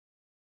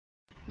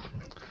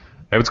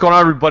Hey, what's going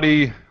on,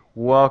 everybody?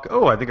 Welcome.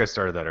 Oh, I think I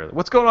started that earlier.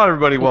 What's going on,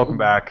 everybody? Welcome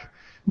back.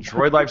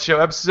 Droid Life Show,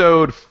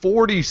 episode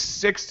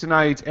 46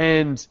 tonight,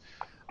 and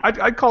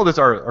I'd call this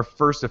our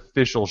first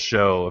official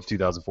show of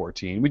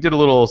 2014. We did a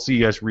little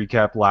CES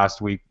recap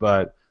last week,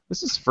 but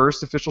this is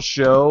first official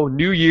show.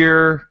 New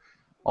year,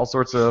 all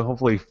sorts of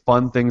hopefully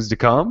fun things to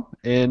come.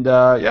 And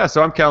yeah,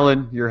 so I'm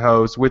Kellen, your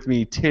host. With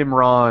me, Tim,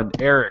 Ron,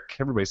 Eric.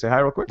 Everybody say hi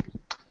real quick.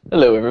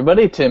 Hello,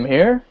 everybody. Tim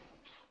here.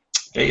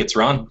 Hey, it's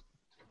Ron.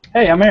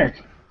 Hey, I'm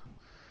Eric.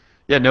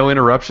 Yeah, no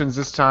interruptions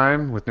this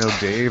time with no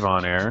Dave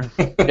on air.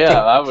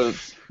 Yeah, I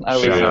was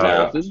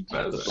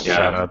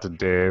Shout out to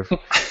Dave.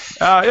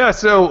 Yeah,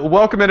 so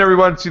welcome in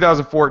everyone to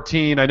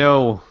 2014. I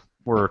know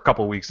we're a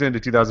couple weeks into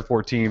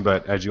 2014,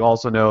 but as you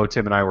also know,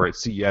 Tim and I were at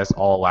CES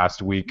all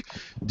last week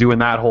doing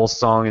that whole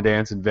song and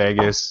dance in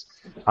Vegas.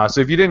 So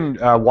if you didn't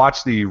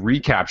watch the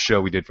recap show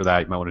we did for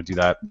that, you might want to do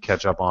that,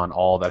 catch up on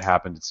all that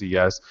happened at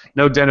CES.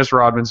 No Dennis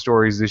Rodman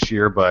stories this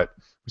year, but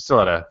we still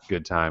had a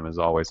good time as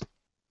always.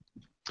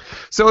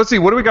 So let's see,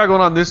 what do we got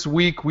going on this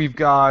week? We've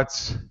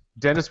got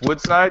Dennis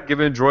Woodside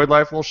giving Droid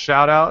Life a little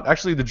shout out.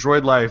 Actually, the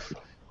Droid Life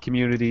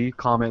community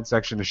comment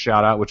section a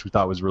shout out, which we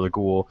thought was really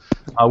cool.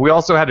 We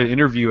also had an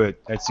interview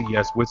at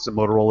CES with some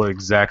Motorola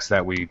execs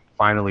that we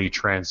finally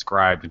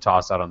transcribed and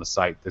tossed out on the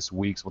site this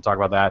week. So we'll talk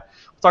about that.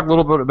 We'll talk a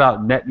little bit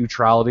about net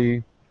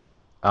neutrality,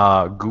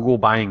 Google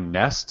buying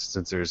Nest,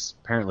 since there's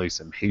apparently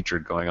some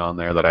hatred going on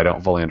there that I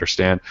don't fully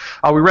understand.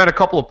 We ran a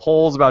couple of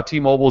polls about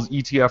T-Mobile's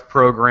ETF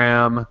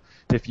program.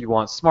 If you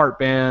want smart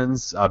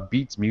bands,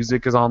 Beats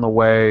Music is on the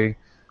way.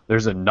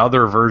 There's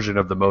another version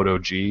of the Moto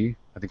G.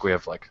 I think we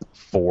have like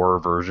 4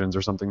 versions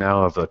or something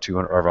now of a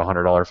 $200 or a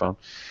 $100 phone.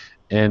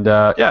 And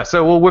yeah,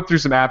 so we'll whip through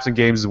some apps and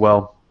games as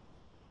well.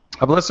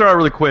 But let's start out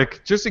really quick,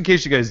 just in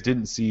case you guys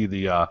didn't see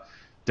the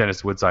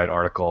Dennis Woodside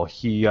article.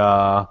 He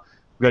got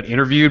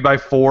interviewed by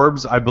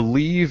Forbes. I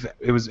believe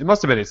it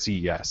must have been at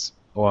CES.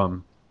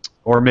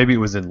 Or maybe it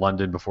was in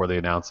London before they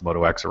announced the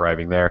Moto X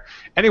arriving there.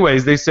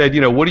 Anyways, they said,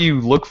 what do you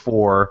look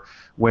for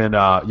when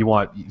you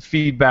want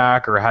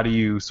feedback, or how do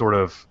you sort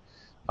of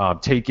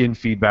take in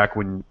feedback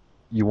when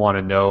you want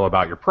to know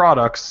about your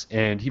products?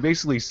 And he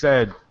basically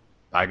said,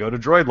 I go to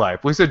Droid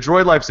Life. Well, he said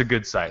Droid Life's a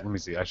good site. Let me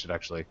see. I should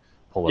actually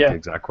pull up the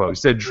exact quote. He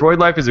said Droid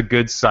Life is a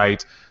good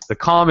site. The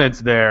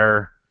comments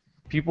there,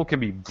 people can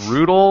be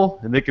brutal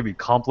and they can be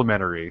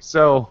complimentary.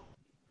 So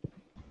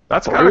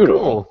that's kind of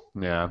cool.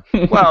 Yeah.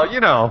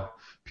 Well,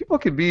 people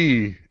can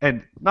be,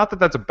 and not that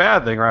that's a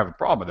bad thing or I have a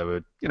problem with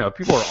it, but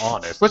people are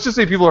honest. Let's just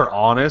say people are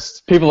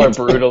honest. People are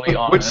brutally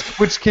honest,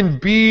 which can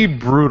be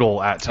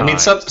brutal at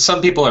times. I mean,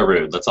 some people are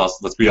rude.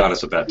 Let's be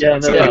honest with that. Too.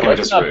 Yeah,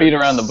 let's not beat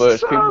around the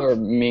bush. People are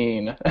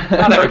mean.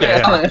 Not every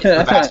day,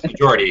 the vast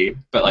majority,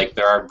 but like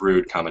there are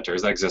rude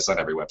commenters that exist on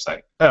every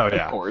website. Oh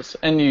yeah, of course.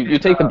 And you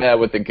take the bad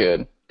with the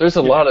good. There's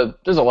a lot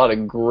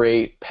of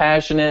great,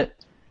 passionate,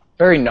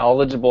 very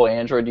knowledgeable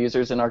Android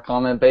users in our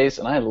comment base,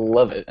 and I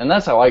love it. And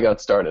that's how I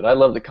got started. I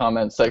love the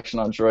comment section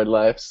on Droid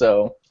Life,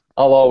 so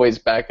I'll always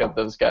back up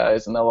those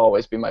guys, and they'll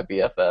always be my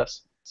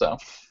BFFs. So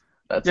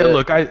that's it. Yeah,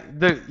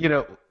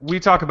 look, we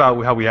talk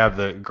about how we have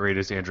the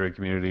greatest Android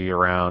community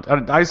around.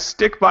 I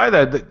stick by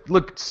that.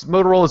 Look,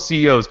 Motorola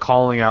CEO is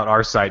calling out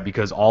our site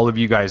because all of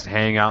you guys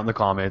hang out in the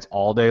comments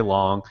all day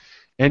long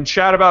and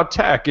chat about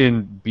tech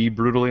and be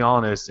brutally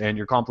honest, and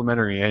you're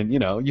complimentary, and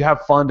you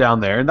have fun down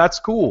there, and that's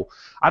cool.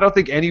 I don't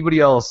think anybody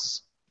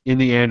else in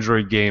the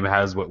Android game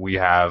has what we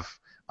have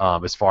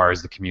as far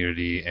as the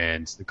community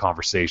and the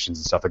conversations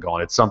and stuff that go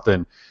on. It's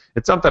something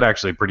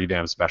actually pretty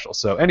damn special.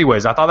 So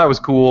anyways, I thought that was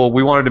cool.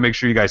 We wanted to make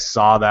sure you guys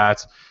saw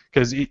that,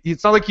 because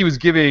it's not like he was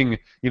giving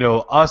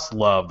us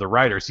love, the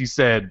writers. He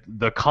said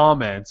the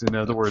comments. In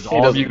other words,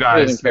 all of you guys.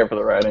 He doesn't care for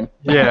the writing.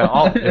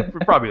 Yeah, it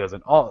probably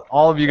doesn't.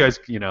 All of you guys,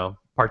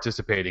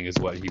 participating is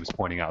what he was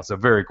pointing out. So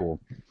very cool.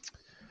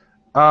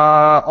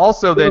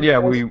 Also, then, yeah,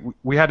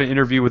 we had an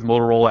interview with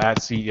Motorola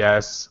at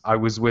CES. I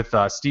was with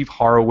Steve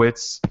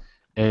Horowitz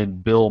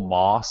and Bill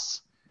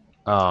Moss.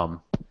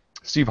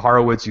 Steve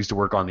Horowitz used to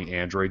work on the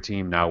Android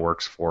team, now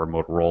works for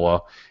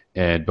Motorola,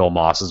 and Bill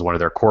Moss is one of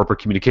their corporate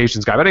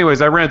communications guys. But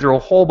anyways, I ran through a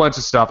whole bunch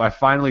of stuff. I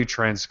finally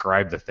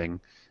transcribed the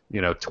thing.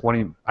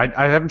 I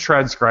haven't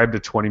transcribed a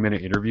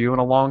 20-minute interview in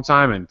a long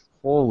time, and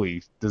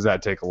holy, does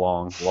that take a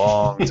long,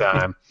 long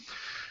time.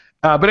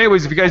 But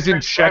anyways, if you guys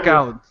didn't check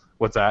out,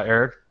 what's that,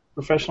 Eric?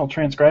 Professional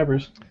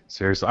transcribers.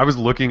 Seriously, I was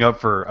looking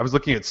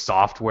at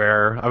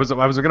software. I was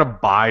gonna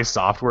buy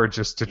software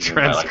just to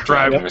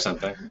transcribe or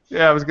something.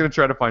 Yeah, I was gonna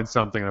try to find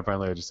something, and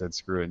finally I just said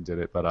screw it and did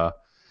it. But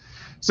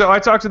so I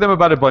talked to them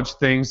about a bunch of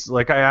things.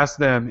 Like I asked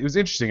them, it was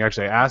interesting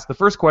actually. The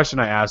first question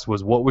I asked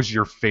was, what was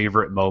your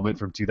favorite moment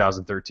from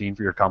 2013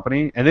 for your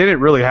company? And they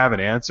didn't really have an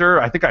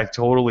answer. I think I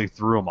totally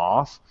threw them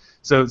off.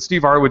 So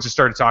Steve Harwood just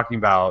started talking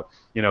about,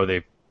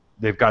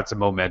 they've got some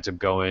momentum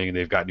going, and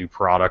they've got new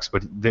products,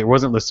 but there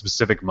wasn't a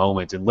specific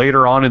moment. And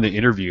later on in the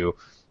interview,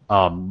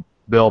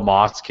 Bill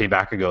Moss came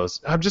back and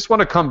goes, I just want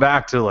to come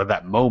back to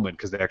that moment,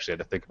 because they actually had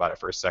to think about it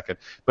for a second.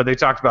 But they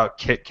talked about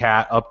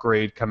KitKat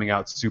upgrade coming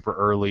out super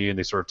early, and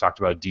they sort of talked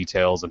about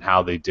details and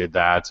how they did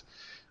that.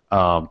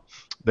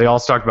 they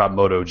also talked about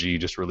Moto G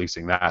just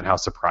releasing that and how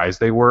surprised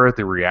they were at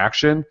the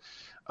reaction.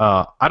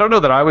 I don't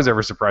know that I was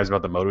ever surprised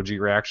about the Moto G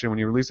reaction. When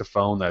you release a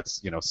phone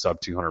that's sub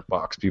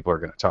 $200, people are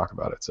going to talk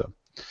about it. So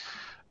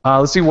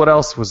let's see what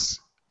else was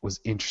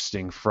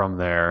interesting from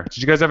there. Did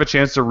you guys have a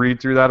chance to read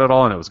through that at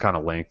all? And it was kind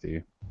of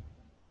lengthy.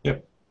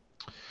 Yep.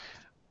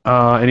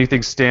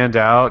 Anything stand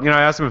out?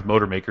 I asked them if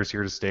Motor Maker's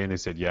here to stay, and they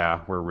said, yeah,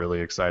 we're really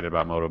excited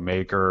about Motor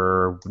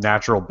Maker.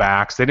 Natural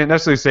backs. They didn't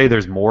necessarily say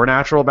there's more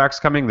natural backs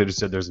coming. They just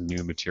said there's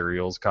new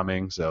materials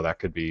coming, so that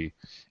could be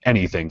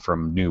anything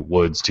from new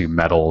woods to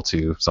metal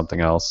to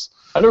something else.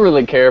 I don't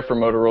really care for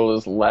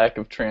Motorola's lack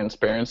of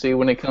transparency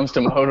when it comes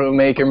to Motor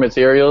Maker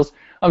materials.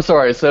 I'm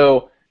sorry,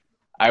 so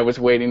I was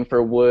waiting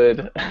for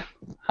wood.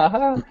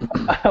 I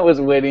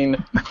was waiting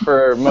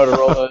for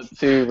Motorola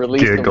to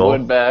release the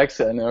wood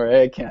backs. I know,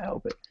 right? I can't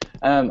help it.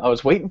 I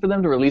was waiting for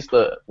them to release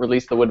the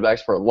wood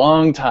backs for a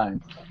long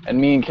time.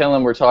 And me and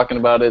Kellen were talking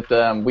about it.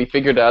 We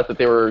figured out that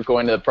they were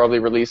going to probably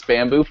release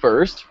bamboo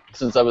first,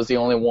 since that was the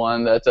only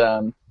one that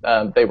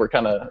they were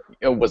kind of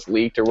was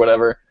leaked or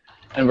whatever.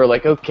 And we're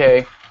like,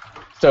 okay.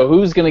 So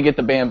who's gonna get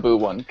the bamboo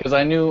one? Because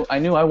I knew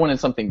I wanted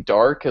something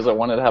dark because I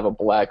wanted to have a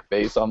black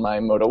base on my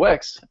Moto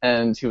X.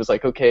 And he was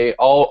like, okay,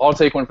 I'll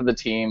take one for the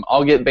team.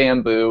 I'll get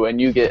bamboo and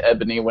you get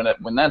ebony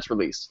when that's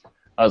released.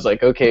 I was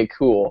like, okay,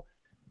 cool.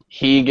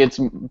 He gets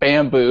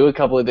bamboo a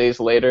couple of days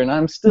later, and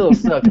I'm still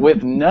stuck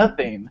with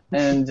nothing.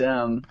 And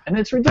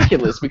it's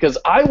ridiculous because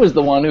I was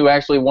the one who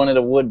actually wanted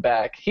a wood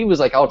back. He was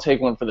like, I'll take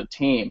one for the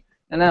team.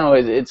 And now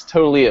it's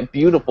totally a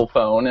beautiful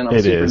phone, and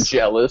I'm super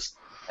jealous.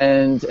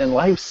 And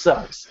life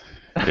sucks.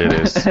 It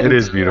is. It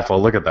is beautiful.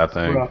 Look at that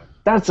thing.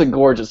 That's a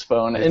gorgeous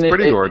phone. It's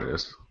pretty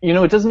gorgeous.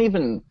 It doesn't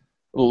even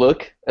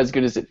look as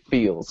good as it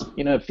feels.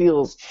 It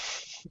feels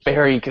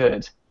very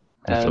good.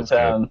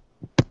 And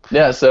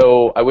yeah,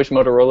 so I wish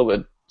Motorola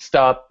would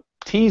stop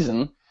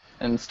teasing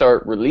and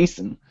start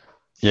releasing.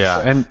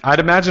 Yeah, and I'd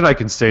imagine I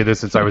can say this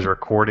since I was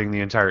recording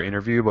the entire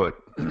interview, but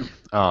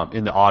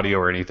in the audio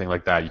or anything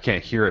like that, you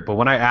can't hear it. But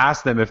when I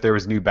asked them if there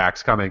was new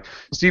backs coming,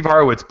 Steve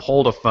Horowitz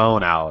pulled a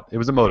phone out. It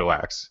was a Moto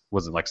X. It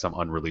wasn't like some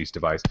unreleased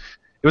device.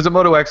 It was a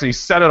Moto X, and he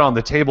set it on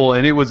the table,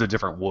 and it was a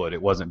different wood.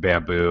 It wasn't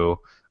bamboo.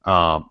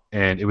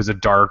 And it was a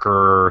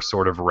darker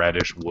sort of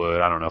reddish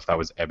wood. I don't know if that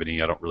was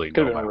ebony. I don't really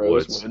know my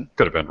woods.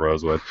 Could have been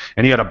rosewood.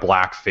 And he had a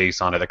black face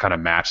on it that kind of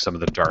matched some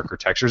of the darker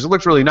textures. It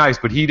looked really nice,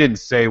 but he didn't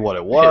say what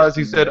it was.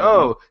 He said,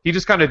 he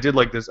just kind of did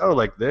like this,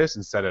 like this,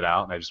 and set it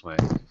out. And I just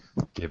went,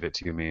 give it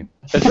to me.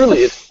 It's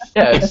really,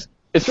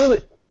 it's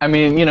really, I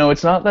mean,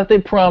 it's not that they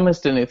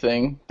promised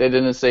anything. They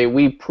didn't say,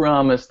 we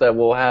promise that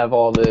we'll have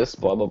all this,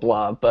 blah, blah,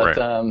 blah. But,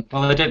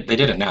 well, they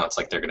did announce,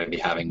 like, they're going to be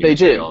having new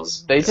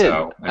materials. They did.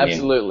 So,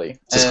 absolutely.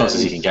 It's as close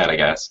as you can get, I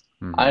guess.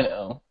 I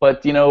know.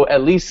 But,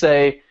 at least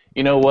say,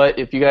 you know what,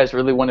 if you guys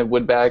really wanted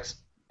wood backs,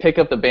 pick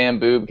up the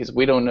bamboo, because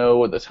we don't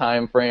know the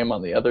time frame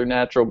on the other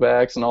natural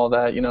backs and all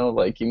that.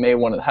 Like, you may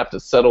want to have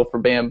to settle for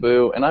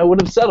bamboo. And I would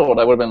have settled.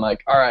 I would have been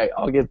like, all right,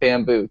 I'll get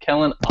bamboo.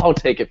 Kellen, I'll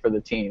take it for the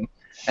team.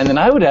 And then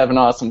I would have an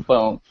awesome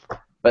phone.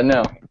 But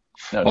no.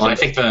 Well, I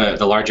think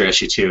the larger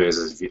issue, too,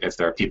 is if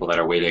there are people that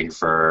are waiting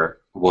for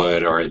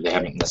wood, or they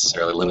haven't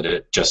necessarily limited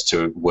it just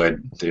to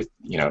wood. They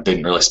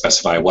didn't really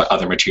specify what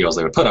other materials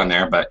they would put on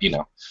there, but,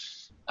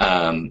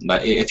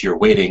 but if you're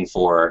waiting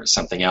for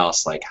something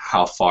else, like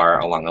how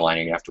far along the line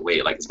are you going to have to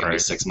wait? Like, it's going to be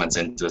 6 months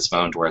into this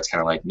phone to where it's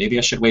kind of like, maybe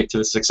I should wait to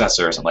the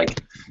successor or something.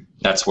 Like,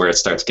 that's where it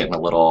starts getting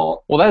a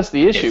little that's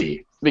the issue.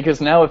 Iffy.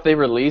 Because now if they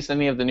release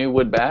any of the new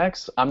wood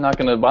backs, I'm not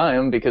going to buy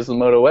them because the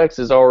Moto X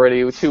is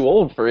already too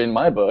old for in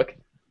my book.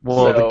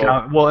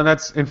 Well,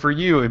 and for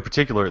you in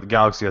particular, the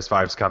Galaxy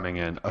S5 is coming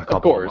in a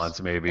couple of months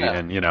maybe,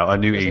 and a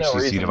new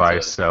HTC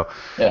device. So,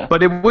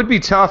 but it would be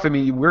tough. I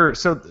mean,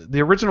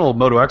 the original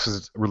Moto X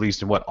was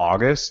released in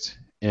August,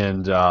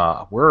 and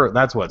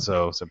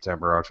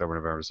September, October,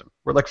 November, December.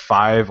 We're like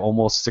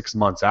almost 6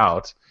 months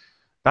out.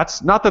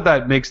 That's not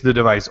that makes the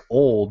device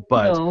old,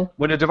 but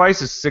when a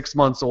device is 6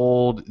 months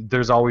old,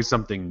 there's always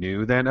something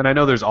new then. And I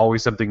know there's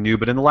always something new,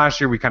 but in the last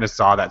year we kind of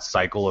saw that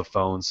cycle of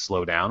phones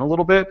slow down a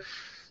little bit.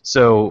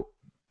 So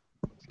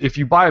if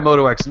you buy a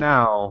Moto X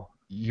now,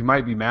 you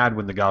might be mad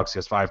when the Galaxy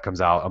S5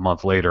 comes out a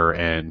month later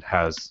and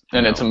has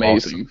it's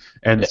amazing.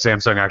 And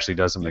Samsung actually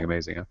does something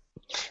amazing.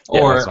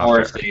 Yeah.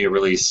 Or if they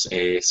release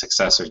a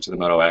successor to the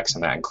Moto X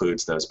and that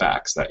includes those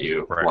backs that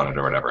you wanted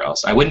or whatever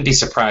else. I wouldn't be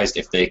surprised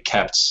if they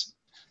kept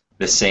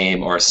the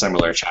same or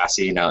similar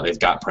chassis now that they've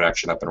got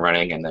production up and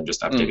running, and then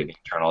just updated the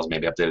internals,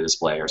 maybe updated the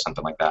display or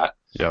something like that.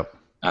 Yep.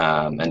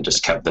 And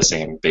just kept the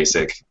same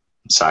basic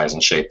size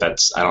and shape. I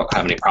don't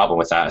have any problem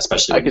with that,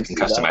 especially when you can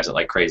customize it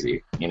like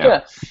crazy.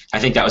 I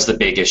think that was the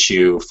big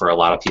issue for a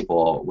lot of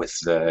people with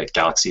the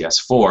Galaxy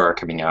S4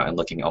 coming out and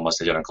looking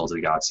almost identical to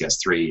the Galaxy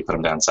S3. You put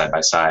them down side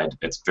by side,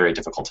 it's very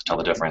difficult to tell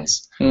the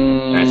difference.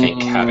 And I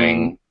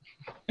think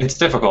it's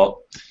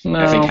difficult. No.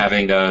 I think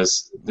having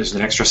there's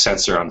an extra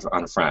sensor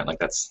on front, like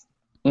that's.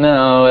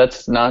 No,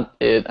 that's not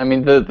it. I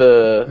mean,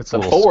 the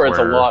 4 is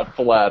a lot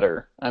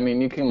flatter. I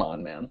mean, come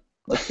on, man.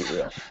 Let's be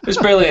real. There's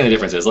barely any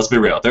differences. Let's be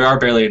real. There are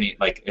barely any.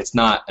 Like, it's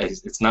not a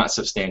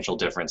substantial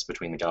difference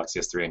between the Galaxy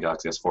S3 and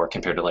Galaxy S4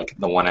 compared to like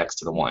the 1X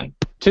to the 1.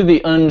 To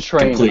the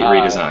untrained Complete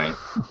eye.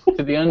 redesign.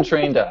 To the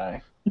untrained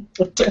eye.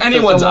 To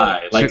anyone's someone-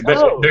 eye, like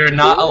there are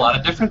not a lot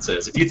of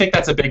differences. If you think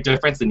that's a big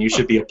difference, then you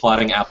should be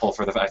applauding Apple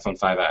for the iPhone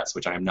 5S,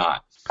 which I am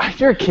not.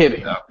 You're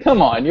kidding. No.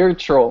 Come on, you're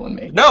trolling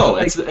me. No,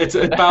 it's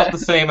about the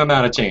same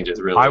amount of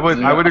changes, really. I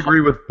would agree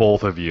with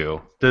both of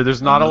you.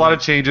 There's not a lot of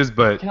changes,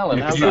 but Kellen,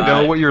 if how's you that?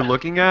 know what you're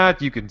looking at,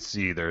 you can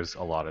see there's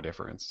a lot of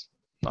difference.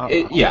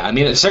 Yeah, I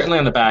mean, it's certainly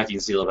on the back you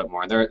can see a little bit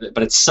more,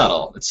 but it's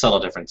subtle. It's subtle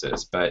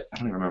differences. But I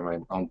don't even remember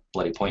my own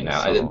bloody point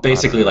now.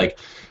 Basically, like,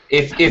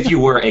 if you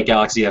were a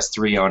Galaxy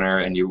S3 owner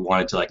and you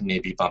wanted to like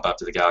maybe bump up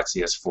to the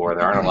Galaxy S4,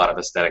 there aren't a lot of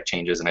aesthetic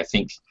changes, and I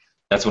think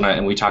that's when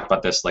and we talked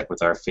about this like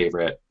with our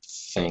favorite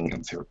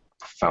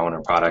phone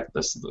or product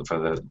for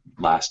the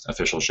last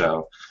official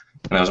show,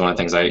 and that was one of the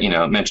things I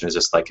mentioned is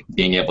just like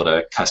being able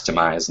to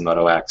customize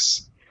Moto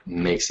X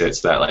makes it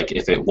so that like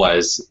if it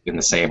was in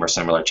the same or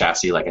similar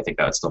chassis, like I think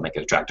that would still make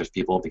it attractive to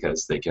people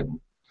because they can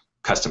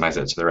customize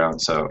it to their own,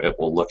 so it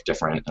will look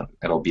different.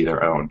 It'll be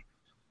their own.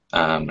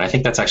 And I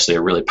think that's actually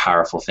a really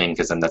powerful thing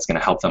because then that's going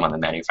to help them on the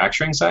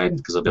manufacturing side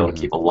because they'll be able to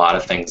keep a lot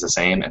of things the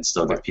same and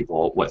still give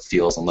people what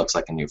feels and looks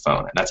like a new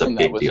phone, and that's a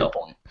big deal.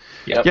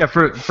 Yep. Yeah,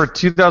 for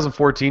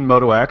 2014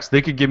 Moto X,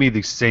 they could give me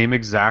the same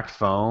exact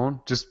phone,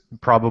 just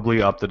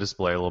probably up the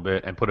display a little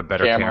bit and put a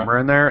better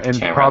camera in there,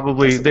 and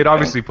probably they'd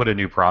obviously put a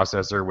new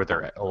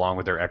processor along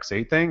with their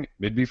X8 thing.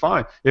 It'd be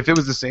fine. If it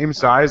was the same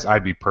size,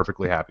 I'd be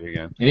perfectly happy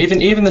again. And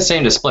even the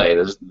same display,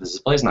 the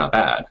display's not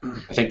bad.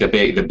 I think the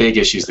big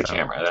issue is the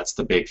camera. That's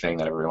the big thing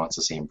that everyone wants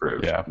to see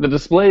improved. Yeah. The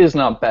display is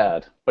not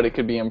bad, but it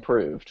could be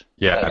improved.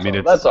 Yeah,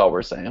 That's all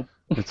we're saying.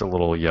 It's a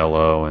little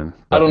yellow, and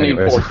I don't need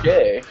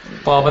 4K.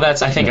 Well, but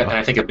I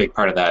think a big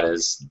part of that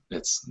is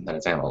it's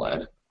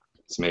AMOLED.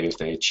 So maybe if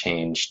they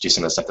do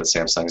some of the stuff that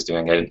Samsung's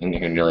doing, I didn't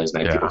hear nearly as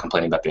many people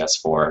complaining about the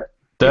S4.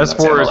 The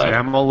S4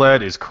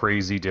 AMOLED is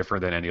crazy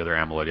different than any other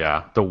AMOLED.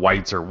 Yeah, the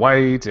whites are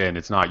white and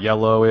it's not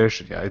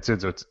yellowish. Yeah,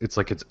 it's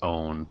like its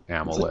own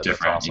AMOLED. It's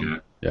different. That's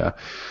awesome. Yeah.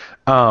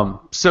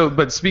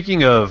 But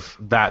speaking of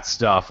that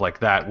stuff, like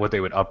that, what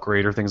they would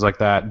upgrade or things like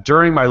that,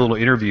 during my little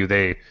interview,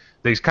 they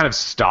kind of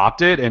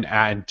stopped it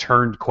and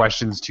turned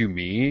questions to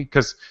me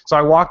so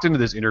I walked into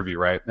this interview,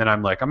 right, and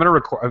I'm like, I'm gonna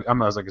record. I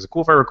was like, is it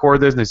cool if I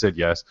record this? And they said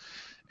yes,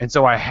 and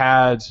so I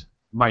had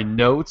my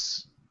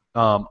notes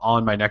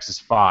on my Nexus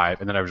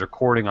 5, and then I was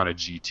recording on a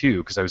G2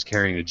 because I was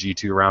carrying a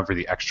G2 around for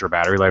the extra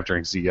battery life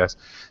during CES,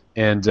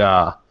 and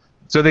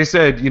so they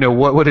said,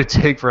 what would it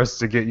take for us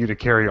to get you to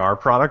carry our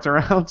product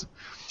around?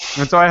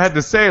 And so I had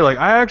to say, like,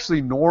 I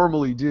actually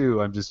normally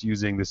do. I'm just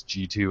using this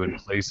G2 in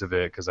place of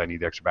it because I need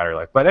the extra battery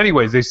life. But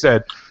anyways, they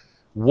said,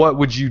 what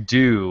would you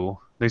do?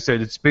 They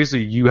said it's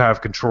basically you have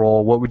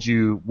control. What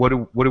do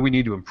we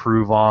need to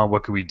improve on?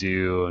 What could we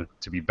do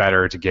to be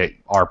better to get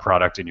our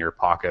product in your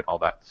pocket? All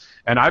that.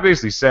 And I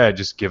basically said,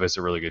 just give us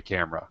a really good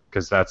camera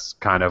because that's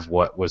kind of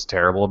what was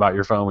terrible about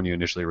your phone when you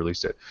initially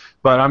released it.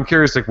 But I'm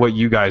curious, like, what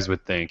you guys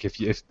would think if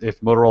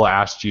Motorola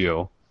asked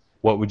you,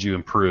 what would you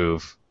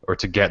improve? Or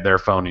to get their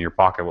phone in your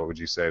pocket, what would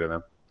you say to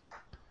them?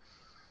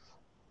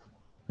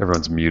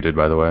 Everyone's muted,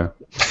 by the way.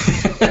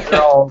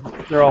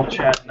 They're all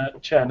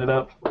chatting it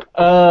up.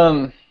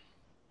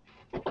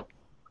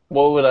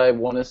 What would I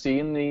want to see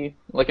in an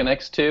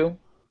X2?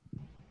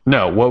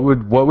 No, what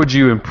would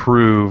you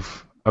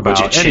improve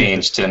about? Would you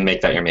change to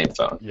make that your main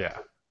phone? Yeah.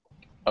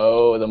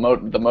 Oh, the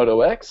Moto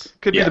X?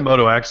 Could be the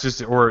Moto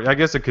X, or I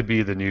guess it could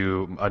be a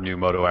new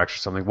Moto X or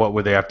something. What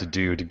would they have to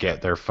do to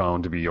get their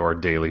phone to be your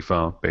daily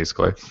phone,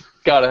 basically?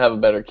 Gotta have a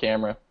better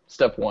camera.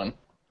 Step 1.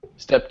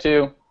 Step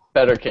 2,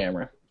 better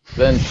camera.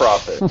 Then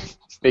profit.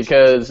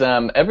 Because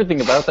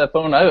everything about that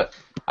phone,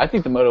 I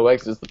think the Moto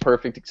X is the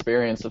perfect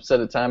experience. I've said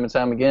it time and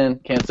time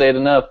again. Can't say it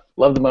enough.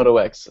 Love the Moto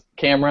X.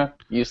 Camera,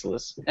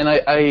 useless. And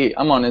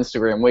I'm on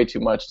Instagram way too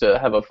much to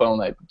have a phone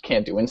that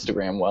can't do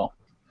Instagram well.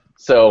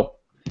 So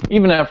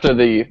even after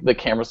the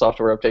camera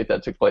software update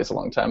that took place a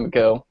long time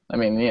ago, I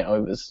mean, it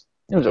was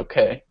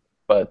okay,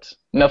 but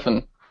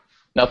nothing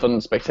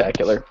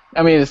spectacular.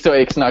 I mean,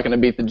 it's not going to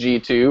beat the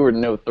G2 or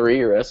Note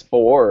 3 or S4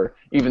 or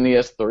even the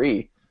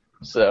S3.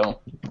 So,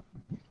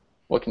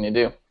 what can you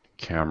do?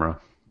 Camera.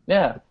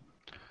 Yeah.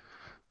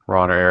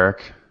 Ron or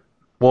Eric?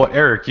 Well,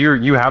 Eric,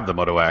 you have the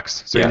Moto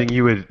X. So anything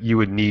you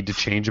would need to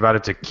change about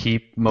it to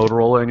keep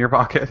Motorola in your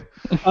pocket?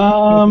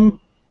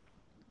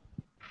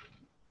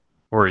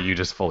 Or are you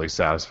just fully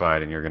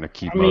satisfied and you're going to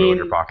keep Moto in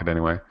your pocket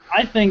anyway?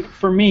 I think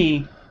for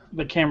me,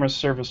 the camera's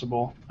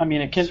serviceable. I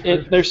mean, it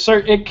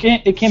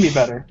can be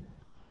better.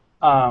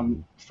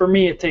 For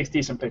me, it takes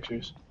decent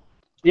pictures.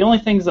 The only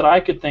things that I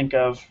could think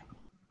of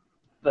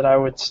that I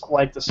would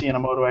like to see in a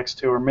Moto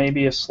X2 are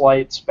maybe a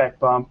slight spec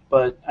bump,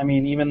 but I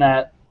mean, even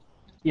that,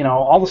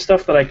 all the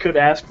stuff that I could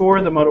ask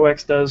for, the Moto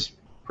X does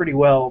pretty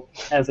well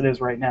as it is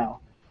right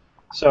now.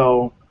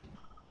 So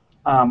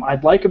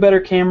I'd like a better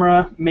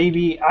camera.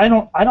 Maybe I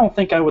don't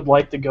think I would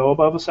like to go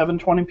above a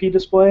 720p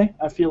display.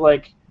 I feel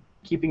like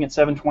keeping it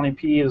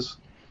 720p is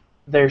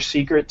their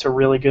secret to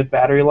really good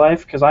battery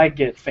life, because I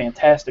get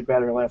fantastic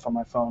battery life on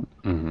my phone.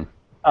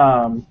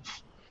 Mm-hmm.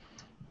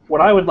 What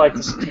I would like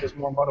to see is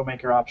more Moto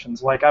Maker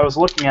options. Like, I was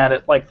looking at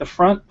it, like the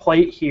front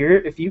plate here,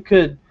 if you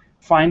could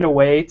find a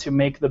way to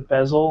make the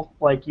bezel,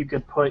 like you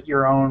could put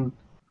your own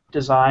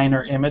design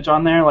or image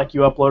on there, like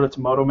you upload it to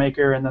Moto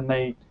Maker and then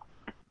they,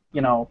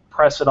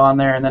 press it on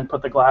there and then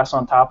put the glass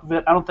on top of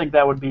it. I don't think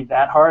that would be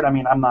that hard. I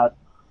mean, I'm not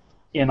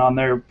in on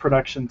their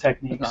production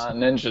techniques. Not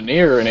an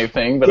engineer or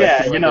anything, but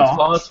I feel like it's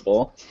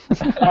possible.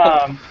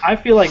 I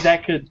feel like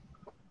that could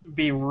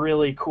be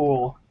really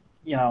cool.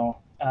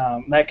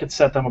 That could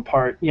set them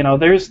apart.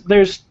 There's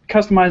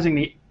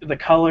customizing the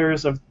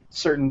colors of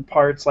certain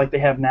parts like they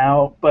have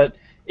now, but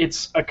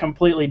it's a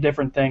completely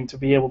different thing to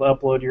be able to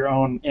upload your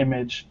own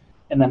image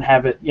and then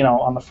have it,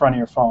 on the front of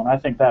your phone. I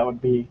think that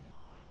would be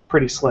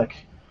pretty slick.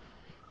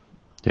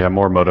 Yeah,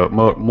 more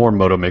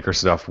Moto Maker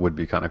stuff would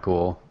be kind of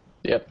cool.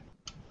 Yep.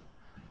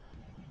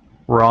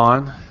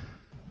 Ron,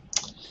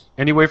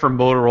 any way for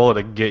Motorola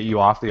to get you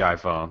off the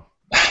iPhone?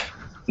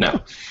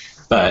 No,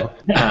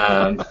 but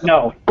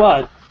no,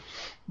 but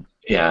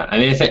yeah, I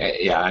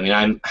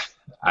mean,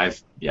 I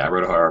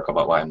wrote an article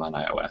about why I'm on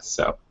iOS,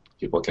 so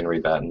people can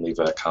read that and leave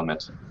a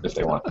comment if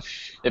they want.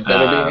 It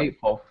better be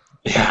hateful.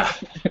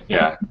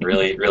 Yeah,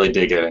 really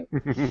dig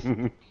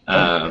in.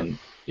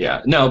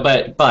 Yeah, no,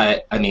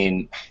 but I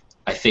mean,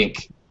 I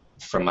think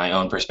from my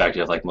own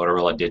perspective, like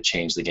Motorola did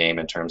change the game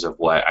in terms of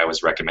what I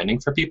was recommending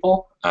for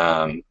people.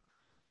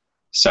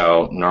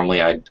 So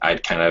normally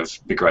I'd kind of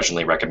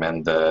begrudgingly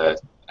recommend the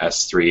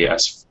S3,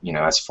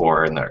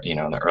 S4 in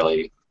the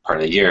early part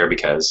of the year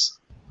because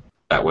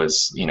that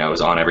was it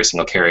was on every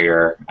single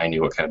carrier. I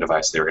knew what kind of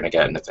device they were going to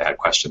get, and if they had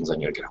questions, I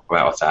knew I could help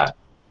out with that.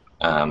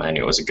 I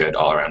knew it was a good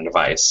all-around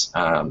device,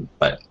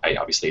 but I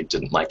obviously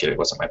didn't like it. It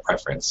wasn't my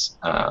preference.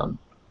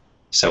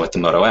 So with the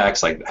Moto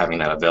X, like having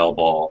that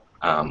available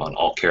on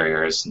all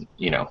carriers,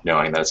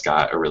 knowing that it's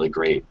got a really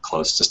great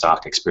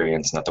close-to-stock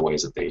experience and that the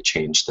ways that they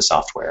change the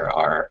software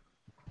are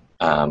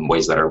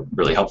ways that are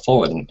really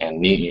helpful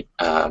and neat.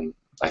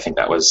 I think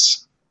that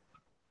was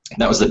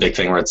the big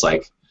thing where it's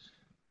like,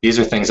 these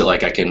are things that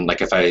like I can,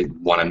 like if I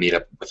want to meet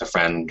up with a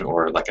friend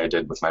or like I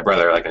did with my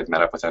brother, like I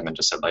met up with him and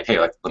just said like, hey,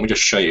 like let me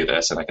just show you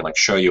this, and I can like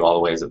show you all the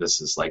ways that this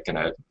is like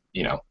gonna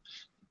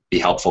be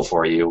helpful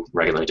for you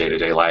regular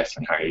day-to-day life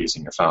and how you're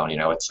using your phone.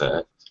 It's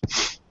a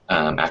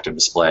active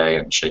display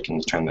and shaking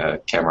to turn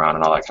the camera on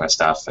and all that kind of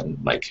stuff, and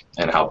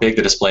how big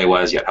the display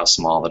was yet how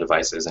small the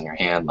device is in your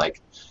hand. Like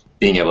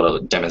being able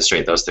to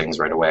demonstrate those things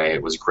right away,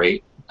 it was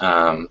great.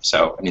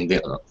 So I mean,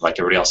 like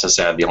everybody else has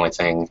said, the only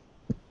thing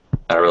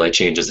that really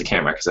changes the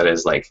camera, because that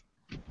is like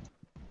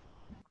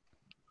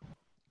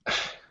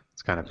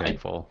it's kind of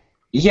painful.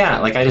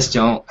 Like I just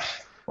don't.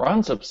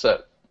 Ron's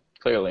upset,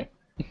 clearly.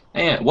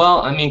 Yeah,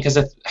 well, I mean, because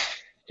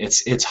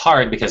it's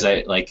hard because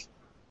I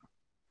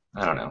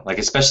don't know, like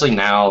especially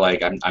now,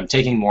 like I'm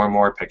taking more and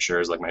more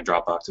pictures. Like my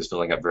Dropbox is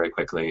filling up very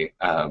quickly.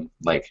 And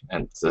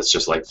that's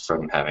just like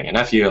from having a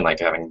nephew and like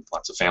having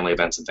lots of family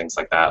events and things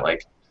like that.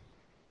 Like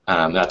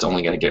that's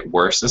only going to get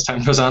worse as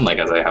time goes on. Like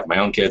as I have my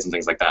own kids and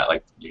things like that,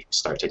 like you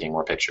start taking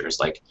more pictures.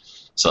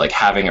 So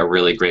having a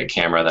really great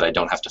camera that I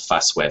don't have to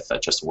fuss with,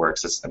 that just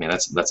works.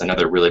 That's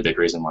another really big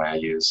reason why I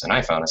use an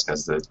iPhone, is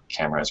because the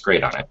camera is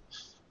great on it.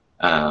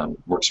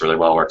 Works really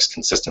well, works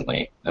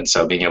consistently. And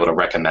so being able to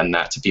recommend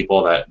that to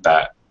people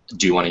that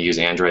do want to use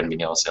Android and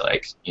being able to say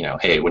like,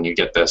 hey, when you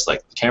get this,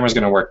 like the camera's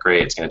going to work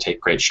great. It's going to take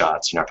great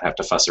shots. You're not going to have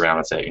to fuss around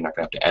with it. You're not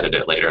going to have to edit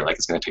it later. Like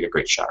it's going to take a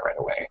great shot right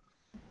away.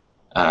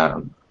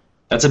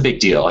 That's a big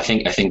deal. I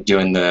think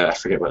doing I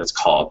forget what it's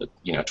called,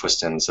 but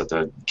twisting so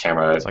the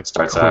camera it's like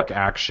starts quick up.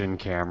 action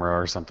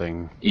camera or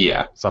something.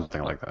 Yeah.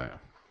 Something like that.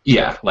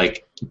 Yeah,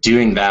 like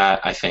doing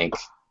that, I think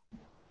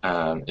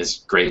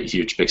is great,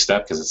 huge, big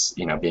step, because it's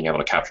being able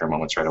to capture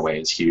moments right away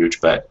is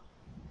huge. But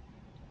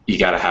you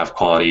got to have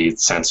quality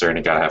sensor and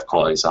you got to have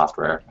quality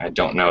software. I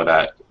don't know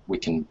that we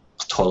can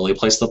totally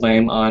place the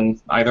blame on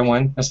either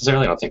one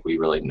necessarily. I don't think we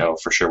really know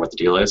for sure what the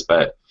deal is,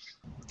 but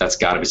that's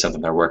got to be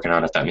something they're working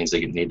on. If that means they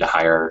need to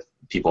hire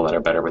people that are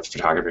better with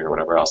photography or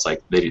whatever else,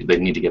 like they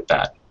need to get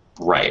that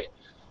right.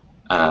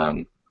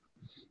 And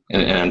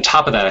on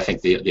top of that, I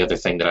think the other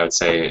thing that I would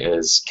say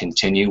is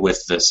continue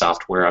with the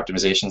software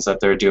optimizations that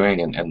they're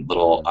doing and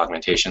little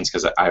augmentations,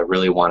 because I'd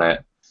really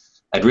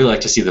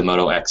like to see the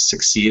Moto X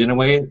succeed in a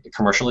way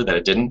commercially that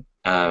it didn't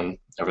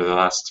over the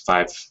last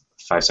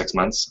 5-6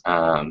 months.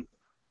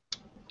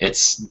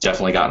 It's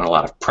definitely gotten a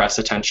lot of press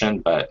attention,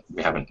 but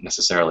we haven't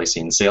necessarily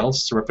seen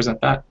sales to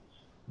represent that.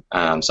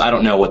 So I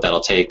don't know what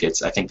that'll take.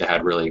 I think they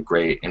had really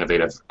great,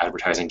 innovative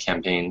advertising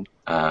campaign.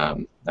 I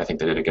think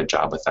they did a good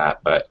job with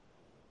that, but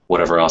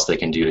whatever else they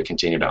can do to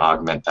continue to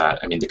augment that.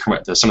 I mean,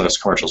 some of those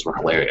commercials were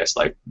hilarious,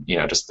 like,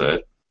 just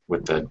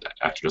with the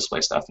active display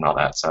stuff and all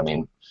that. So, I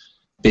mean,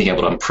 being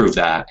able to improve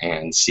that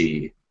and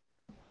see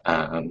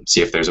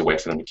if there's a way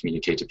for them to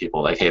communicate to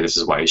people, like, hey, this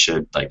is why you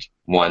should, like,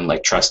 one,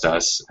 like, trust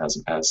us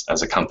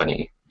as a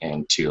company,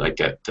 and two, like,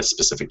 get this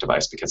specific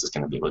device because it's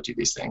going to be able to do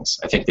these things.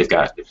 I think they've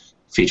got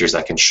features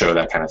that can show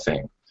that kind of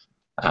thing.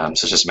 So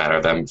it's just a matter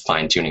of them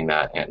fine-tuning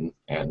that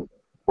and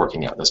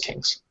working out those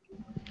kinks.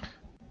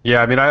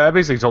 Yeah, I mean, I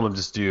basically told them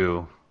just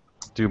do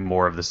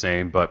more of the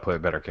same, but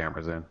put better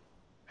cameras in.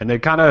 And they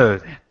kind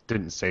of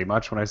didn't say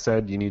much when I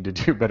said you need to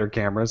do better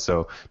cameras,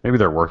 so maybe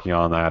they're working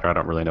on that, or I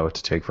don't really know what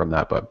to take from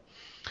that. But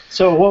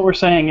So what we're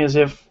saying is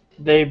if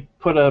they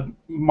put a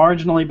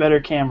marginally better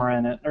camera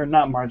in it, or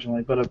not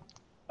marginally, but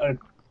a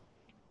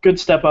good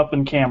step up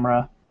in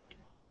camera,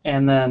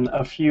 and then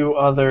a few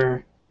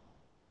other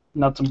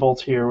nuts and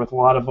bolts here with a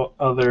lot of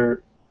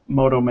other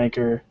Moto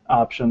Maker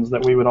options,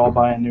 that we would all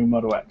buy a new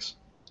Moto X.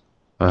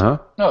 uh-huh.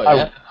 Oh,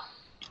 yeah.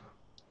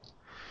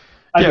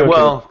 Yeah,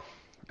 well,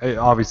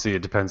 obviously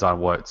it depends on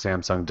what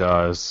Samsung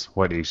does,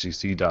 what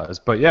HTC does.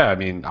 But yeah, I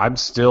mean, I'm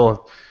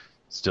still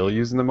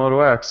using the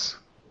Moto X,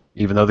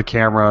 even though the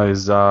camera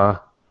is,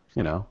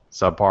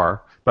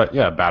 subpar. But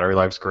yeah, battery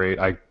life's great.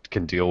 I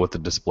can deal with the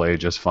display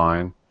just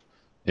fine.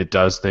 It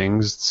does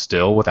things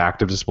still with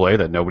active display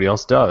that nobody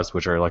else does,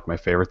 which are like my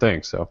favorite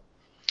things. So,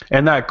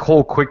 and that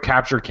whole quick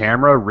capture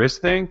camera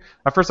wrist thing.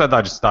 At first,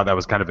 I just thought that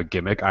was kind of a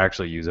gimmick. I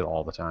actually use it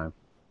all the time.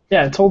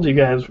 Yeah, I told you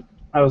guys.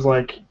 I was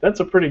like, "That's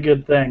a pretty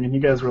good thing," and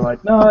you guys were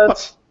like, "No,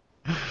 that's."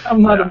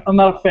 I'm not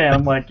a fan.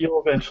 I'm like,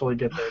 you'll eventually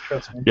get there.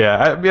 Trust me. Yeah,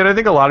 I mean, I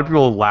think a lot of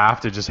people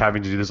laughed at just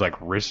having to do this like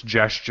wrist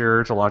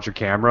gesture to launch your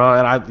camera,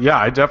 and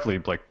I definitely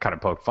like kind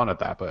of poke fun at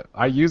that, but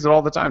I use it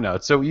all the time now.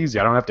 It's so easy.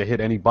 I don't have to hit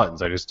any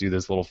buttons. I just do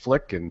this little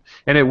flick, and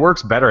it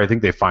works better. I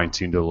think they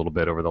fine-tuned it a little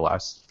bit over the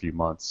last few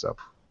months. So,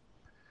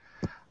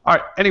 all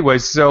right.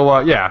 Anyways, so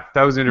yeah,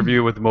 that was an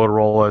interview with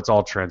Motorola. It's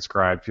all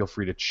transcribed. Feel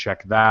free to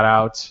check that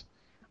out.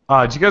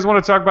 Do you guys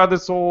want to talk about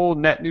this whole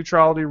net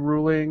neutrality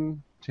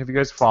ruling? Have you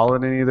guys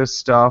followed any of this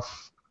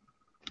stuff?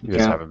 You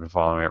guys haven't been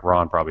following it.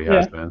 Ron probably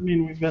has been. I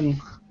mean, we've been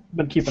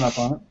keeping up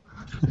on it.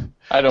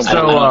 I don't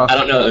know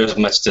that there's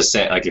much to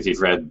say. Like, if you've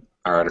read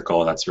our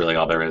article, that's really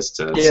all there is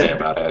to say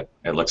about it.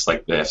 It looks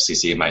like the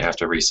FCC might have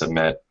to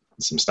resubmit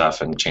some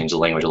stuff and change the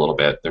language a little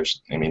bit.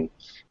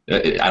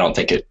 I don't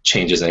think it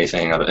changes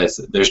anything.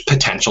 There's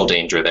potential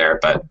danger there,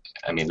 but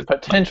I mean,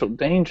 potential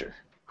danger.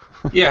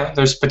 Yeah,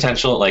 there's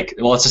potential. It's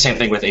the same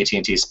thing with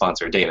AT&T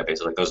sponsored data.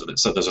 Basically, those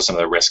are some of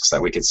the risks that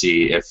we could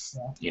see if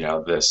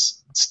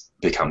this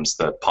becomes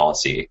the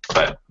policy.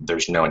 But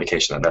there's no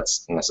indication that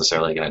that's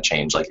necessarily going to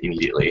change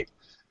immediately.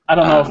 I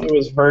don't know if it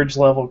was Verge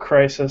level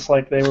crisis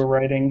like they were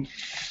writing.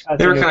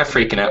 They were kind of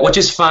freaking out, which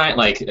is fine.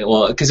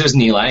 Because it was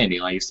Nilay, and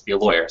Nilay used to be a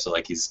lawyer, so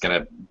he's going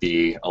to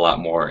be a lot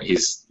more.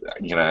 He's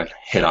going to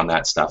hit on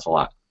that stuff a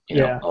lot,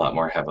 a lot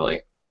more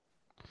heavily.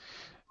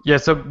 Yeah.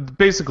 So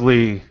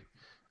basically.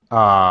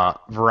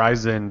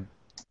 Verizon,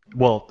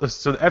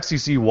 so the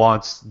FCC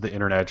wants the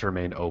internet to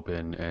remain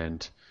open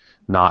and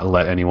not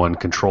let anyone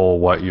control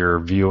what you're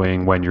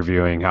viewing, when you're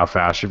viewing, how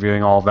fast you're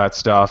viewing, all of that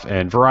stuff.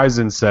 And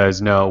Verizon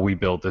says, no, we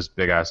built this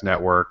big-ass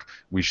network.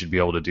 We should be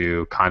able to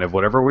do kind of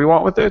whatever we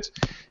want with it.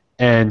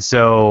 And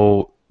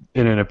so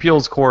in an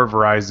appeals court,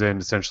 Verizon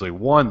essentially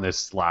won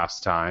this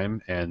last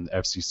time, and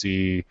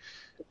FCC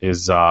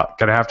is going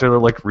to have to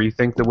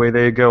rethink the way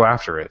they go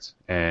after it.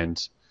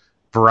 And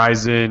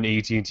Verizon,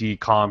 AT&T,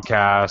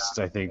 Comcast,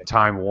 I think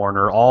Time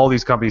Warner, all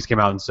these companies came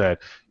out and said,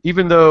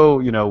 even though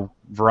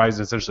Verizon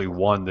essentially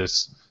won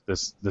this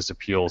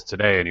appeals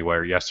today anyway,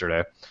 or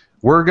yesterday,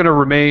 we're going to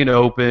remain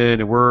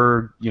open and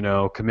we're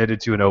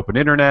committed to an open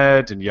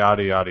internet and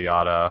yada yada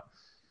yada.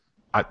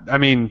 I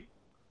mean,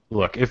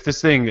 look, if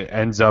this thing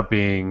ends up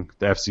being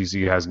the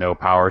FCC has no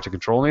power to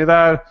control any of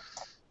that,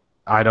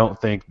 I don't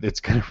think it's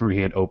going to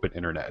be an open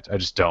internet. I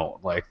just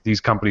don't. These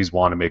companies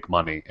want to make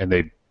money, and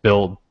they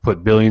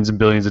put billions and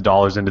billions of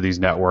dollars into these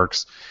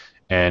networks,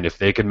 and if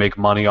they can make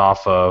money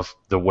off of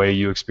the way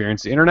you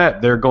experience the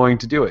internet, they're going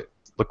to do it.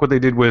 Look what they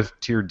did with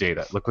tiered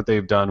data. Look what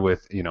they've done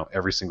with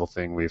every single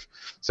thing we've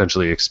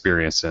essentially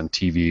experienced in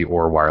TV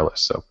or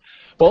wireless. So,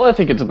 well, I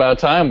think it's about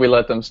time we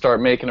let them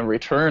start making a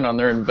return on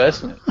their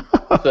investment.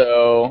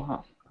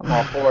 So I'm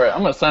all for it.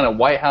 I'm going to sign a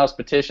White House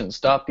petition.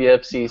 Stop the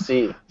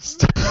FCC.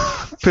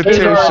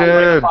 Petition.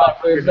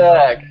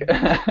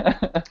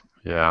 Back.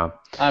 Yeah.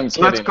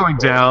 So that's going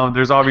down.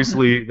 There's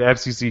obviously the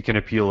FCC can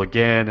appeal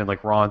again, and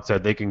like Ron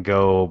said, they can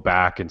go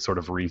back and sort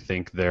of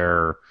rethink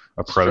their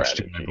approach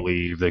to it. I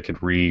believe they could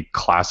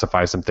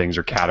reclassify some things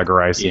or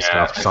categorize some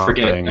stuff. I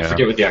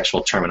forget what the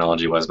actual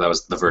terminology was, but that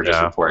was the Verge's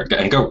report.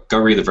 And go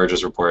read the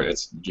Verge's report.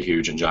 It's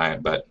huge and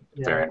giant, but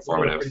very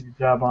informative. Pretty good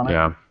job on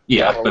it.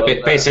 Yeah, but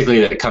basically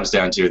it comes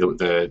down to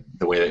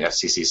the way the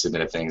FCC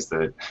submitted things.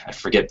 I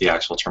forget the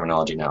actual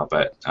terminology now,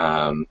 but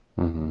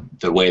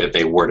the way that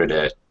they worded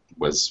it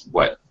was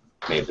what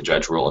made the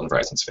judge rule in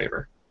Verizon's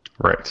favor.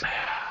 Right.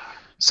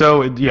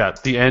 So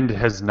the end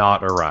has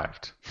not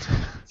arrived.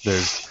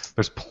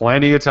 There's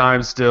plenty of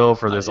time still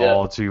for this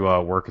all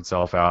to work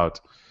itself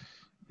out,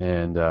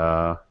 and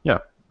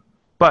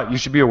but you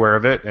should be aware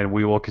of it, and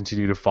we will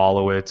continue to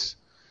follow it.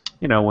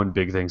 When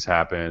big things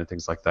happen and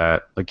things like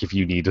that, like if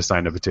you need to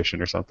sign a petition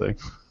or something.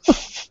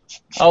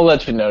 I'll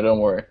let you know. Don't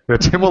worry.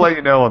 Tim will let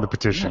you know on the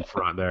petition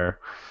front there.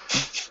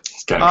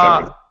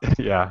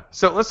 Yeah.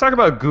 So let's talk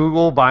about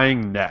Google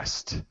buying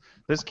Nest.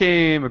 This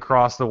came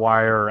across the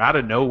wire out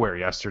of nowhere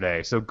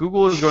yesterday. So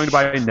Google is going to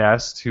buy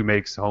Nest, who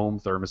makes home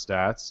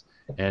thermostats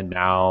and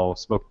now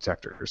smoke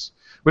detectors,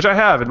 which I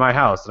have in my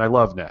house, and I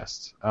love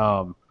Nest.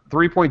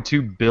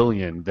 $3.2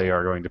 billion they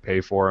are going to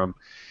pay for them,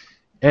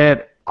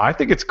 and I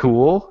think it's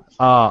cool.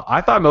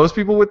 I thought most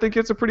people would think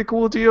it's a pretty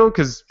cool deal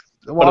because,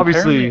 well, But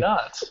obviously, apparently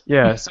not.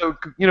 yeah. So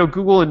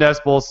Google and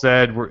Nest both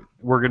said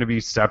we're going to be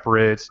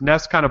separate.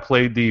 Nest kind of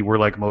played the we're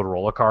like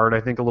Motorola card,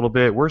 I think, a little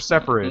bit. We're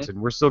separate, and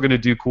we're still going to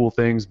do cool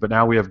things, but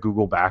now we have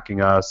Google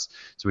backing us,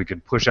 so we can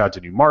push out to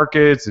new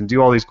markets and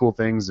do all these cool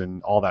things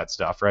and all that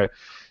stuff, right?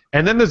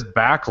 And then this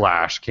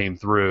backlash came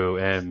through,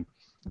 and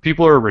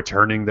people are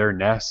returning their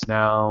Nest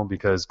now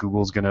because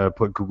Google's going to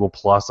put Google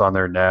Plus on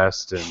their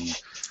Nest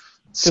and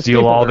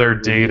steal all their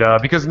data,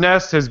 because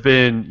Nest has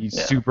been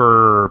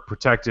super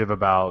protective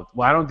about,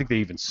 well, I don't think they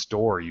even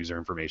store user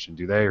information,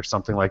 do they, or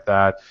something like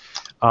that.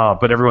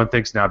 But everyone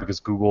thinks now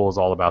because Google is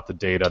all about the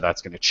data,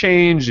 that's going to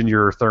change, and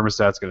your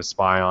thermostat's going to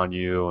spy on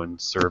you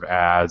and serve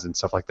ads and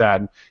stuff like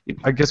that. And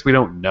I guess we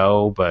don't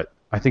know, but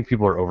I think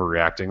people are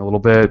overreacting a little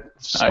bit.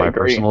 It's just my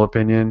personal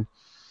opinion.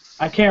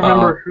 I can't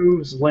remember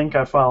whose link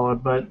I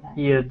followed, but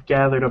he had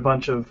gathered a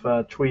bunch of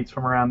tweets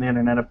from around the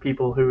internet of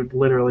people who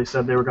literally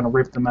said they were going to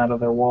rip them out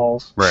of their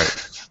walls.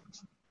 Right.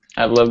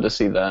 I'd love to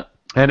see that.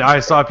 And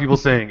I saw people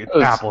saying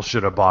Apple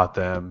should have bought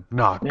them,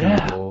 not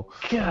Google.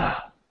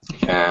 Yeah.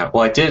 Yeah.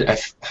 Well, I did. I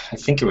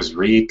think it was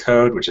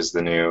Recode, which is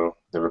the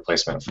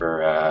replacement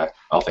for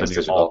All Things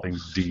Digital. All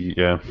Things D.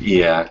 Yeah.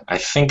 Yeah. I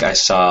think I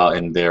saw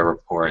in their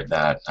report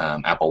that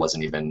Apple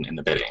wasn't even in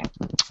the bidding.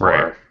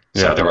 Right.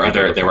 So Yeah,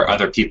 there were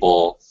other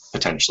people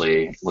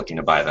potentially looking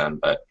to buy them,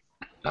 but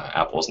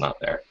Apple's not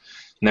there.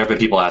 And there have been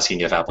people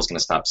asking if Apple's going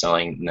to stop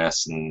selling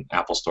Nest in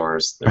Apple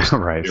stores. There's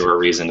right. no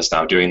reason to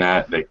stop doing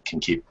that. They can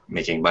keep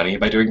making money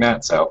by doing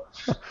that. So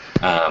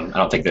I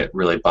don't think that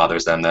really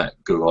bothers them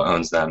that Google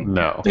owns them.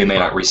 No. They may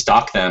not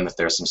restock them if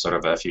there's some sort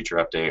of a future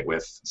update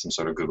with some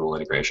sort of Google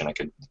integration. I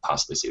could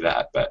possibly see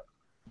that, but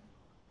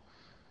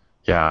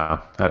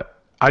yeah,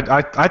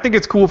 I think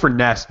it's cool for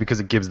Nest because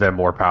it gives them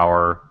more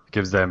power,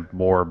 gives them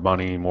more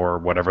money, more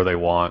whatever they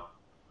want,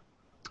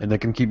 and they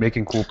can keep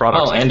making cool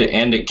products. Oh,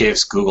 and it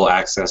gives Google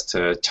access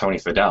to Tony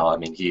Fadell. I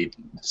mean,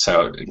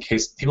 so in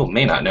case people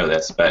may not know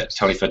this, but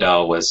Tony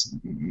Fadell was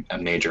a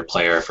major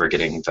player for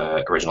getting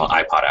the original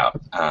iPod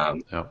out.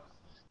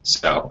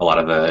 So a lot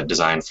of the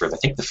design for, I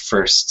think, the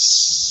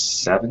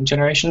first 7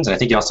 generations, and I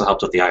think he also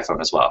helped with the iPhone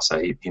as well. So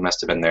he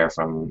must have been there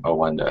from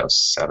 01 to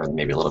 07,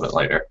 maybe a little bit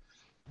later,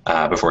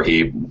 before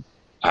he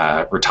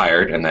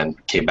retired and then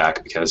came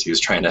back because he was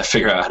trying to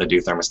figure out how to do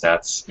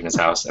thermostats in his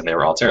house, and they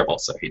were all terrible,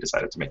 so he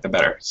decided to make them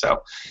better.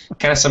 So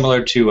kind of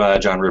similar to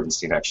John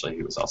Rubinstein, actually,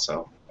 who was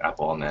also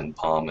Apple and then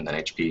Palm and then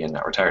HP and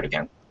now retired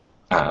again.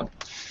 But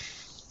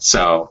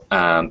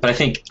I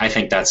think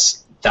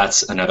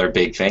that's another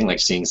big thing, like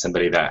seeing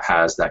somebody that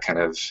has that kind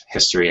of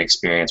history and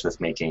experience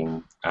with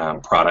making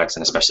products,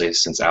 and especially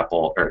since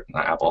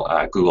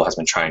Google has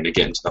been trying to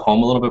get into the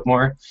home a little bit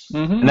more.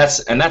 Mm-hmm.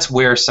 And that's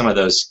where some of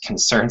those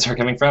concerns are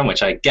coming from,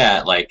 which I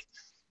get. Like,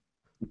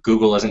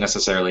 Google isn't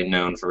necessarily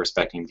known for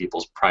respecting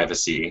people's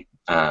privacy,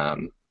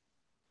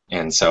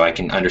 and so I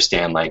can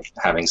understand like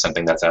having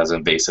something that's as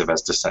invasive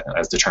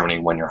as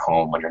determining when you're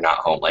home, when you're not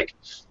home. Like,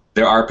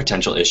 there are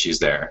potential issues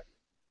there.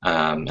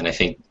 And I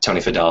think Tony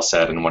Fadell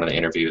said in one of the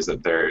interviews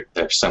that they're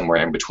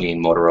somewhere in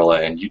between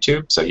Motorola and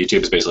YouTube. So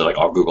YouTube is basically like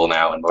all Google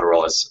now, and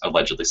Motorola is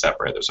allegedly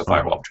separate. There's a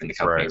firewall between the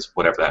companies,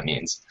 whatever that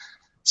means.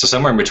 So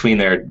somewhere in between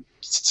there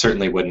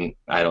certainly wouldn't,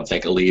 I don't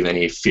think, alleviate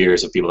any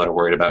fears of people that are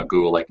worried about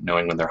Google, like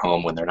knowing when they're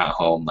home, when they're not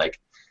home. Like,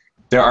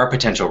 there are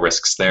potential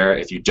risks there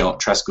if you don't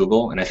trust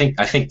Google. And I think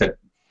the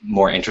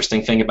more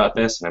interesting thing about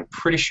this, and I'm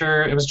pretty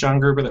sure it was John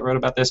Gruber that wrote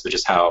about this, but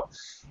just how,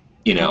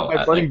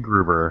 my buddy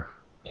Gruber.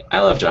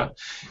 I love John.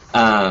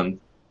 I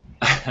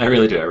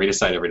really do. I read his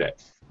site every day.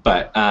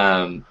 But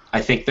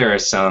I think there are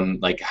some,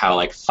 like how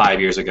like 5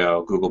 years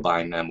ago, Google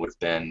buying them would have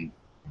been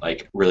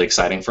like really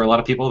exciting for a lot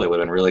of people. They would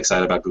have been really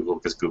excited about Google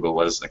because Google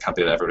was a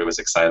company that everybody was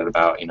excited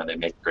about. They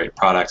make great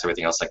products,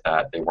 everything else like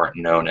that. They weren't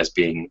known as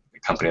being a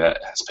company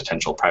that has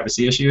potential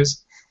privacy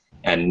issues.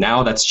 And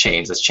now that's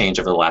changed. That's changed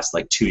over the last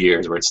like 2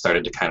 years, where it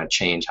started to kind of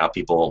change how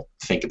people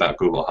think about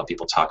Google, how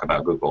people talk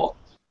about Google.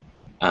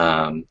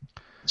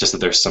 Just that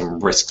there's some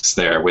risks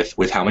there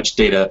with how much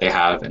data they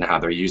have and how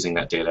they're using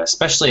that data,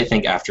 especially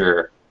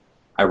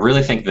I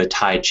really think the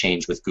tide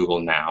changed with Google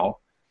now,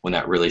 when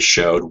that really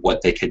showed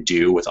what they could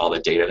do with all the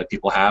data that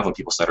people have, when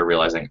people started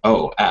realizing,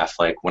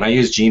 like when I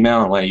use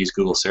Gmail and when I use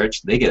Google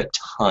Search, they get a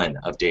ton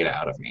of data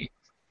out of me,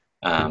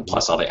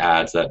 plus all the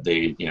ads that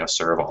they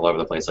serve all over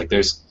the place. Like,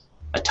 there's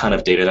a ton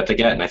of data that they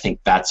get, and I think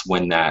that's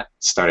when that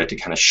started to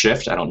kind of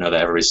shift. I don't know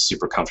that everybody's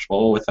super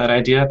comfortable with that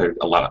idea. There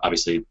a lot of,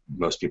 obviously,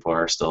 most people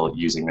are still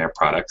using their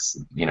products.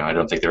 I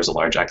don't think there's a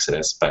large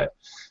exodus, but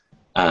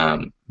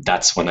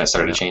that's when that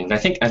started to change. And I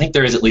think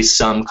there is at least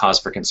some cause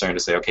for concern to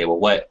say, okay, well,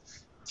 what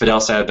Fidel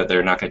said, that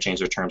they're not going to change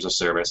their terms of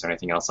service or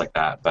anything else like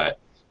that, but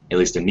at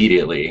least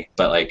immediately.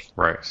 But like,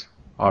 right.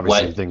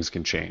 Obviously, things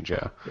can change,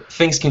 yeah.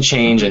 Things can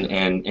change,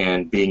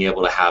 and being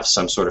able to have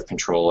some sort of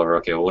control over,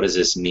 okay, well, what does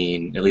this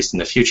mean, at least in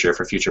the future,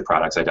 for future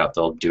products? I doubt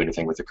they'll do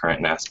anything with the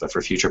current Nest, but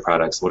for future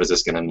products, what is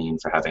this going to mean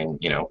for having,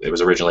 it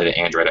was originally the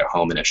Android at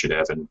Home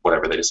initiative, and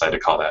whatever they decide to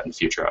call that in the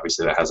future.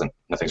 Obviously,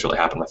 nothing's really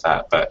happened with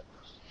that, but,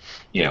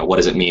 what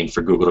does it mean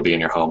for Google to be in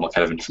your home? What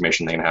kind of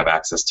information they're going to have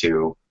access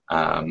to?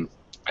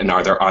 And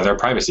are there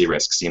privacy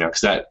risks?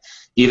 Because that,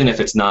 even if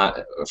it's not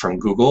from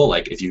Google,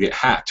 like if you get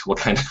hacked, what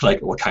kind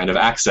of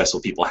access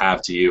will people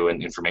have to you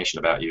and information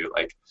about you?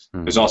 Like,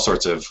 there's all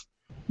sorts of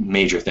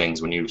major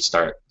things when you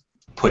start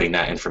putting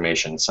that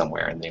information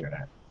somewhere in the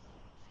internet.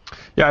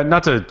 Yeah,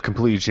 not to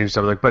completely change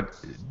subject, but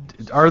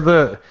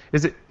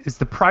is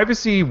the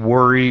privacy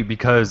worry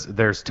because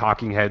there's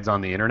talking heads on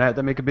the internet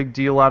that make a big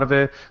deal out of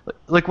it?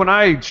 Like when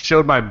I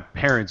showed my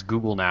parents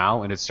Google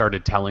Now and it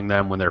started telling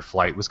them when their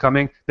flight was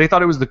coming, they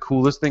thought it was the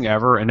coolest thing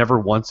ever, and never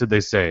once did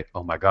they say,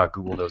 "Oh my God,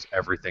 Google knows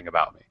everything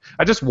about me."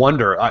 I just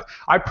wonder.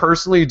 I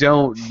personally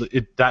don't.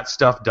 That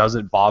stuff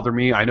doesn't bother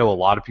me. I know a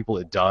lot of people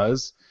it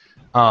does.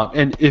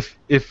 And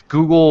if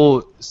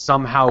Google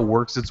somehow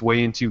works its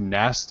way into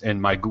Nest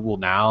and my Google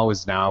Now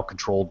is now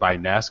controlled by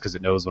Nest because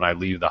it knows when I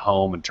leave the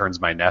home and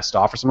turns my Nest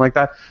off or something like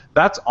that,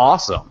 that's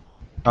awesome.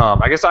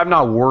 I guess I'm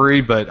not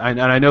worried, but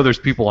I know there's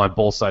people on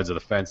both sides of the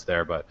fence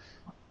there, but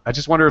I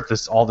just wonder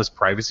if all this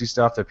privacy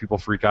stuff that people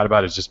freak out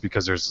about is just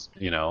because there's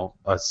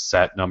a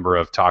set number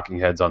of talking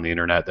heads on the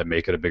internet that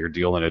make it a bigger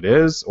deal than it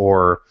is,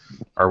 or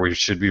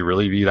should we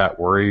really be that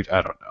worried?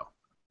 I don't know.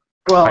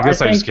 Well, I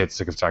guess I just get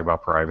sick of talking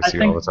about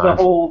privacy all the time.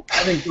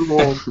 I think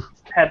Google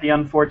had the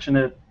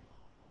unfortunate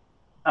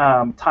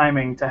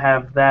timing to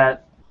have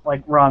that,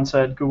 like Ron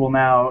said, Google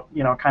Now,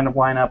 kind of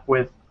line up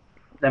with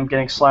them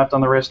getting slapped on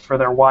the wrist for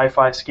their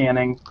Wi-Fi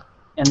scanning,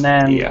 and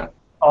then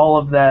all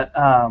of that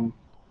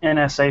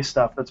NSA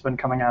stuff that's been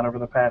coming out over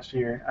the past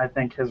year, I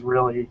think has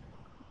really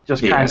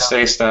just kind of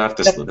NSA stuff,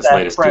 this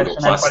latest Google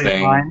Plus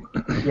thing.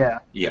 Yeah.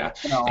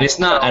 And it's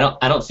not.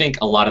 I don't think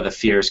a lot of the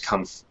fears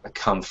come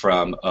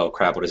from, oh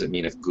crap, what does it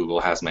mean if Google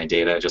has my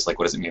data? Just like,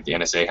 what does it mean if the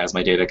NSA has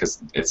my data?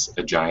 Because it's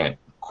a giant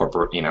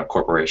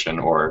corporation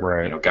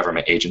or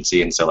government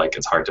agency, and so like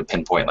it's hard to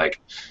pinpoint.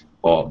 Like,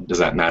 well, does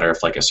that matter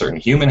if like a certain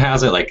human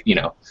has it? Like,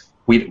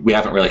 we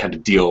haven't really had to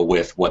deal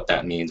with what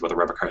that means, what the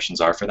repercussions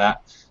are for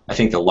that. I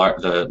think the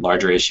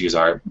larger issues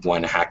are,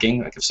 one,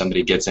 hacking. Like if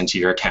somebody gets into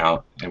your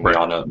account, and we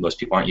all know most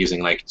people aren't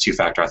using like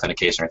two-factor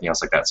authentication or anything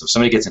else like that. So if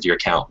somebody gets into your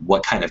account,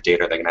 what kind of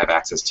data are they going to have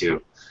access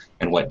to,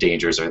 and what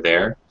dangers are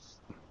there?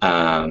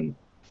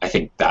 I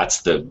think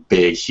that's the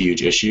big,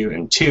 huge issue.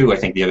 And two, I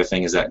think the other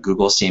thing is that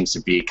Google seems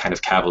to be kind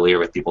of cavalier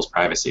with people's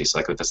privacy. So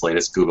like with this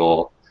latest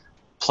Google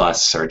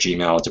Plus or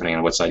Gmail, depending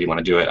on what side you want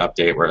to do it,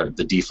 update, where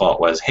the default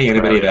was, hey,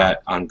 anybody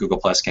that on Google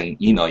Plus can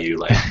email you,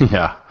 like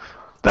yeah.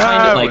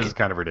 That was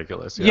kind of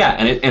ridiculous. Yeah,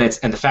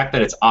 and the fact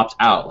that it's opt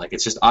out, like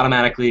it's just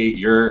automatically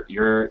you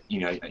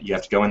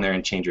have to go in there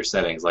and change your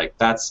settings. Like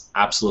that's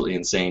absolutely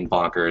insane,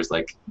 bonkers.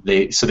 Like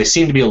they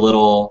seem to be a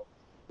little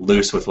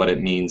loose with what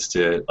it means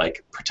to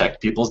like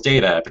protect people's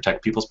data,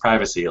 protect people's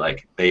privacy.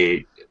 Like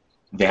they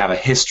have a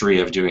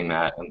history of doing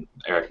that, and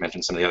Eric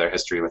mentioned some of the other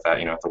history with that,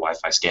 with the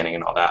Wi-Fi scanning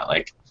and all that.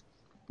 Like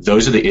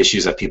those are the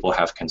issues that people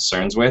have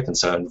concerns with, and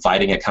so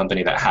inviting a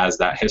company that has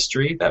that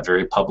history, that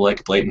very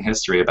public, blatant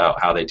history about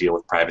how they deal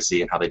with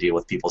privacy and how they deal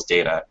with people's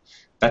data,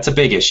 that's a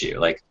big issue.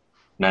 Like,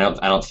 and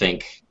I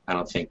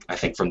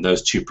think from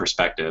those two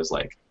perspectives,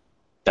 like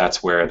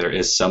that's where there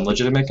is some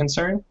legitimate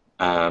concern,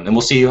 and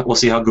we'll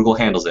see how Google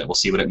handles it. We'll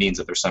see what it means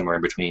if they're somewhere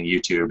in between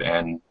YouTube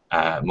and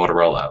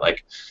Motorola.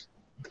 Like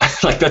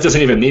that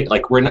doesn't even mean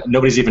like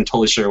nobody's even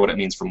totally sure what it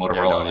means for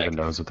Motorola. No one even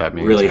knows what that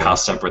means. Really, how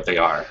separate they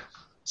are.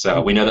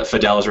 So we know that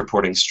Fidel is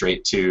reporting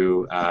straight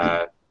to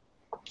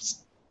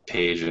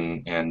Paige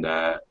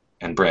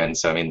and Bryn.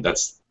 So I mean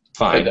that's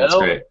fine. Fidel? That's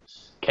great.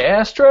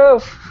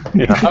 Castro.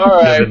 Yeah.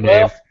 All right.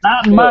 Well,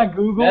 not in my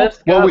Google.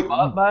 Nest got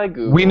bought by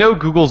Google. We know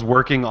Google's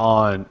working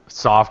on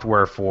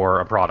software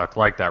for a product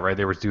like that, right?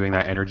 They were doing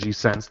that Energy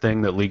Sense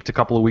thing that leaked a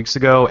couple of weeks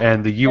ago,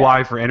 and the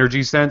UI for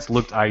Energy Sense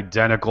looked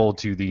identical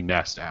to the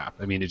Nest app.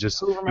 I mean, it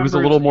was a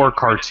little more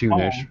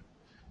cartoonish.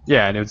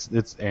 Yeah, and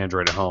it's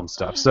Android at home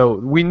stuff. So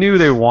we knew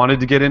they wanted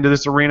to get into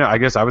this arena. I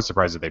guess I was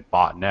surprised that they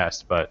bought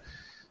Nest, but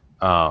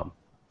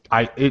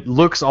it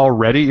looks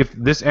already, if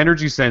this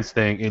Energy Sense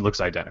thing, it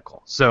looks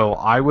identical. So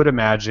I would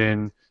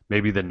imagine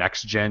maybe the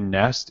next gen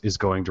Nest is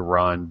going to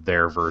run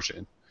their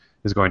version,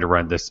 is going to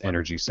run this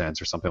Energy Sense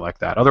or something like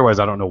that. Otherwise,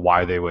 I don't know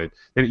why they would.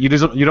 You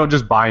don't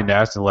just buy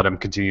Nest and let them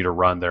continue to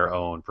run their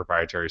own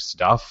proprietary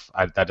stuff.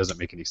 That doesn't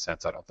make any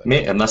sense, I don't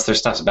think. Unless their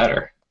stuff's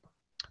better.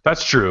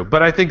 That's true,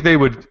 but I think they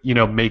would,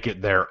 make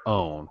it their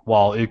own.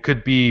 While it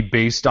could be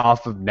based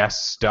off of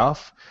Nest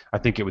stuff, I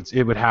think it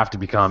would have to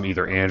become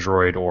either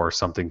Android or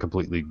something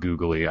completely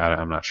googly.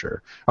 I'm not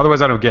sure.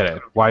 Otherwise, I don't get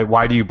it.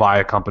 Why do you buy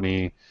a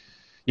company?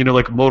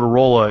 Like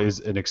Motorola is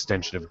an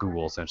extension of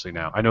Google essentially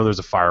now. I know there's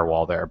a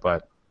firewall there,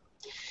 but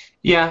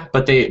Yeah,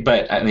 but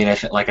I mean,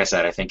 like I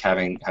said, I think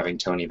having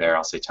Tony there,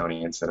 I'll say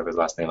Tony instead of his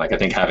last name. Like I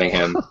think having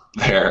him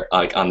there,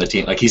 like on the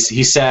team, like he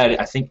said,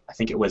 I think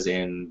it was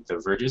in the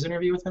Verge's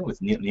interview with him,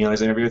 with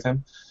Neil's interview with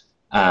him.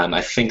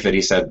 I think that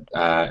he said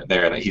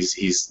there that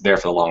he's there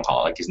for the long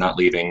haul. Like he's not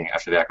leaving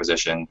after the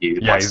acquisition.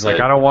 He's like,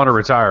 I don't want to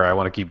retire. I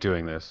want to keep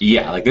doing this.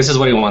 Yeah, like this is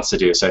what he wants to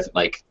do. So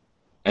like,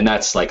 and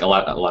that's like a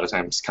lot of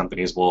times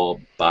companies will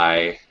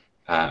buy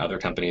other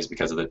companies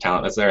because of the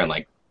talent that's there, and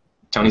like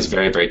Tony's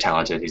very, very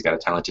talented. He's got a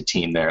talented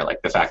team there.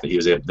 Like the fact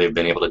that they've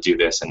been able to do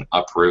this and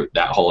uproot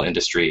that whole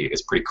industry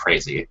is pretty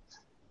crazy.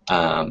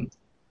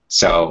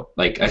 So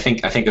like I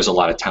think there's a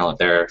lot of talent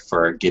there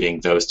for getting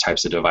those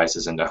types of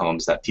devices into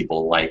homes that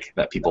people like,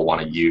 that people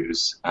want to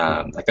use.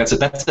 Like that's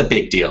a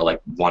big deal.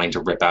 Like wanting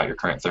to rip out your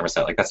current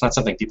thermostat. Like that's not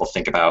something people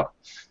think about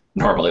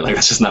normally. Like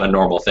that's just not a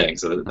normal thing.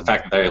 So the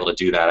fact that they're able to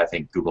do that, I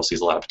think Google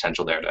sees a lot of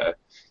potential there to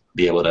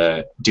be able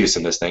to do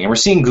some of this thing. And we're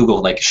seeing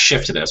Google like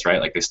shift to this,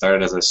 right? Like they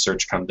started as a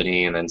search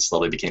company and then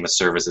slowly became a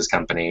services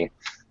company.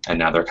 And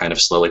now they're kind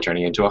of slowly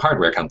turning into a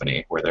hardware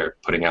company where they're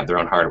putting out their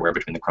own hardware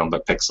between the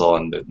Chromebook Pixel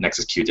and the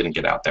Nexus Q didn't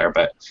get out there.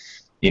 But,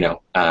 you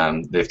know,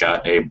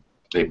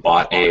 they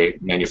bought a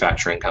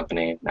manufacturing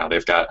company. Now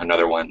they've got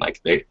another one.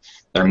 Like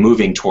they're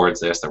moving towards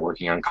this. They're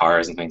working on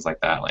cars and things like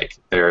that. Like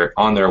they're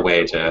on their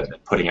way to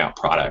putting out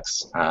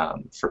products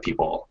for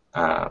people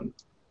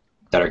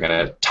that are going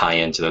to tie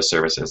into those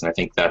services. And I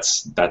think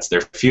that's their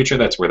future.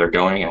 That's where they're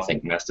going. I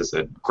think Nest is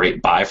a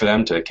great buy for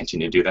them to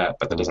continue to do that,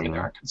 but that doesn't mean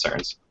there aren't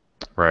concerns.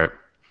 Right.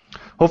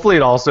 Hopefully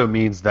it also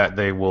means that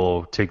they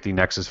will take the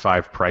Nexus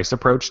 5 price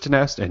approach to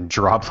Nest and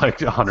drop like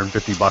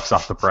 $150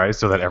 off the price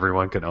so that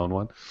everyone can own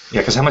one.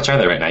 Yeah, because how much are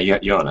they right now?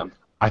 You own them.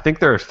 I think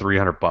they're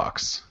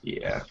 $300.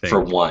 Yeah,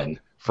 for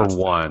one.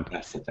 One.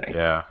 That's the thing.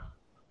 Yeah.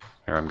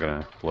 Here, I'm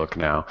going to look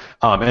now.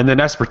 And the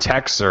Nest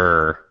Protects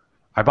I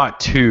bought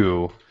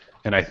two,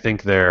 and I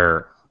think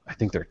they're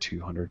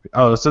 200.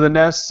 Oh, so the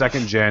Nest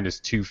second gen is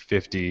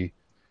 $250,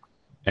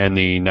 and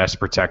the Nest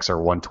Protects are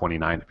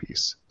 $129 a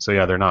piece. So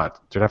yeah, they're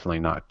definitely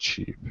not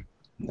cheap.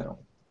 No.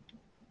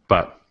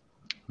 But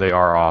they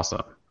are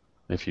awesome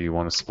if you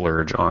want to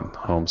splurge on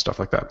home stuff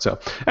like that. So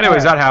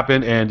anyways, that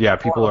happened, and yeah,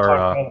 people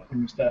are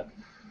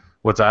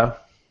what's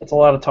that? It's a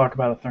lot of talk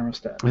about a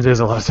thermostat. It is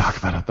a lot of talk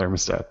about a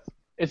thermostat.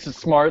 It's a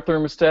smart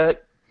thermostat.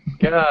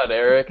 God,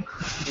 Eric.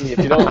 If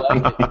you don't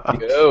like it,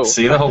 go.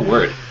 See the whole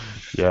word.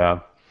 Yeah.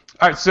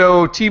 All right,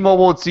 so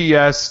T-Mobile at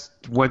CES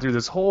went through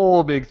this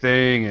whole big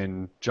thing,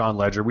 and John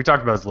Ledger, we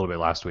talked about this a little bit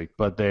last week,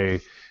 but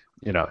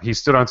he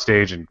stood on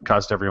stage and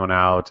cussed everyone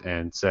out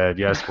and said,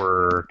 yes,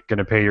 we're going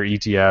to pay your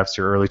ETFs,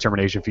 your early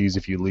termination fees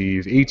if you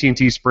leave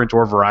AT&T, Sprint,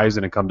 or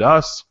Verizon and come to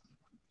us.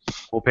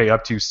 We'll pay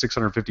up to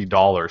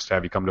 $650 to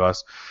have you come to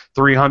us.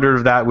 $300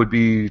 of that would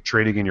be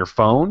trading in your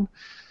phone,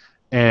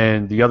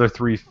 and the other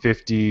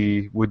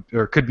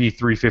 $350 could be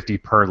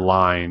 $350 per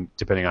line,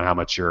 depending on how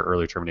much your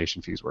early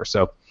termination fees were.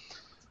 So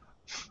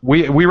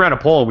we ran a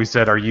poll. We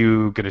said, are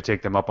you going to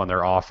take them up on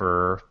their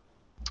offer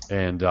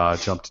and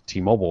jump to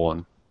T-Mobile?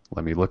 And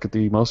let me look at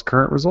the most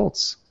current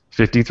results.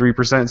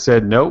 53%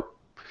 said nope.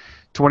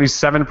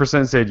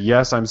 27% said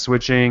yes, I'm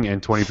switching,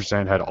 and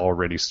 20% had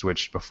already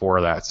switched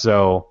before that.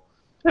 So,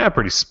 yeah,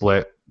 pretty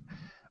split.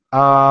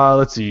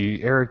 Let's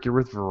see. Eric, you're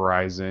with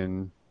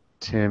Verizon.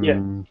 Tim, yeah.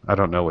 I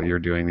don't know what you're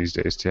doing these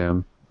days,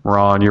 Tim.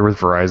 Ron, you're with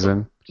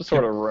Verizon. Just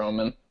sort of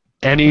roaming.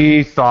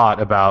 Any thought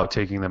about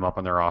taking them up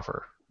on their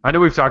offer? I know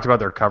we've talked about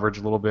their coverage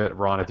a little bit.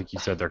 Ron, I think you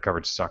said their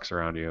coverage sucks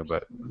around you,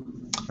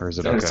 or is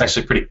it okay? It's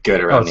actually pretty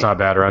good around me. It's not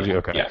bad around you?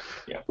 Okay.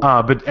 Yeah.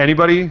 But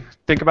anybody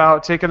think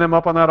about taking them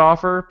up on that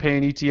offer?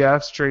 Paying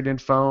ETFs, trade in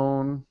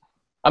phone?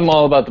 I'm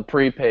all about the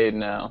prepaid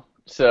now,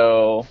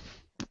 so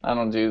I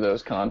don't do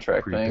those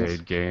contract prepaid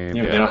things. Game.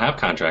 Yeah, they don't have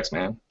contracts,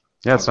 man.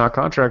 Yeah, it's not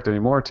contract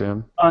anymore,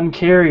 Tim.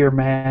 Uncarrier,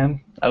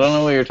 man. I don't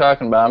know what you're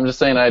talking about. I'm just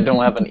saying I don't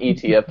have an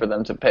ETF for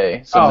them to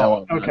pay, so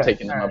no, I'm not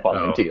taking them up on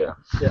an ETF.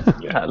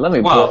 Yeah. God, let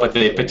me but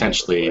they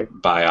potentially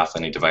buy off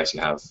any device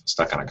you have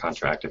stuck on a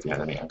contract if you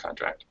have any on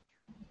contract.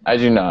 I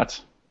do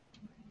not.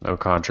 No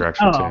contracts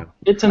for Tim.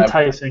 It's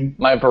enticing.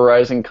 My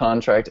Verizon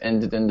contract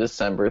ended in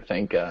December,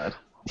 thank God.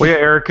 Well, yeah,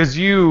 Eric, because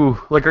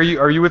are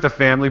you with a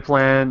family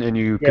plan and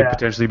you could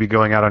potentially be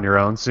going out on your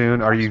own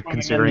soon? Are you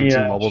considering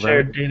T-Mobile then?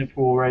 Shared data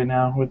pool right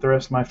now with the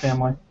rest of my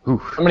family.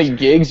 Oof. How many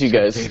gigs you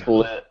guys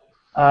split?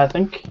 I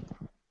think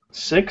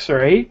 6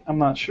 or 8. I'm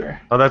not sure.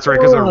 Oh, that's right,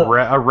 because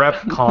a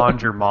rep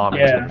conned your mom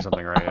into it or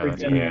something, right?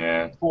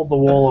 Yeah. Pulled the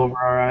wool over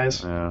our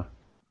eyes. Yeah.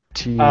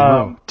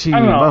 I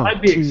don't know.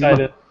 I'd be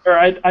excited, or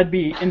I'd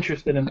be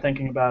interested in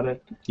thinking about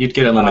it. You'd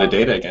get unlimited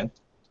data again.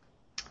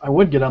 I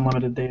would get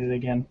unlimited data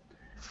again.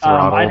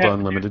 Throttled I'd have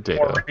unlimited to do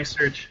data. more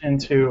research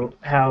into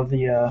how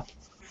the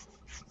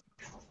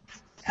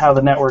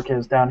network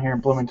is down here in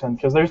Bloomington,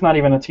 because there's not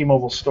even a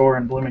T-Mobile store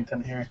in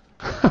Bloomington here.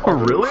 Oh,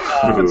 really?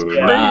 That's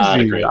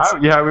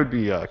crazy. I would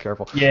be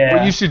careful. Yeah.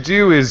 What you should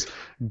do is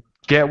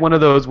get one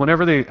of those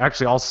whenever they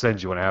actually. I'll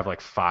send you one. I have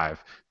like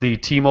 5. The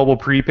T-Mobile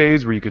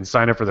prepaids where you can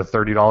sign up for the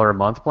 $30 a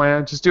month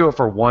plan. Just do it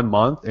for 1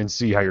 month and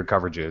see how your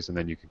coverage is, and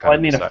then you can kind Well, of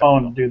I need decide. a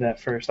phone to do that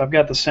first. I've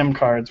got the SIM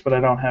cards, but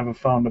I don't have a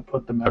phone to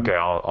put them in. Okay,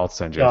 I'll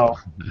send you. So,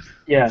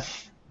 yeah,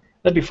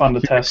 that'd be fun to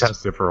You can test.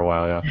 test it for a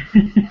while, yeah.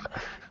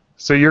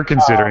 So you're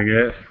considering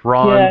it,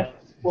 Ron? Yeah,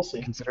 we'll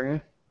see. Considering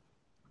it?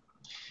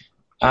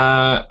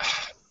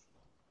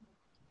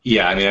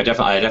 Yeah, I mean, I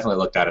definitely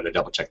looked at it. I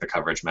double checked the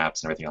coverage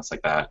maps and everything else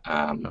like that.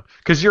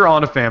 Because you're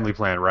on a family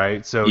plan,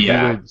 right? So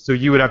Yeah.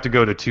 you would have to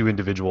go to 2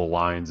 individual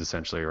lines,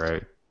 essentially,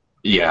 right?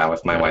 Yeah,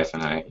 with my wife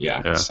and I.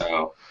 Yeah.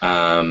 So,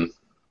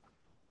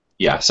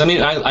 yeah. So I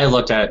mean, I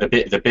looked at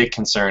it. The big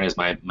concern is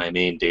my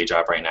main day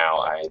job right now.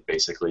 I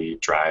basically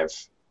drive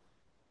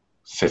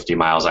 50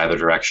 miles either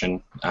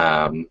direction.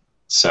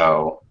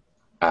 So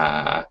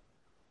I'd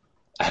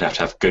have to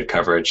have good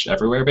coverage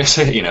everywhere,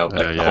 basically. You know,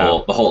 like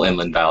the whole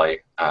inland valley.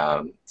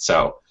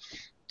 So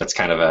that's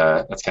kind of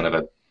a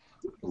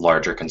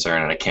larger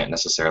concern, and I can't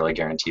necessarily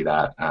guarantee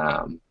that.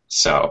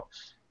 So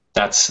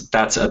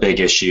that's a big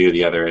issue.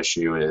 The other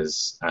issue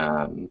is,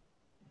 well,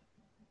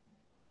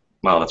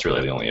 that's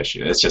really the only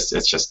issue. It's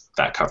just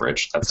that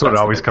coverage. That's what it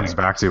always comes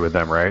back to with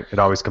them, right? It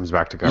always comes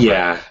back to coverage.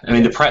 Yeah, I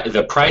mean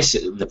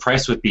the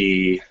price would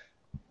be,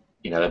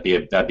 you know,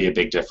 that'd be a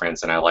big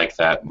difference, and I like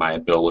that my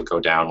bill would go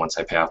down once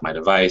I pay off my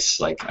device.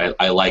 Like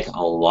I like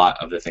a lot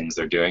of the things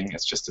they're doing.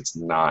 It's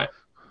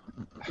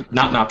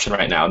not an option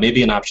right now.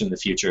 Maybe an option in the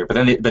future. But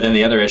then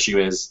the other issue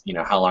is, you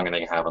know, how long are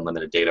they gonna have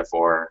unlimited data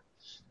for?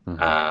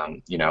 Mm-hmm.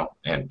 You know,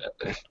 and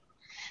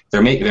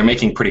they're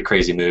making pretty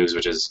crazy moves,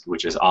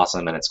 which is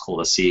awesome, and it's cool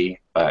to see.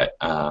 But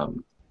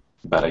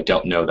I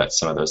don't know that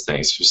some of those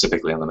things,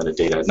 specifically unlimited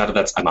data. Not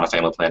that I'm on a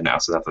family plan now,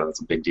 so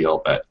that's a big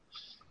deal. But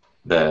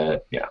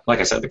like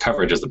I said, the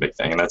coverage is the big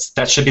thing, and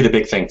that should be the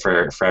big thing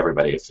for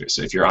everybody.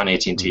 If you're on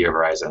AT&T or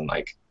Verizon,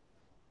 like,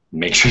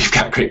 make sure you've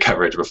got great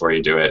coverage before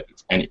you do it,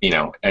 and you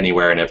know,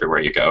 anywhere and everywhere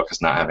you go,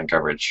 because not having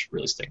coverage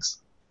really stinks.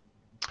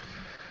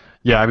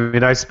 Yeah, I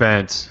mean, I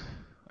spent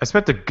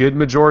a good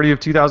majority of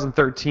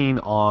 2013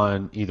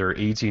 on either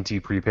AT&T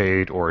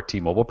prepaid or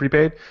T-Mobile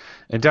prepaid,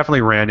 and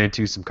definitely ran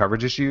into some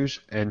coverage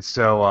issues. And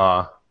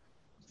so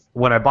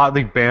when I bought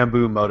the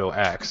Bamboo Moto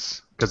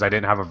X, because I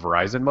didn't have a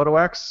Verizon Moto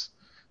X,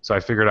 so I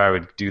figured I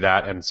would do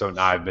that. And so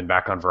now I've been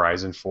back on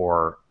Verizon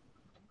for,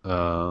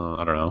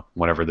 I don't know,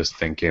 whenever this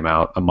thing came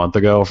out, a month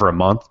ago, for a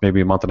month, maybe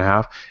a month and a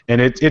half.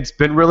 And it's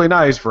been really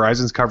nice.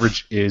 Verizon's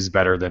coverage is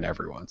better than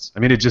everyone's. I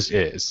mean, it just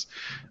is.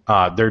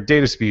 Their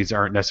data speeds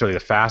aren't necessarily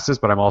the fastest,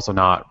 but I'm also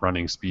not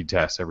running speed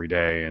tests every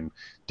day and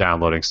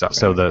downloading stuff.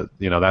 So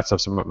that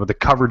stuff's, but the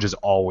coverage is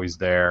always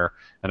there.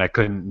 And I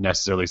couldn't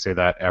necessarily say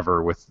that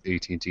ever with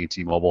AT&T,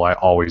 T-Mobile. I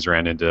always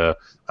ran into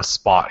a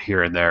spot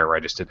here and there where I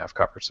just didn't have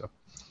coverage. So.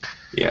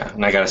 Yeah,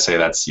 and I gotta say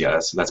that's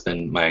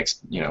been my,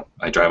 you know,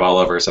 I drive all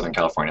over Southern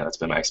California. That's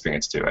been my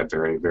experience too. I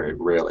very, very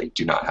rarely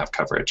do not have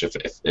coverage.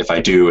 If I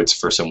do, it's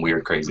for some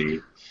weird,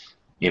 crazy,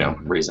 you know,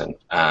 reason.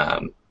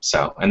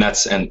 So, and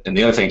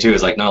the other thing too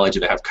is, like, not only do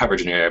they have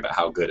coverage in your area, but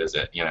how good is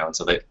it, you know? And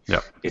so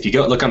if you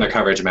go look on their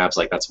coverage maps,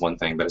 like, that's one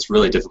thing, but it's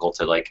really difficult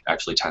to, like,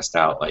 actually test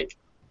out, like,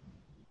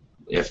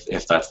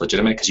 if that's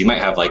legitimate, because you might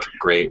have, like,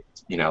 great,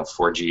 you know,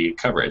 4G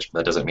coverage, but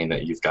that doesn't mean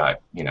that you've got,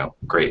 you know,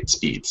 great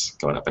speeds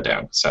going up and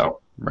down. So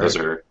those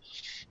are,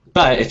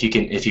 but if you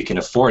can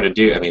afford to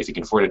do, I mean, if you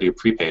can afford to do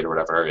prepaid or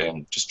whatever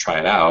and just try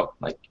it out,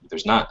 like,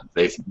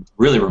 they've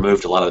really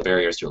removed a lot of the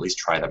barriers to at least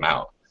try them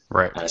out.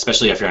 Right.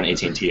 Especially if you're on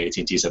AT&T.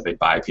 AT&T said they'd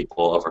buy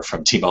people over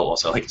from T-Mobile.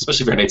 So, like,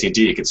 especially if you're on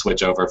AT&T, you could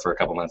switch over for a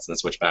couple months and then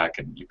switch back,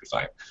 and you'd be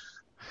fine.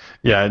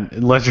 Yeah,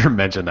 and Ledger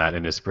mentioned that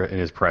in his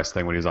press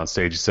thing when he was on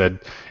stage. He said,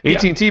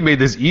 AT&T made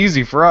this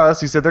easy for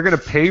us. He said, they're going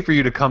to pay for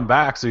you to come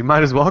back, so you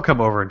might as well come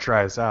over and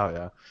try us out.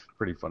 Yeah,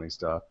 pretty funny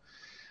stuff.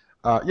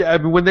 Yeah, I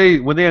mean,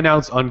 when they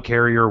announced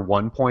Uncarrier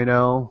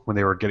 1.0, when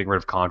they were getting rid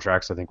of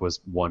contracts, I think was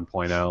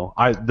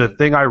 1.0. The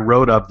thing I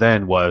wrote up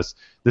then was,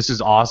 this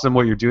is awesome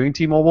what you're doing,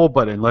 T-Mobile,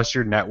 but unless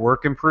your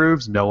network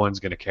improves, no one's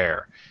going to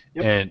care.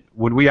 Yep. And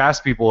when we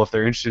ask people if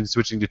they're interested in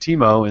switching to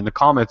T-Mo, in the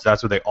comments,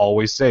 that's what they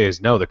always say is,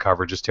 no, the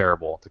coverage is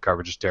terrible. The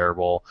coverage is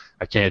terrible.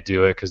 I can't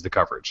do it because the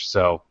coverage.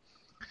 So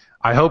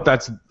I hope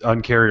that's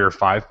Uncarrier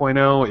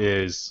 5.0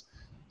 is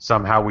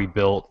somehow we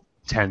built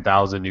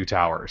 10,000 new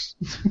towers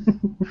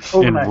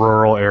in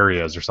rural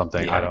areas or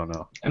something. Yeah. I don't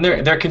know. And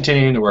they're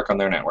continuing to work on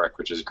their network,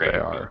 which is great. They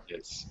are.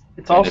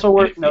 It's also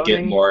worth noting. If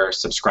they get more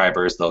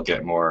subscribers, they'll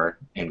get more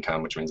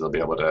income, which means they'll be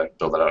able to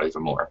build it out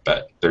even more.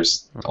 But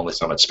there's only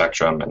so much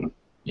spectrum, and,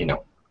 you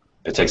know,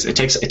 it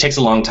takes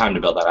a long time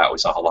to build that out. We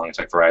saw how long it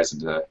took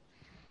Verizon to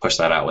push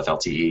that out with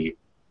LTE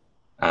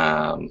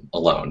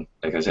alone.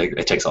 Because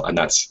it takes, and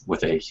that's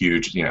with a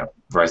huge, you know,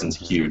 Verizon's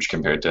huge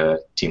compared to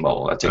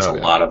T-Mobile. That takes a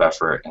lot of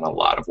effort and a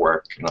lot of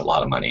work and a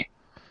lot of money.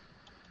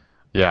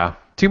 Yeah.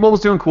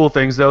 T-Mobile's doing cool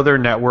things, though. Their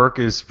network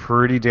is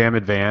pretty damn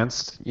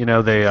advanced. You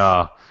know, they've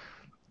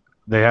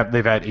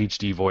had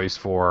HD voice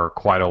for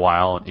quite a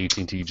while, and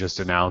AT&T just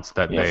announced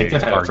that they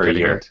are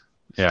getting it.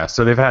 Yeah,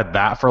 so they've had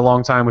that for a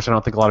long time, which I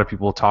don't think a lot of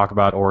people talk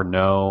about or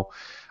know.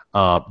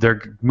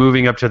 They're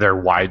moving up to their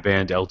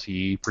wideband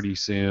LTE pretty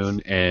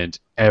soon, and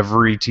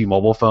every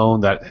T-Mobile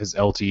phone that has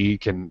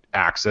LTE can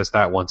access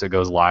that once it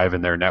goes live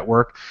in their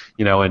network.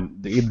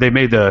 And they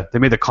made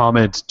the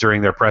comment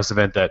during their press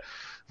event that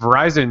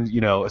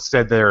Verizon,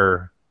 said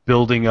they're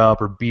building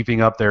up or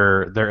beefing up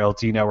their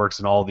LTE networks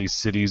in all these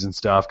cities and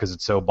stuff because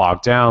it's so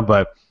bogged down,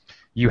 but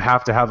you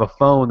have to have a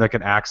phone that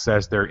can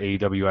access their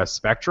AWS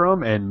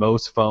spectrum, and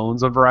most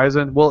phones on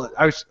Verizon, well,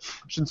 I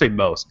shouldn't say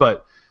most,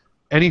 but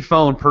any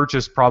phone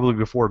purchased probably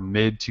before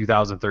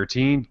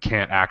mid-2013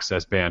 can't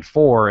access Band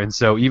 4, and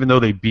so even though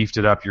they beefed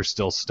it up, you're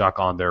still stuck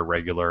on their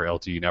regular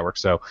LTE network.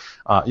 So,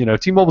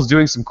 T-Mobile's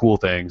doing some cool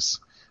things.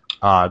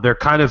 They're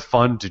kind of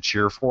fun to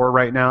cheer for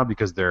right now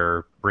because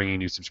they're bringing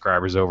new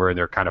subscribers over and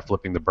they're kind of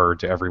flipping the bird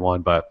to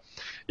everyone. But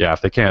yeah,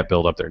 if they can't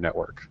build up their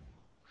network.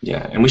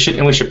 Yeah, and we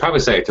should probably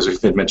say, because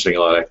we've been mentioning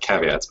a lot of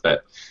caveats,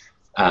 but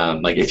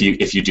like if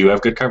you do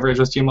have good coverage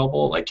with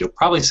T-Mobile, like you'll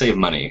probably save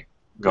money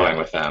going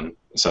with them.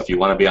 So if you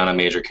want to be on a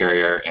major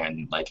carrier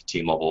and like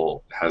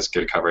T-Mobile has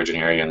good coverage in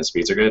your area and the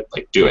speeds are good,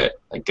 like do it.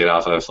 Like get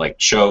off of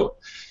show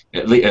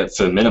at least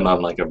for the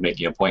minimum of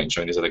making a point and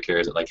showing these other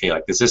carriers that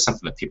hey, this is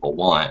something that people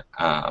want.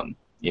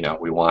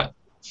 We want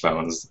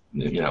phones.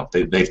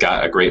 They've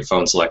got a great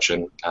phone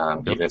selection.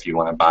 Even if you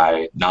want to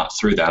buy not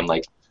through them,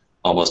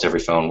 almost every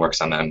phone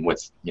works on them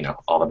with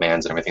all the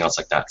bands and everything else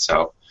like that.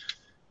 So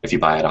if you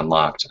buy it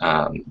unlocked,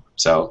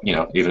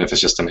 even if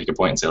it's just to make a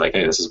point and say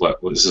hey, this is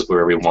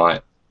where we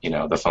want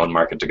the phone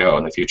market to go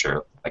in the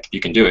future. If you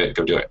can do it,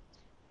 go do it.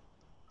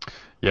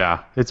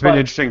 Yeah, it's been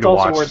interesting to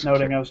watch. It's also worth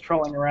noting, I was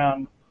trolling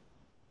around.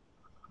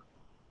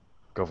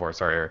 Go for it.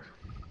 Sorry, Eric.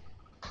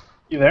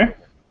 You there?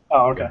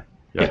 Oh, okay.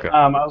 Yeah. Okay.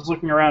 I was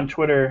looking around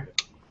Twitter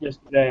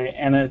yesterday,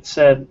 and it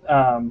said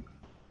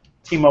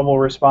T-Mobile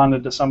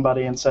responded to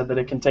somebody and said that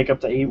it can take up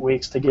to 8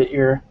 weeks to get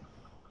your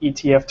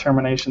ETF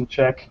termination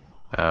check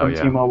from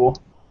T-Mobile.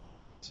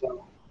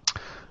 So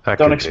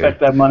don't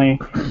expect that money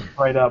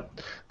right up.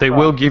 They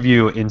will give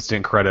you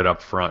instant credit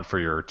up front for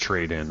your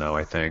trade-in, though,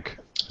 I think,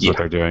 is what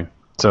they're doing.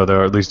 So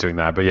they're at least doing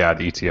that. But yeah,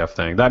 the ETF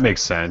thing, that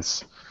makes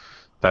sense.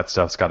 That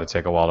stuff's got to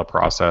take a while to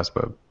process,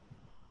 but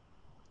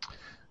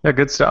yeah,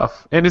 good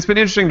stuff. And it's been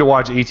interesting to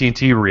watch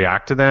AT&T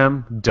react to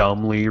them,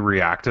 dumbly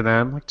react to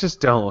them.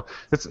 Just don't.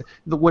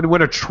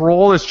 When a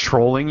troll is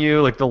trolling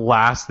you, the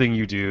last thing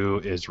you do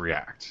is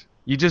react.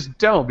 You just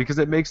don't, because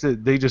it makes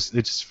it. It's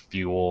just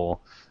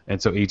fuel. And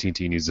so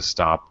AT&T needs to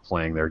stop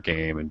playing their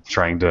game and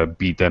trying to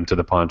beat them to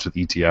the punch with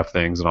ETF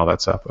things and all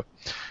that stuff.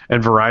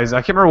 And Verizon,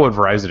 I can't remember what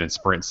Verizon and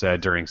Sprint said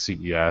during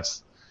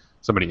CES.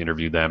 Somebody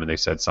interviewed them and they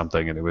said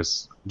something, and it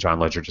was John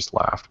Ledger just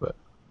laughed. But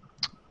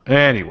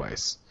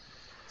anyways,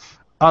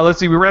 let's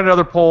see. We ran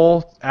another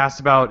poll, asked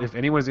about if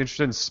anyone's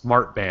interested in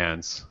smart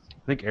bands.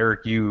 I think,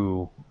 Eric,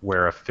 you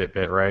wear a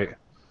Fitbit, right?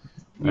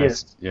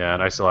 Yes.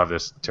 And I still have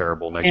this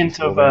terrible Nike hint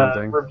of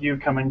a review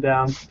coming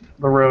down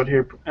the road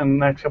here in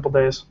the next couple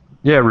days.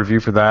 Yeah, review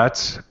for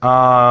that.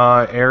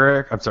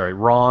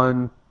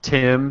 Ron,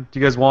 Tim, do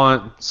you guys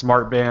want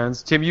smart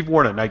bands? Tim, you've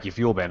worn a Nike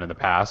Fuel Band in the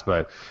past,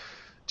 but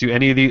do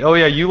any of these... Oh,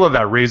 yeah, you love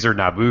that Razer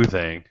Naboo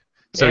thing.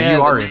 So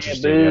you are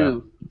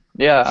interested,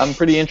 Yeah, I'm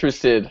pretty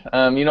interested.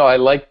 I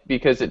like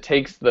because it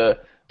takes the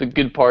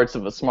good parts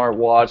of a smart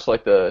watch,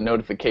 like the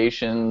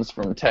notifications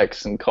from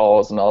texts and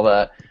calls and all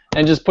that,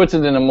 and just puts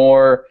it in a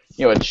more,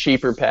 a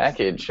cheaper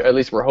package. Or at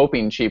least we're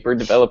hoping cheaper.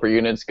 Developer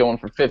units going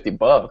for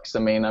 $50. I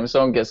mean,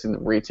 I'm guessing the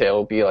retail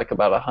will be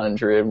about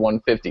 100,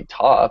 150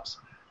 tops.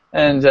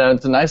 And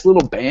it's a nice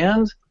little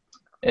band.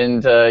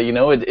 And,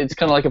 it's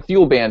kind of like a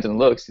fuel band in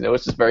looks.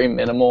 It's just very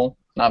minimal,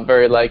 not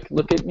very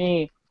look at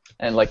me,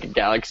 and like a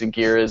Galaxy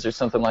Gear is or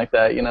something like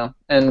that,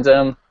 And,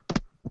 Razer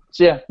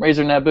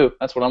Naboo,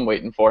 that's what I'm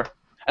waiting for.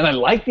 And I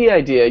like the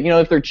idea,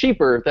 if they're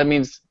cheaper, that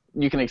means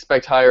you can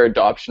expect higher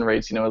adoption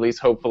rates, at least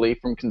hopefully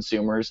from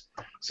consumers.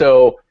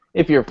 So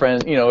if your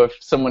friends, if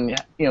someone,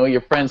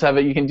 your friends have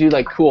it, you can do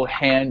cool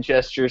hand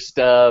gesture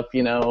stuff,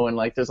 and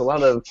there's a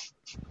lot of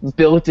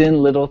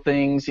built-in little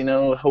things,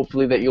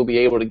 hopefully that you'll be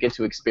able to get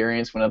to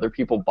experience when other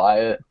people buy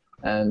it,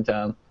 and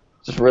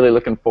just really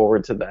looking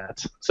forward to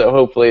that. So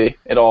hopefully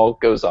it all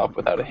goes off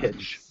without a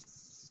hitch.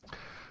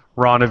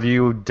 Ron, have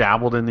you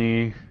dabbled in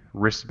the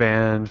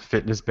wristband,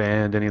 fitness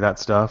band, any of that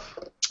stuff?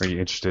 Are you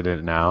interested in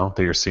it now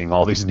that you're seeing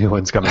all these new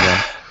ones coming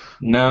out?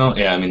 No,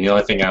 yeah, the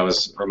only thing I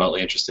was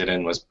remotely interested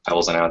in was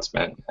Pebble's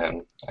announcement,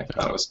 and I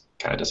thought it was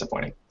kind of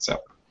disappointing.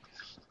 So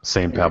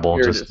same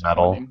Pebble, just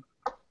metal.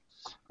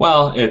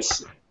 Well,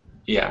 it's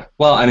the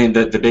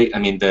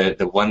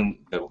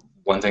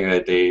one thing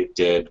that they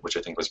did, which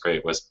I think was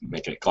great, was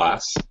make it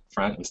glass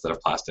front instead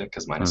of plastic,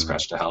 because mine is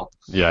scratched to hell.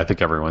 Yeah, I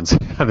think everyone's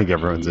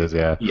is.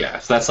 Yeah. Yeah,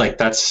 so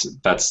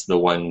that's the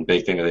one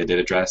big thing that they did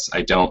address.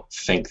 I don't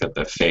think that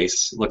the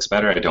face looks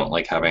better. I don't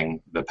like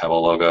having the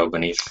Pebble logo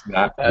beneath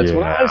that. That's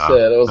what I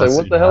said. I was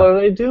what the hell are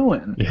they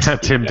doing? Yeah,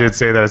 Tim did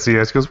say that at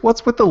CES. He goes,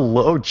 what's with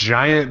the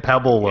giant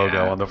Pebble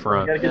logo on the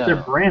front? You gotta get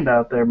their brand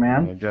out there,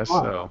 man. I guess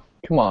so.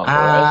 Come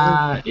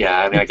on,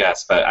 yeah, I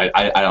guess, but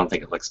I don't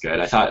think it looks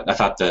good. I thought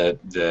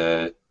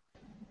the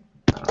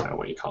I don't know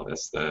what you call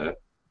this, the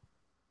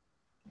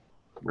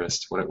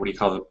wrist. What do you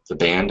call the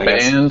band? I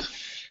guess. Band.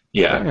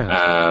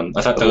 Yeah.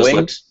 I thought The those wings?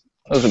 looked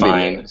Those would be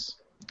fine. wings.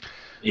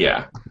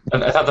 Yeah,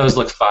 I thought those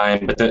looked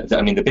fine, but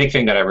I mean, the big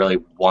thing that I really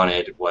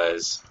wanted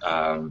was,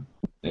 I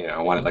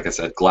wanted, like I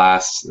said,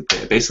 glass.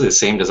 Basically, the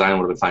same design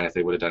would have been fine if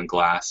they would have done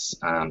glass.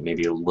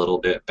 Maybe a little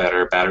bit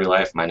better battery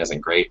life. Mine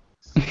isn't great,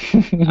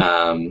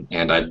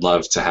 and I'd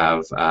love to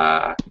have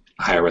a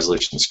higher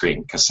resolution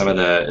screen because some of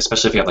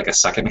especially if you have like a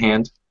second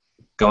hand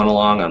going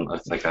along on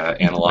like an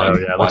analog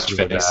watch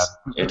face,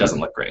 it doesn't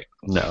look great.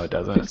 No, it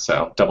doesn't.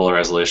 So double the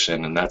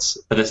resolution, and it's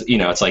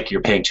like you're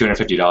paying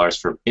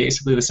 $250 for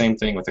basically the same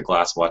thing with a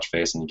glass watch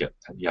face, and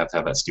you have to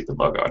have that stupid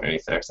logo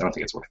underneath there. So I don't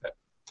think it's worth it.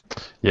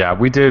 Yeah,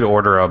 we did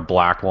order a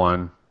black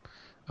one,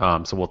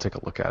 so we'll take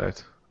a look at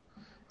it.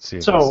 See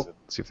if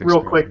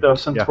real quick though,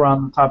 since we're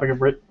on the topic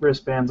of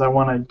wristbands, I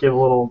want to give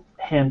a little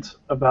hint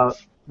about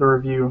the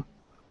review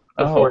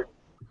before it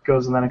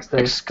goes to the next day.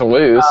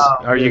 Exclusive.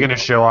 Are you going to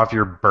show off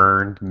your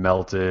burned,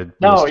 melted?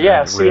 No,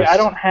 yeah. wrist? See, I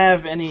don't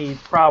have any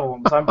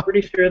problems. I'm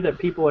pretty sure that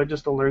people are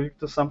just allergic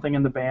to something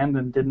in the band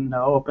and didn't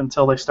know up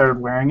until they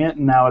started wearing it,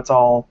 and now it's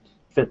all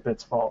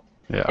Fitbit's fault.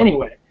 Yeah.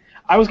 Anyway,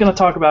 I was going to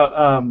talk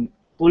about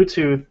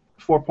Bluetooth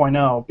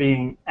 4.0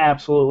 being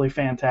absolutely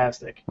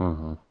fantastic.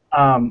 Mm-hmm.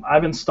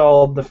 I've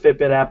installed the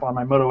Fitbit app on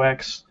my Moto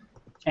X,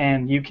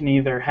 and you can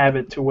either have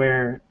it to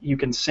where you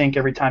can sync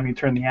every time you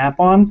turn the app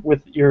on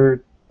with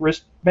your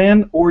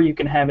wristband, or you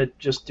can have it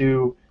just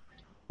do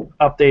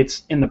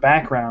updates in the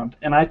background.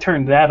 And I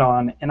turned that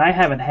on, and I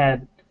haven't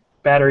had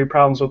battery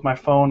problems with my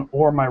phone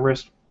or my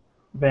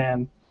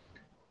wristband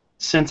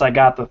since I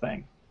got the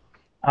thing,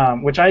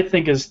 which I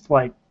think is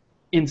like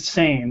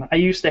insane. I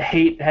used to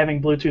hate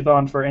having Bluetooth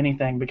on for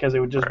anything because it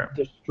would just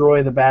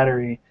destroy the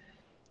battery,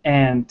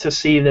 and to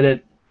see that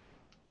it,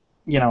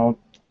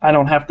 I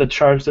don't have to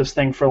charge this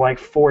thing for like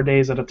 4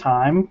 days at a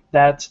time,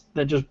 that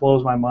just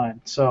blows my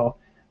mind. So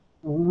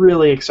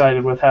really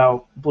excited with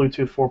how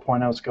Bluetooth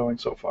 4.0 is going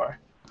so far.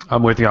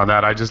 I'm with you on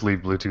that. I just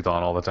leave Bluetooth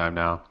on all the time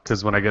now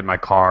because when I get in my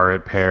car,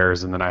 it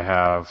pairs, and then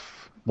I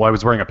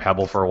was wearing a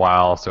Pebble for a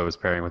while, so it was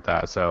pairing with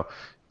that. So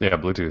yeah,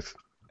 Bluetooth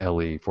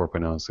LE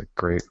 4.0 is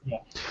great. Yeah.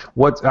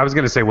 I was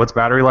going to say, what's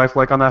battery life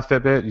like on that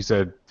Fitbit? You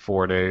said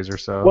 4 days or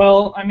so.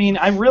 Well, I mean,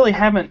 I really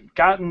haven't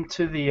gotten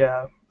to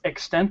the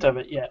extent of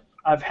it yet.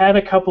 I've had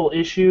a couple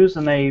issues,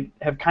 and they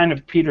have kind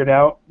of petered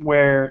out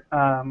where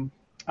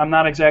I'm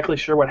not exactly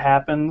sure what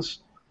happens,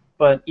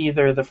 but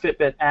either the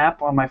Fitbit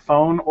app on my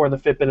phone or the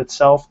Fitbit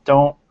itself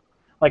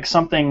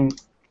something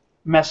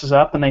messes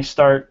up and they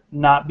start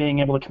not being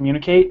able to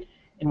communicate.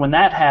 And when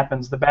that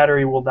happens, the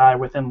battery will die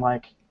within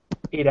like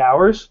 8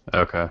 hours.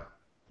 Okay.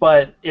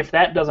 But if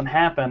that doesn't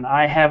happen,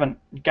 I haven't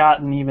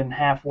gotten even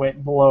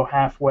below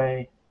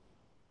halfway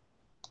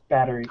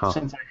battery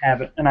since I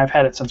have it, and I've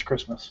had it since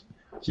Christmas.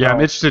 So, yeah,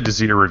 I'm interested to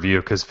see your review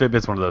because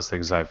Fitbit's one of those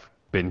things I've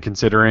been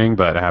considering,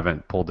 but I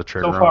haven't pulled the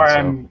trigger on. So far,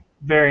 I'm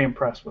very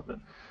impressed with it.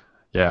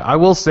 Yeah, I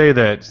will say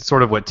that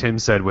sort of what Tim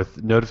said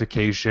with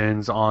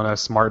notifications on a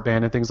smart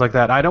band and things like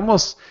that, I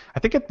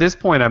think at this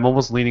point I'm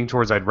almost leaning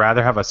towards I'd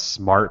rather have a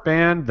smart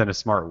band than a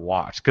smart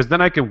watch because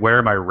then I can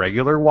wear my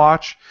regular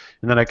watch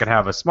and then I can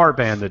have a smart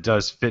band that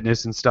does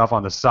fitness and stuff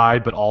on the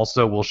side but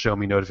also will show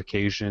me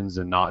notifications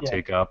and not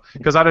take up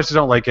because I just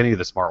don't like any of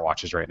the smart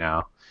watches right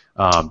now.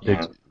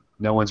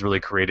 No one's really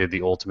created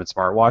the ultimate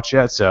smartwatch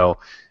yet, so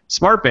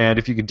smart band,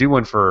 if you can do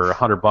one for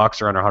 $100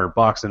 or under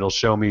 $100, and it'll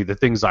show me the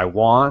things I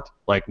want,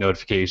 like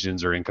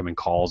notifications or incoming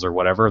calls or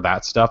whatever,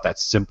 that stuff, that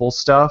simple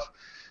stuff,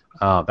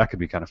 that could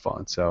be kind of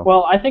fun. So.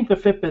 Well, I think the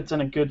Fitbit's in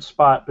a good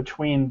spot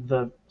between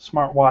the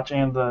smartwatch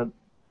and the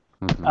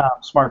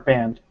smart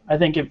band. I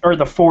think, or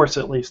the Force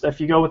at least. If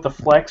you go with the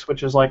Flex,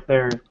 which is like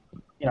their,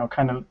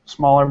 kind of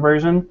smaller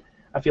version,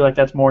 I feel like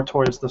that's more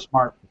towards the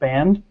smart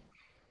band.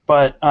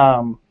 But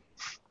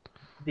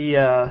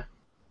the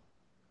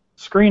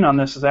screen on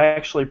this is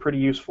actually pretty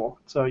useful.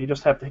 So you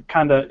just have to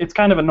it's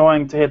kind of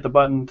annoying to hit the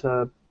button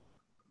to,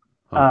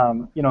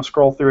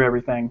 scroll through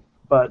everything.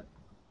 But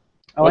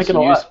I like it a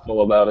lot. What's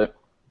useful about it?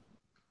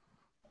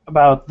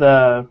 About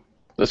the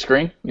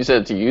screen? You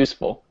said it's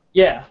useful.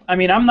 Yeah. I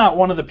mean, I'm not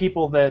one of the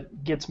people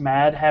that gets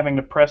mad having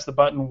to press the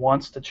button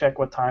once to check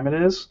what time it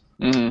is.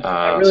 Mm-hmm.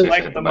 I really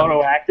like the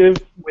Moto Active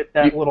with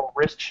that little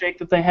wrist shake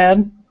that they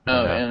had.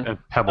 Oh, yeah.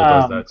 And Pebble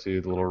does that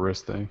too, the little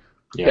wrist thing.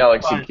 Yeah.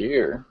 Galaxy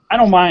Gear. I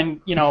don't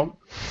mind,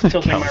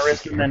 tilting my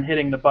wrist and then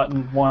hitting the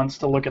button once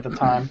to look at the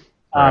time.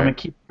 And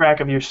keep track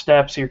of your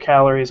steps, your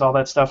calories, all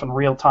that stuff in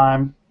real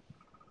time.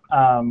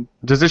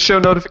 Does it show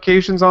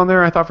notifications on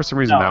there? I thought for some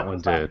reason that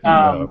one did.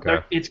 Okay.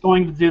 It's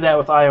going to do that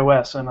with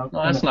iOS.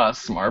 That's not a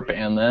smart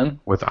band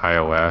then. With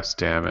iOS,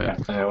 damn it.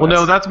 Yeah. Well,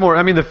 no, that's more.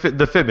 I mean, the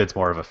Fitbit's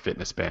more of a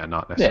fitness band,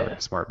 not necessarily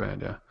a smart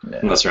band. Yeah.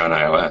 Unless you're on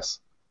iOS.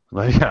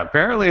 Yeah,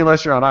 apparently,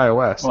 unless you're on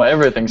iOS. Well,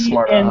 everything's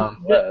smart on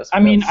iOS. I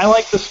mean, I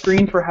like the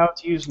screen for how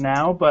it's used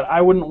now, but I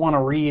wouldn't want to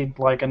read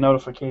like a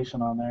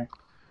notification on there.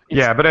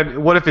 But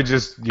what if it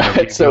just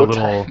gives you a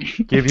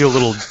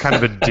little kind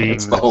of a ding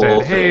that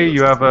said, "Hey,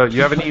 you have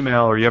an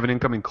email or you have an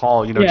incoming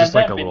call." Just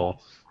like a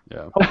little.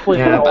 Yeah. Hopefully.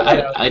 Yeah,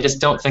 but I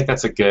just don't think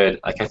that's a good.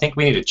 I think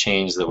we need to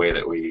change the way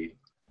that we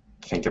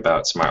think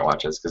about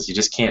smartwatches because you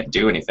just can't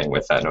do anything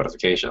with that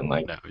notification.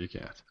 Like, No, you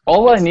can't.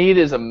 All I need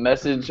is a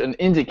message, an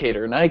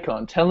indicator, an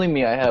icon telling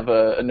me I have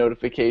a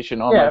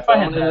notification on my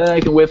phone, and then I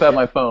can whip out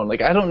my phone.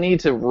 Like, I don't need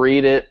to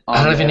read it on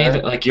I don't even there. need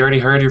it. Like, you already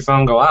heard your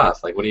phone go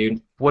off. Like, what do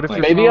you? What if Like,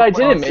 your Maybe phone I went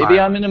didn't. on Maybe silent?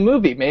 I'm in a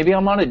movie. Maybe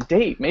I'm on a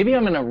date. Maybe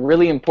I'm in a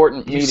really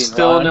important You meeting.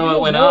 still Ron. know You it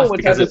don't went know off what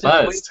because type it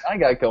of buzzed.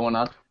 situation I got going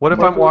on. What if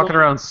I'm walking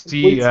around Woodside.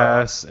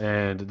 CES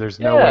and there's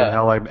no way in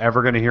hell I'm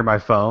ever going to hear my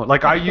phone?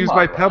 Like, I Come use on,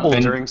 my Ron. Pebble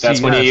And during that's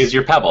CES. when you use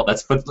your Pebble.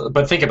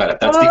 But think about it.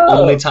 That's the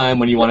Oh. only time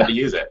when you wanted to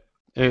use it.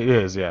 It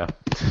is, yeah.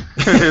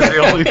 It is the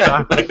only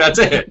time. Like, that's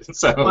it.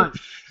 So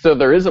So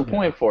there is a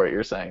point for it,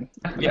 you're saying.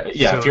 yeah.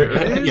 So If you're,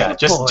 there is yeah. a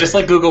Just point.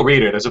 like Google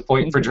Reader, there's a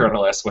point for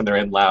journalists when they're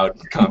in loud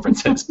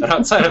conferences. But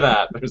outside of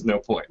that, there's no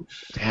point.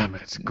 Damn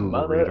it, Google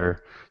Mother-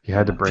 Reader. You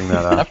had to bring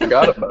that I up.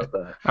 forgot about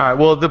that. All right,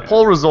 well, the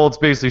poll results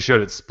basically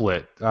showed it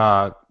split.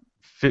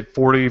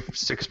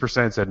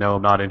 46% said no,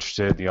 I'm not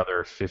interested. The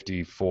other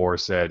 54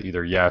 said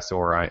either yes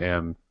or I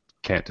am,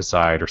 can't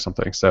decide or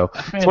something. So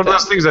it's one of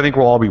those things I think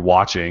we'll all be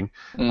watching.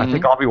 I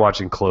think I'll be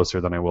watching closer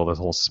than I will this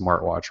whole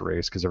smartwatch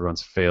race because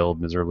everyone's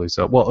failed miserably.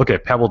 So, well, okay,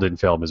 Pebble didn't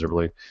fail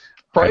miserably.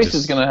 Price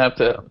is going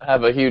to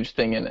have a huge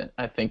thing in it.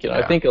 I think. Yeah.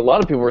 I think a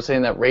lot of people were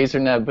saying that Razer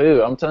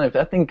Naboo. I'm telling you, if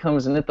that thing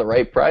comes in at the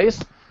right price,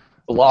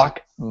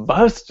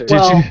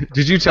 blockbuster.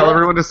 Did you tell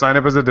everyone to sign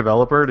up as a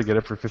developer to get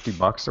it for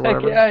 $50 or Heck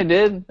whatever? yeah, I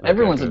did.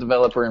 Everyone's good. a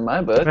developer in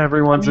my book.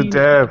 Everyone's I mean, a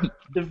dev.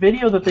 The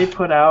video that they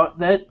put out,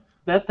 that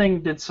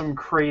thing did some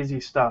crazy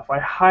stuff. I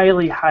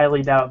highly,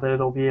 highly doubt that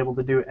it'll be able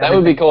to do everything. That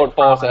would be called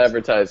false promised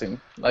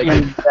advertising. Like,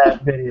 in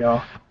that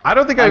video. I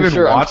don't think I I'm even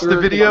sure- I'm watched sure the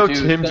if video. you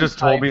do Tim some just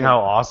told me type how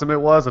awesome it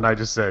was, and I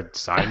just said,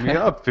 "Sign me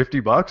up,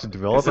 $50,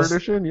 developer Is this-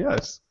 edition."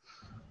 Yes.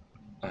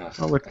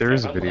 Oh, look, there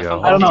is a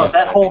video. I don't know, Yeah,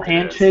 that I whole think it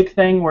is. handshake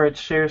thing where it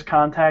shares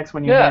contacts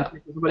when you Yeah,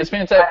 handshake somebody, it's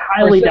fantastic. I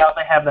highly doubt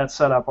they have that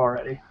set up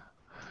already.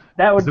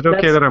 That would, Is it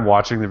okay that I'm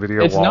watching the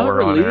video it's while not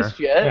we're on air? released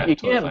yet. Yeah, You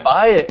totally can't fine.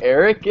 buy it,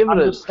 Eric. Give I'm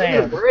it just give it a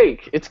saying.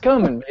 break. It's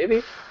coming,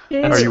 baby.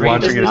 That Are you screen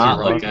watching does it as not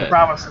you look look? good.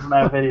 promises in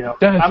that video.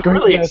 That's I'm great.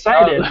 really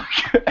excited.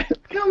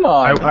 Come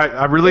on.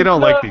 I really don't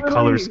like the Not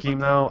color really. scheme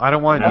though. I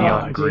don't want Oh,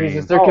 neon green.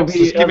 Jesus, there could be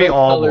Just give me other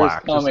all colors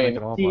black. Just make coming.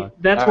 it all See, black.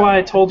 that's why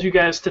I told you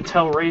guys to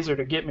tell Razer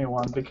to get me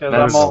one because That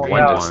I'm was all the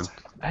about. one.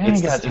 I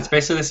ain't got It's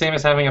basically the same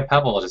as having a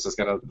Pebble, just it's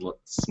got a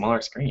smaller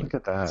screen. Look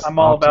at that. I'm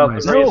all about the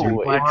Optimized No, Razer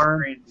sleep black alarm.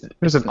 screen.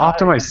 There's an not-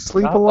 optimized it's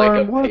sleep not alarm.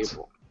 like a What?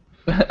 Pebble.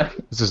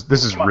 This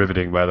is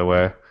riveting, by the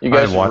way. You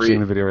guys I'm should watching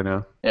read- the video right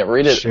now. Yeah,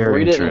 read it. Share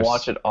Read it and interest.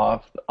 watch it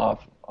off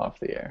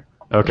the air.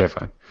 Okay,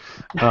 fine.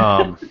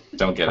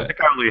 Don't get I it.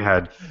 think I only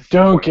had.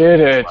 Don't get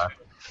it. All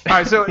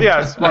right, so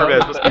yeah, smart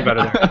beds. Let's be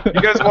better there.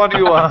 You guys want to?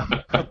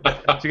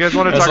 Do you guys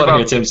want to I talk just want to hear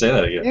about? Tim say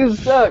that again. You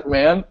suck,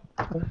 man.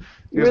 you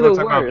You're guys the wanna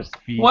talk about worst.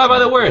 beats? Why am I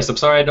the worst? I'm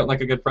sorry I don't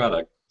like a good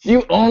product.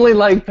 You only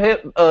like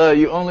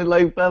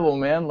Pebble,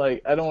 man.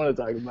 Like, I don't want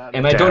to talk about it.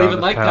 And I don't Down even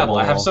the like Pebble.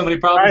 I have Pebble. so many All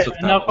problems right,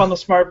 with enough Pebble. on the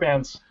smart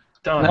bands.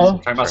 Done. No. I'm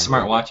talking about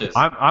smart watches.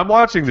 I'm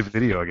watching the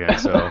video again,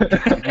 so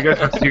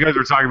you guys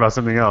were talking about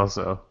something else.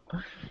 So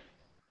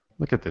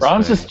look at this.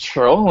 Ron's thing. just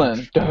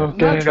trolling. Don't I'm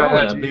get not it. trolling.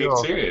 God, I'm being deal.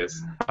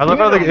 serious. I love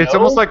You how don't it's know.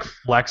 almost like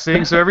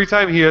flexing. So every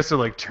time he has to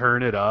like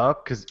turn it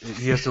up because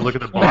he has to look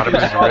at the bottom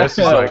of his wrist.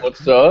 He's like,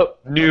 What's up?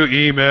 new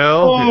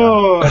email.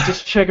 Oh,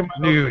 just checking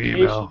my New notification.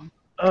 email.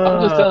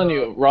 I'm just telling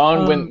you,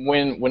 Ron. um,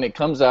 When it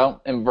comes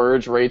out and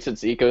Verge rates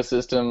its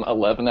ecosystem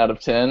 11 out of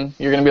 10,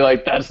 you're gonna be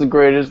like, "That's the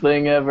greatest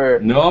thing ever."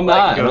 No, I'm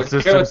not. I Go don't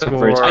care system with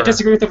the Verge. score. I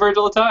disagree with the Verge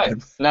all the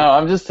time. No,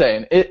 I'm just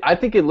saying. I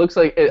think it looks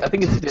like. I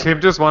think it's. Tim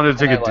just wanted to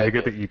take And a I dig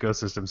like at the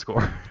ecosystem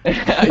score.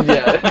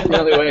 Yeah, that's the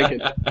only way I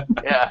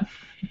could. Yeah.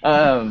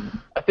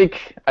 I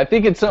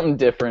think it's something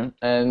different,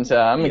 and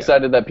I'm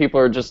excited that people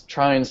are just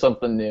trying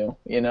something new.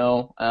 You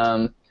know,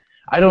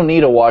 I don't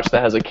need a watch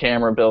that has a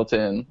camera built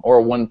in or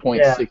a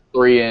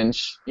 1.63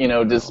 inch,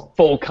 just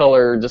full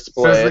color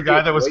display. Says the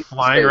guy that was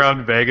flying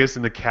around Vegas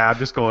in the cab,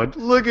 just going,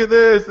 "Look at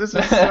this! This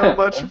is so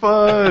much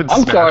fun!"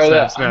 I'm Snap, sorry snap,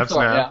 that snap, I'm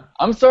sorry, snap. yeah.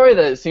 I'm sorry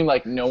that it seemed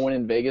like no one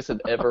in Vegas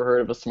had ever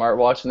heard of a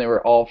smartwatch, and they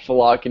were all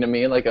flocking to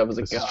me like I was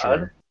a This is god.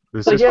 true.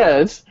 This It's like, is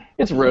yeah,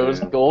 it's rose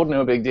gold,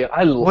 no big deal.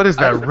 What is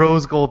that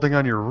rose gold thing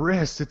on your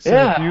wrist? It's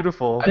Yeah. so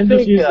beautiful. I Tim just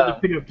think, uses it to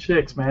pick up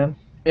chicks, man.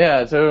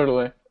 Yeah,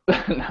 totally.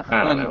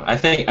 I don't know. I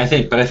think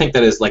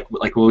that is like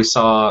what we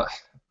saw.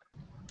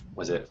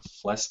 Was it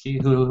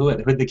Flesky who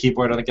had the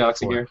keyboard on the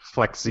Galaxy Gear?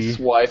 Flexi.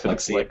 Swipe and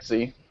Flexi.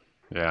 flexi.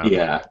 Yeah.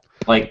 Yeah,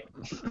 like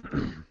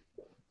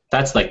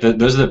that's like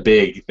those are the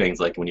big things.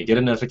 Like when you get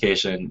a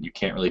notification, you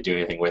can't really do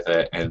anything with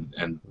it, and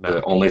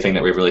the only thing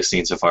that we've really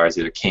seen so far is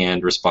either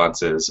canned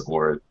responses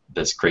or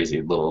this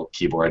crazy little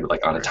keyboard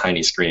like on a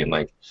tiny screen.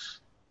 Like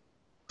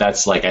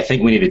that's like I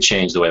think we need to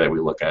change the way that we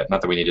look at.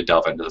 Not that we need to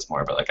delve into this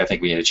more, but like I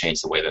think we need to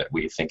change the way that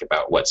we think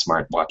about what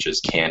smartwatches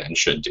can and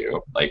should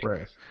do. Like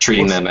Right.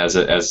 treating them as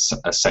a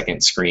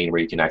second screen where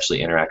you can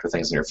actually interact with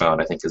things on your phone,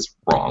 I think is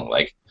wrong.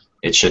 Like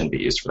it shouldn't be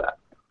used for that.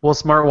 Well,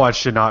 smartwatch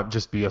should not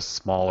just be a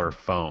smaller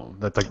phone.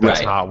 That's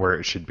Right. not where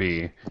it should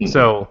be. Mhm.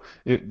 So,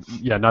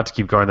 not to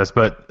keep going this,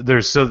 but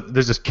there's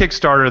this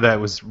Kickstarter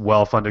that was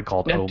well funded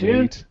called Yeah, Omeet.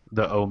 dude.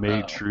 The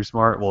O-Mate True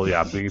Smart. Well,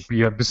 yeah,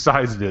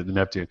 besides the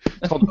Neptune.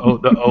 It's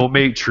called the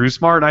O-Mate True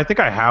Smart, and I think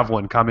I have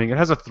one coming. It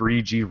has a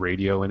 3G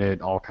radio in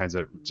it, all kinds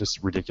of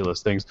just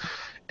ridiculous things.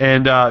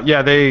 And,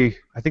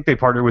 I think they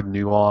partnered with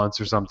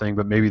Nuance or something,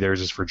 but maybe they're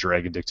just for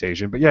drag and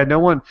dictation. But, yeah,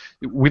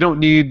 we don't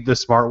need the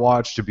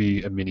smartwatch to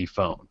be a mini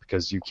phone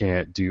because you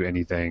can't do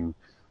anything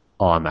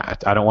on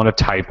that. I don't want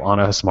to type on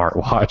a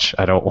smartwatch.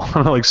 I don't want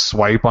to,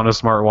 swipe on a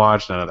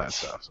smartwatch, none of that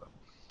stuff. So.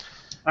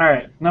 All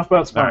right, enough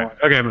about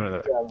smartwatch. Right.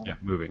 Okay,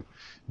 moving.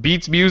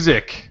 Beats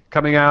Music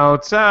coming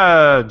out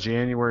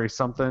January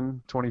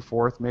something,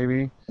 24th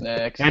maybe.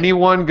 Next.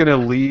 Anyone gonna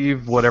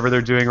leave whatever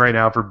they're doing right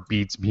now for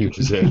Beats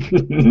Music?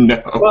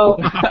 No.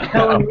 Well,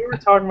 Helen, we were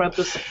talking about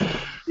this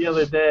the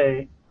other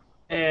day,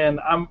 and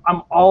I'm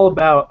all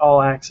about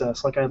all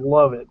access. I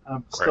love it.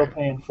 I'm still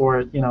paying for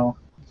it.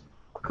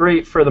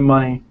 Great for the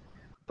money,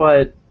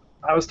 but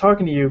I was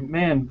talking to you,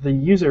 man. The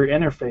user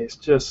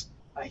interface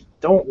I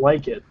don't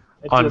like it.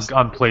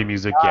 On Play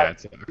Music,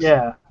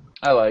 yeah.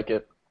 I like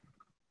it.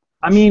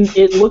 I mean,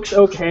 it looks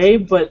okay,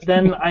 but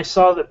then I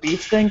saw the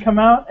Beats thing come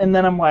out, and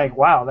then I'm like,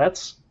 wow,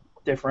 that's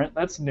different.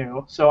 That's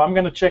new. So I'm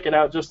going to check it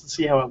out just to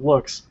see how it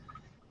looks.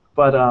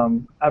 But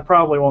I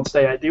probably won't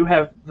stay. I do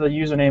have the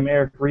username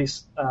Eric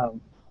Reese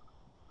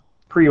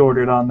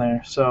pre-ordered on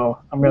there, so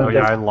I'm going to...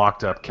 Oh, yeah, I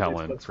locked up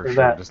Kellen for sure.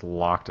 That. Just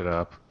locked it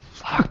up.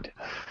 Locked it.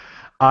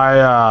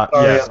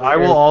 I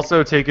will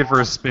also take it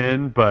for a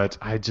spin, but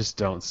I just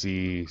don't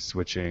see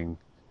switching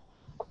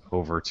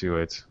over to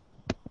it.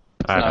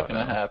 It's not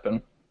going to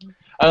happen.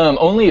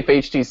 Only if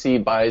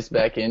HTC buys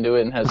back into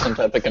it and has some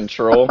type of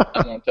control,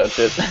 I won't touch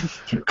it.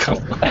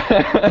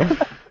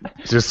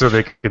 Just so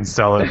they can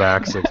sell it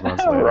back 6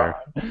 months later.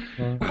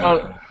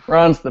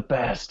 Ron's the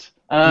best.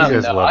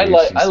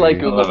 I like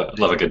Google.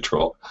 Love a good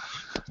troll.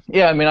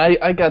 Yeah, I mean,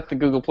 I got the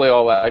Google Play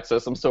All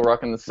Access. I'm still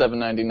rocking the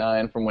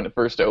 $7.99 from when it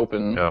first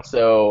opened. Yep.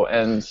 So,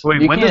 and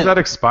wait, when does that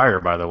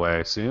expire? By the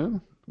way, soon?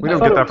 We don't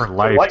get that for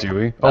life, do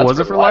we? That's was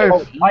it for life?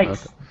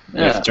 Life. Okay.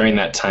 Yeah. It's during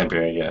that time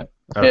period, yeah.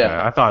 Okay,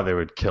 Yeah. I thought they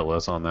would kill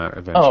us on that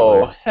eventually.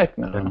 Oh, heck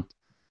no.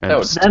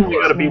 And Then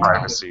we go to Beats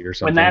privacy Music. or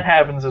something. When that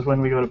happens is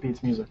when we go to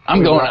Beats Music.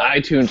 I'm going to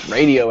iTunes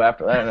Radio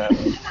after that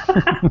happens.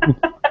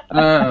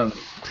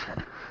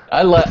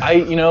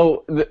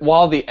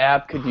 While the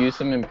app could use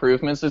some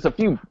improvements, there's a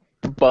few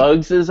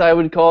bugs, as I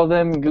would call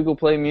them, in Google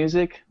Play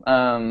Music.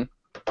 Sometimes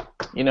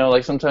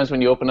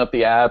when you open up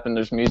the app and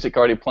there's music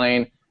already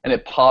playing, and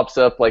it pops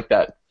up like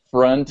that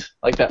front,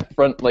 I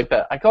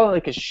call it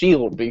like a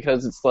shield,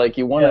 because it's like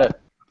you want to,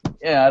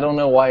 I don't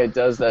know why it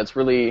does that. It's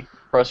really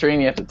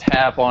frustrating. You have to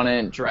tap on it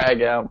and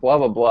drag out, blah,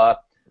 blah, blah.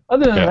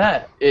 Other than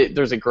that,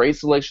 there's a great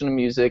selection of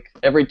music.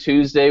 Every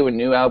Tuesday when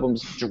new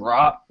albums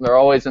drop, they're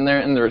always in there,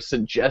 and they're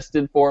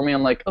suggested for me.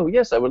 I'm like, oh,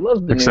 yes, I would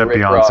love the Except new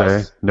Rick Beyonce.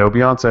 Ross. No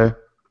Beyonce.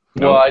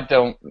 Well, I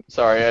don't.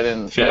 Sorry, I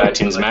didn't. If you have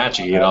iTunes Match,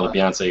 you get all the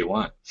Beyonce you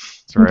want.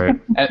 That's right.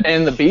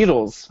 And the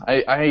Beatles.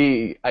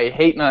 I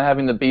hate not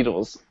having the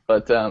Beatles,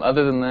 but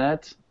other than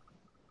that,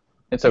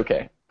 it's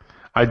okay.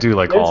 I do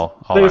like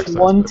all There's access,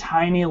 one but...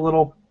 tiny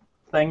little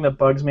thing that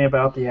bugs me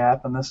about the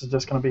app, and this is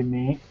just going to be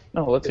me.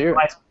 No, let's hear it.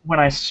 When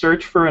I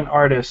search for an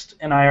artist,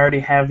 and I already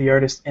have the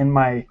artist in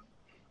my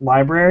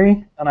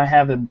library, and I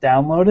have them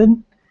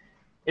downloaded,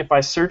 if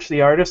I search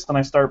the artist and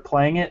I start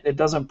playing it, it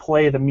doesn't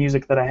play the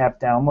music that I have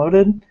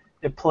downloaded.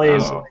 It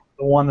plays the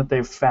one that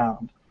they've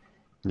found.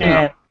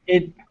 Yeah. And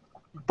it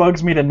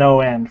bugs me to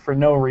no end for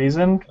no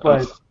reason,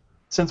 but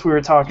since we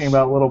were talking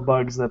about little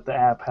bugs that the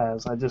app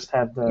has, I just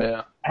had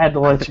to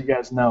let you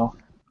guys know.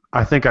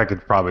 I think I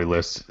could probably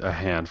list a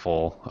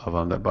handful of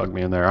them that bug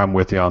me in there. I'm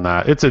with you on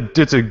that. It's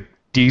a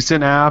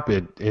decent app.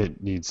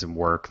 It needs some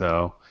work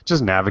though.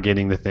 Just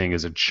navigating the thing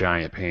is a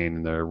giant pain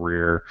in the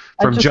rear.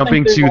 From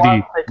jumping to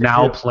the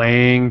now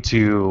playing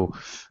to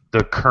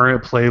the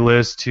current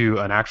playlist to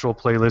an actual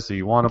playlist that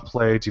you want to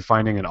play to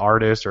finding an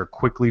artist or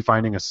quickly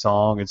finding a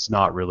song, it's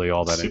not really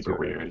all that super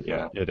weird.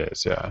 Yeah, it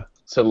is. Yeah.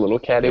 So little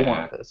catty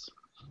want this.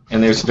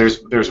 And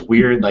there's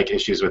weird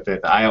issues with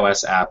it. The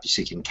iOS app,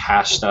 you can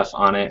cache stuff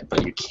on it,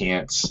 but you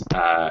can't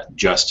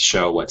just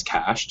show what's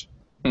cached.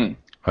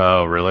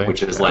 Oh, really?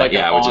 Which is which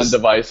on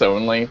device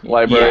only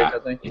library. I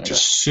think. It's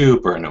just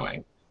super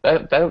annoying.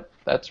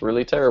 That's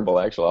really terrible.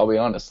 Actually, I'll be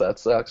honest. That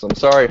sucks. I'm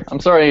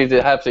sorry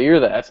to have to hear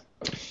that.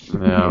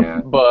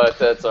 Yeah. But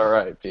that's all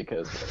right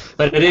because.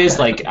 But it is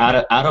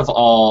out of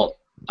all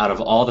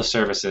the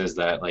services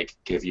that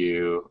give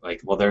you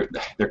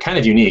they're kind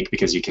of unique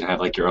because you can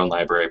have your own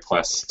library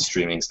plus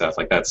streaming stuff.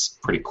 That's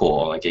pretty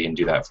cool. You can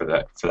do that for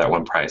that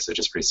one price, which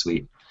is pretty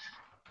sweet.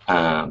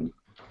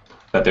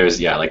 But there's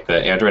the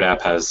Android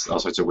app has all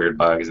sorts of weird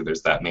bugs, and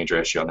there's that major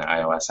issue on the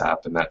iOS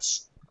app, and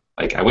that's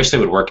I wish they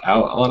would work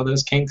out a lot of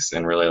those kinks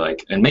and really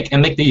and make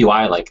the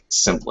UI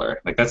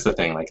simpler. That's the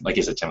thing. Like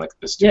you said, Tim,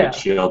 the stupid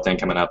shield thing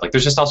coming up.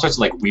 There's just all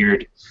sorts of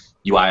weird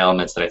UI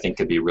elements that I think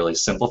could be really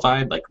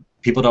simplified.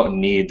 People don't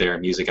need their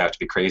music app to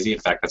be crazy. In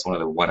fact, that's one of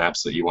the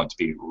apps that you want to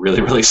be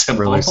really, really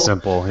simple. Really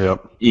simple,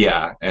 yep.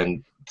 Yeah,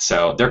 and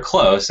So they're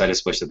close. I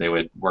just wish that they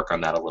would work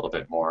on that a little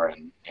bit more,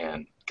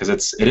 and because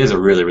it is a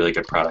really, really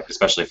good product,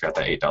 especially if you're at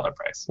that $8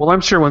 price. Well,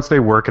 I'm sure once they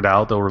work it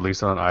out, they'll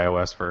release it on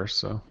iOS first,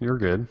 so you're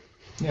good.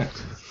 Yeah,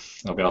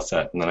 I'll be all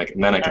set, and then I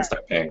can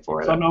start paying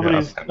for it. So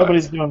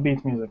nobody's doing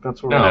Beats Music.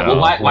 That's what. No, well,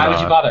 why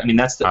would you bother? I mean,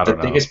 that's the know.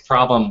 biggest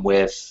problem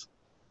with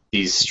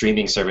these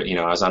streaming service.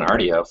 I was on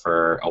Rdio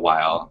for a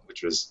while,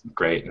 which was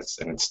great,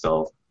 and it's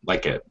still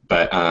like it.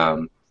 But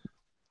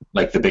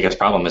like the biggest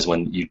problem is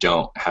when you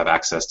don't have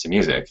access to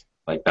music.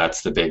 Like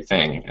that's the big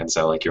thing, and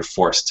so like you're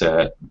forced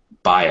to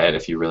buy it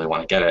if you really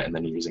want to get it, and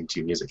then you're using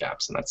 2 music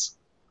apps, and that's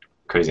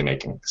crazy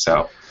making.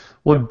 So.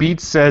 Well,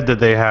 Beats said that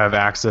they have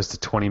access to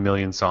 20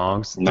 million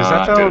songs. Does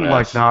that sound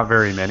like not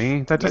very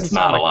many? That doesn't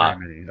sound like not a lot.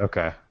 Very many.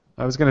 Okay.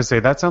 I was going to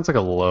say that sounds like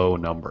a low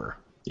number.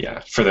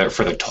 Yeah, for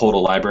the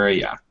total library,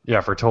 yeah.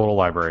 Yeah, for total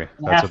library.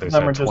 That's Half what they of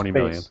them are said, 20 just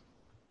million.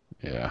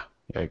 bass. Yeah,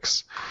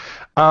 yikes.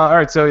 All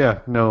right, so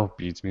yeah, no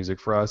Beats Music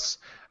for us.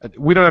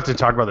 We don't have to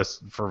talk about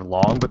this for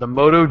long, but the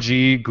Moto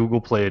G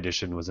Google Play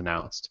Edition was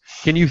announced.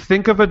 Can you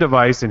think of a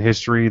device in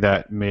history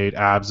that made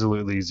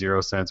absolutely zero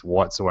sense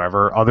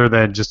whatsoever, other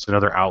than just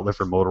another outlet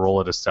for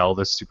Motorola to sell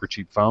this super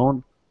cheap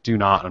phone? Do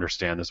not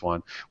understand this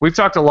one. We've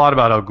talked a lot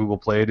about how Google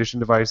Play Edition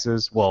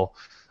devices, well,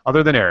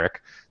 other than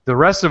Eric, the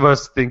rest of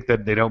us think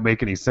that they don't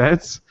make any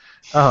sense.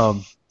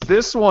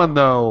 This one,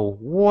 though,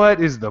 what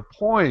is the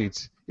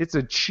point? It's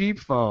a cheap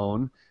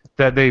phone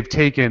that they've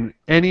taken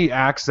any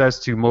access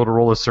to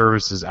Motorola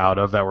services out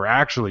of that were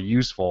actually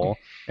useful,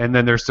 and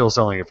then they're still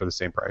selling it for the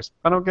same price.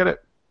 I don't get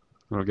it.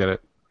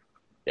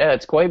 Yeah,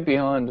 it's quite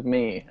beyond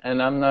me,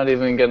 and I'm not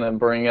even going to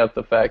bring up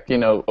the fact,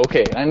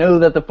 okay, I know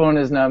that the phone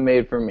is not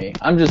made for me.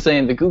 I'm just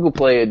saying the Google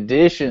Play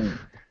Edition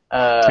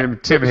Tim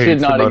should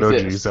hates not the Moto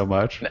G exist. so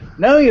much.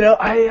 No, it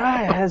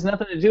has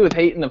nothing to do with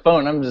hating the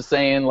phone. I'm just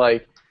saying,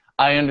 like,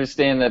 I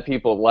understand that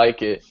people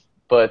like it,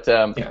 but,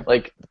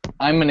 like,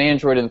 I'm an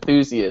Android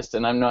enthusiast,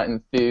 and I'm not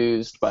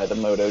enthused by the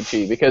Moto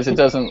G because it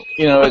doesn't,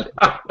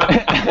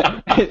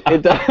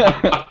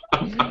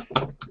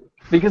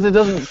 because it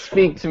doesn't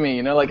speak to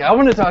me, like I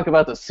want to talk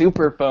about the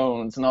super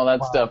phones and all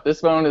that stuff. This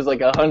phone is like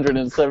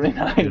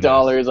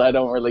 $179. I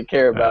don't really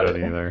care about it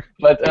either.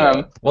 But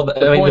well,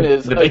 the point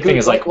is, the big thing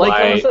is like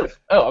why.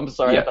 Oh, I'm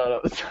sorry. Yeah. I thought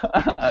it was.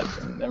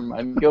 Never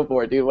mind. Go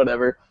for it, dude.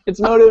 Whatever. It's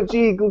Moto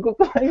G Google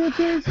Play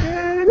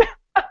Edition.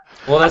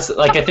 Well, that's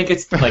like I think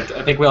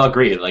we all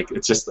agree. Like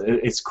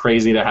it's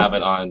crazy to have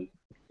it on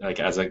like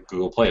as a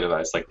Google Play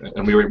device. Like,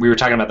 and we were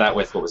talking about that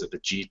with what was it, the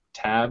G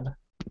Tab?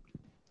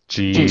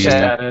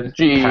 Pad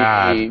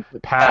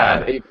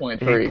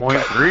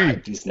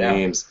 8.3. These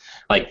names,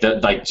 I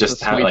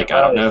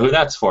don't know who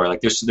that's for.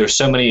 Like there's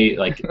so many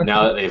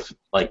now that they've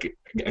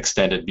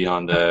extended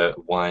beyond the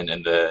 1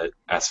 and the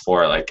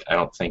S4. Like I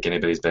don't think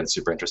anybody's been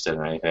super interested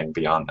in anything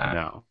beyond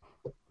that.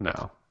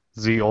 No.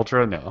 Z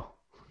Ultra, no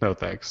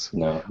thanks.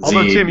 No.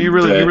 Although Tim, you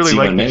really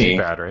like the Mini.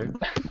 G-Pad, right?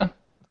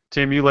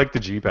 Tim, you like the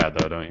G-Pad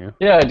though, don't you?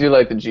 Yeah, I do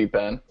like the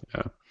G-Pad.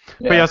 Yeah.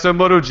 But yeah, so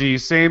Moto G,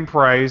 same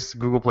price,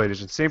 Google Play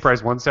Edition, same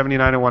price, $179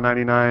 and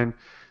 $199,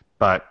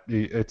 but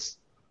it's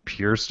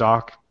pure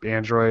stock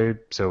Android,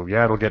 so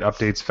yeah, it'll get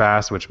updates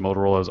fast, which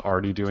Motorola is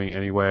already doing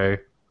anyway.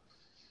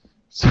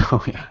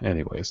 So yeah,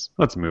 anyways,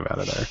 let's move out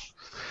of there.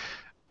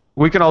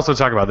 We can also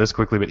talk about this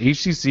quickly, but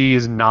HTC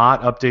is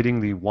not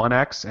updating the One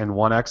X and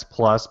One X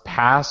Plus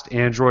past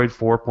Android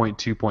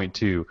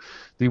 4.2.2.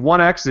 The One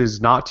X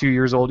is not 2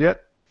 years old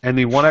yet, and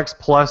the One X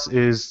Plus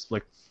is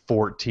like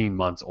 14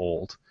 months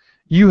old.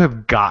 You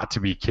have got to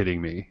be kidding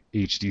me,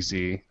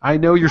 HTC. I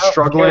know you're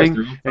struggling,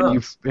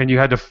 and you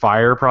had to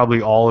fire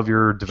probably all of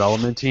your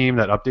development team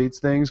that updates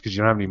things because you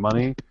don't have any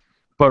money.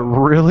 But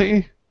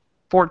really,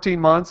 14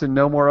 months and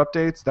no more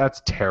updates?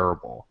 That's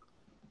terrible.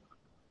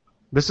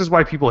 This is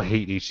why people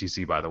hate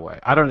HTC, by the way.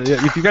 I don't know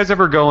if you guys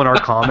ever go in our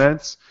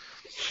comments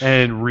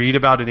and read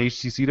about an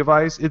HTC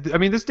device.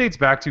 This dates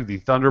back to the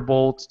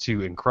Thunderbolt, to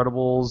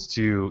Incredibles,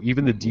 to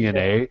even the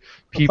DNA.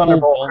 People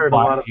won't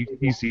buy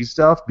HTC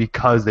stuff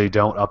because they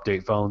don't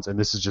update phones, and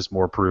this is just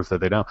more proof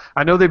that they don't.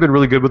 I know they've been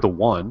really good with the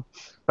One.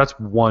 That's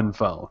one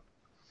phone.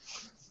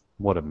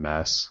 What a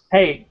mess.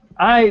 Hey,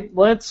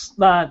 let's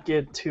not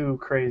get too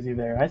crazy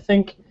there. I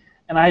think,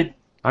 and I'm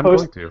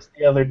posted this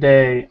the other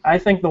day, I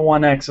think the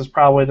One X is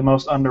probably the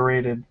most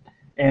underrated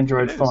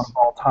Android phone of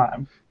all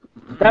time.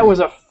 That was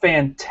a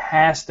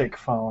fantastic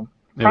phone.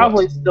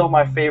 Probably still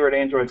my favorite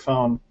Android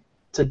phone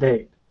to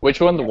date.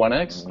 Which one? The One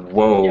X?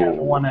 Whoa. Yeah,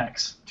 the One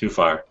X. Too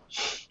far.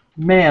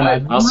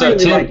 Man, Also,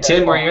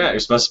 Tim, where you at? You're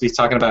supposed to be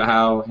talking about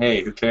how,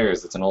 hey, who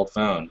cares? It's an old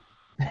phone.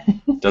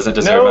 Doesn't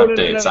deserve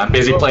updates. No. I'm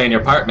busy playing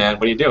your part, man.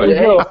 What are you doing?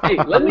 Hey,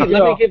 let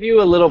me give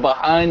you a little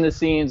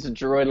behind-the-scenes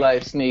Droid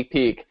Life sneak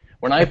peek.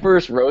 When I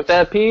first wrote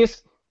that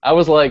piece, I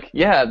was like,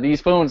 yeah,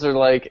 these phones are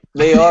like,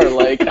 they are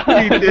like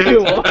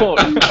too old.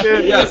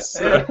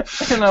 Yes.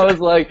 And I was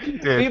like,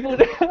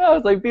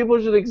 people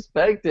should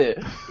expect it.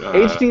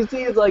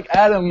 HTC is like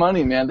out of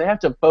money, man. They have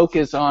to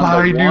focus on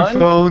buy the new one.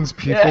 phones,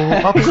 people.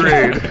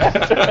 Upgrade.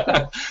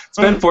 It's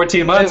been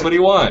 14 months. What do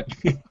you want?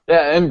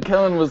 Yeah, and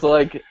Kellen was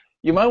like,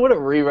 you might want to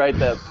rewrite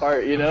that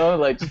part,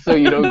 like just so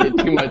you don't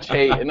get too much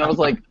hate. And I was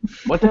like,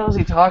 what the hell is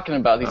he talking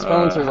about? These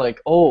phones are like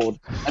old.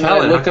 And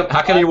Colin,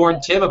 how come you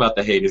warned Tim about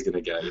the hate he's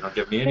gonna get? You don't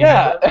give me any.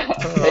 Yeah.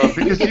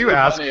 Because you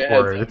asked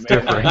for it. It's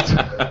different.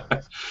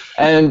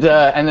 And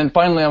then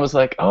finally I was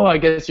like, oh, I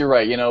guess you're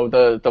right.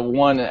 The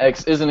One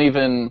X isn't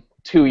even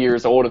 2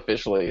 years old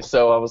officially.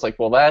 So I was like,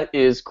 well, that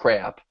is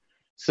crap.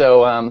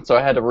 So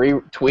I had to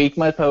retweak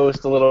my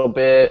post a little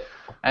bit,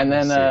 and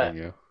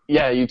then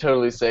yeah, you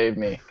totally saved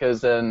me.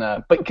 Because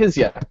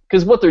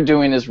what they're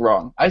doing is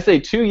wrong. I say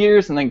 2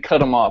 years and then cut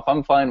them off.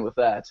 I'm fine with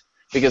that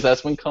because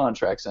that's when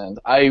contracts end.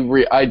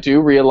 I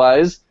do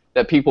realize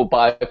that people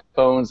buy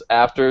phones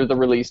after the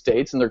release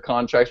dates, and their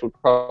contracts would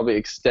probably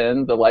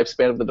extend the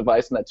lifespan of the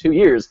device in that 2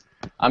 years.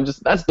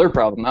 That's their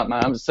problem, not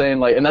mine. I'm just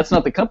saying, and that's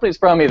not the company's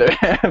problem either.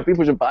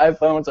 People should buy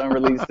phones on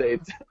release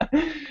dates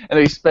and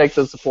expect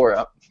the support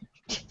up.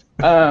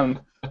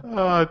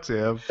 Oh,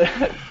 Tim.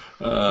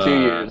 2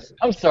 years.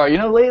 I'm sorry.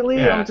 Lately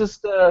I'm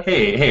just.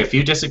 Hey, if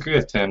you disagree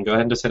with Tim, go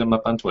ahead and just hit him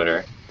up on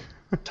Twitter.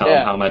 Tell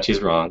him how much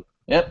he's wrong.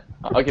 Yep.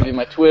 I'll give you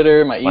my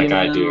Twitter, my email. Like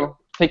I do.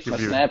 Take my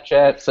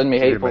Snapchat. Send me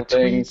hateful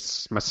things.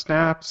 Tweets, my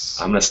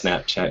snaps. I'm gonna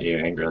Snapchat you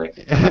angrily.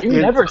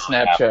 You never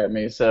Snapchat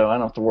me, so I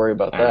don't have to worry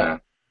about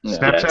that.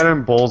 Snapchat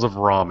and bowls of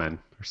ramen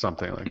or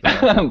something like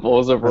that.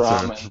 Bowls of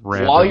That's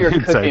ramen. While you're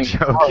cooking.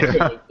 Joke,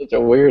 Such a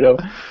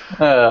weirdo.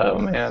 Oh,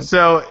 man.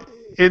 So,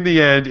 in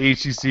the end,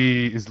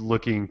 HTC is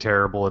looking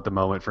terrible at the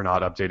moment for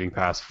not updating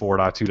past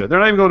 4.2. They're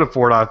not even going to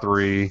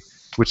 4.3,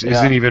 which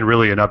isn't even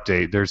really an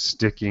update. They're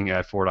sticking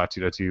at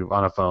 4.2.2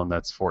 on a phone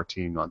that's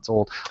 14 months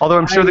old. Although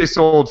I'm sure they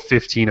sold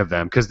 15 of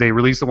them because they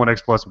released the One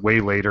X Plus way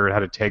later. It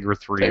had a Tegra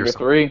 3 or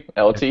something. Tegra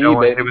 3, LTE,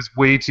 baby. It was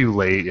way too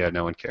late. Yeah,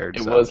 no one cared.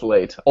 It was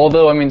late.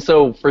 Although,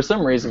 so for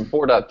some reason,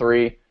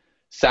 4.3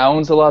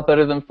 sounds a lot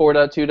better than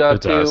 4.2.2.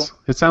 It does.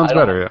 It sounds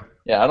better, yeah.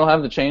 Yeah, I don't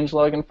have the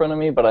changelog in front of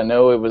me, but I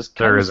know it was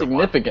kind of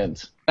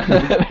significant.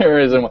 There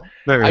isn't one.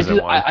 There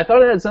isn't one. I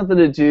thought it had something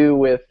to do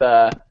with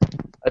a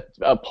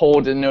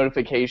pulled in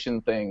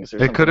notification things.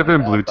 Or it could have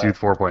been like Bluetooth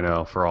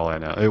 4.0 for all I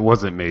know. It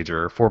wasn't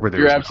major. 4.3.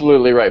 You're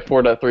absolutely right.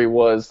 4.3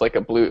 was like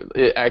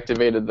it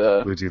activated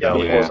the Bluetooth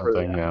or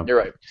something. Yeah. You're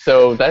right.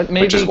 So that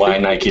maybe. Which is why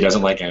Nike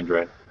doesn't like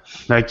Android.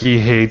 Nike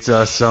hates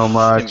us so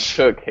much.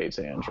 Tim Cook hates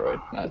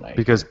Android, not Nike.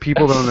 Because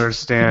people don't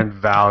understand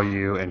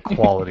value and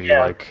quality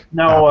like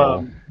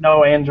no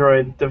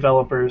Android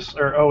developers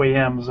or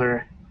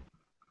OEMs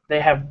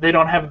they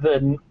don't have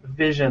the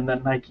vision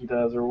that Nike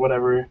does or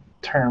whatever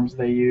terms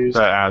they use.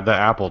 The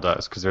Apple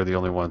does because they're the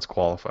only ones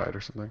qualified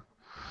or something.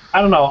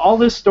 I don't know. All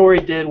this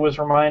story did was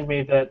remind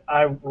me that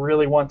I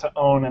really want to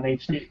own an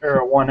HD or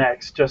a One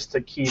X just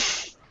to keep.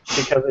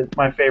 Because it's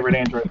my favorite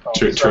Android phone.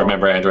 To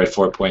remember Android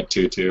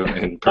 4.22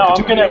 in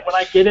perpetuity. No, when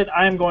I get it,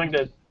 I'm going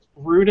to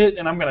root it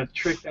and I'm going to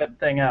trick that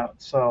thing out.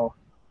 So,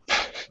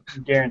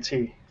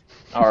 guarantee.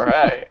 All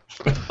right.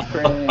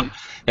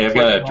 Hey, I've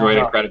got a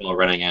Droid Incredible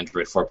running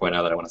Android 4.0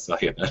 that I want to sell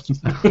you.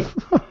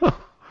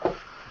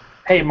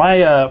 Hey,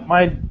 wow,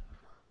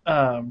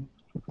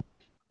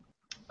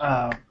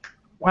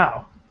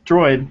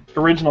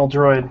 original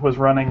Droid was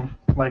running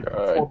like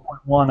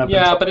 4.1 up.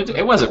 Yeah, but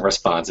it wasn't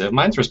responsive.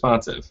 Mine's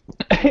responsive.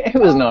 It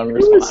was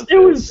non-responsive. It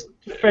was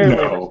fairly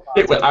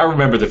responsive. I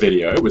remember the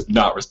video. It was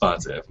not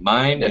responsive.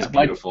 Mine is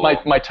beautiful.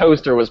 My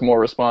toaster was more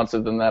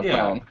responsive than that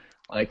phone.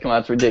 Like, come on,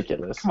 that's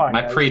ridiculous. Come on,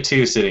 my guys.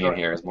 Pre-2 sitting in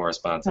here is more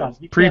responsive.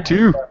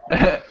 Pre-2.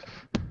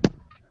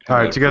 All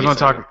right, do you guys want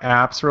to talk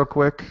apps real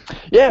quick?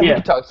 Yeah, we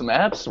can talk some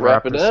apps.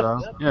 Wrap it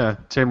up. Yeah,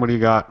 Tim, what do you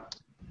got?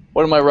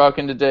 What am I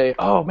rocking today?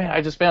 Oh man,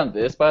 I just found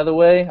this, by the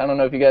way. I don't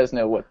know if you guys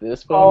know what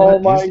this phone is. Oh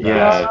my god!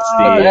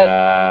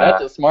 Yeah, it's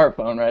that's a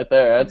smartphone right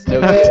there. That's no.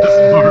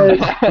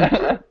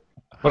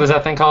 What is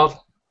that thing called?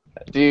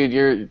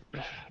 Dude,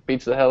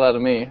 beats the hell out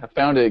of me. I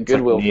found it at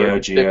Goodwill like Neo for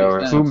Geo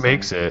or who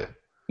makes it?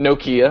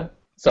 Nokia.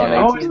 It's the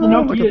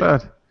Nokia. Look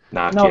at that.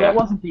 Nokia. No, that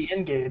wasn't the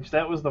N-Gage.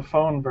 That was the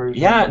phone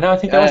version. Yeah, no, I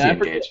think that was the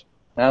N-Gage.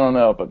 I don't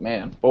know, but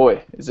man,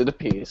 boy, is it a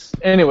piece.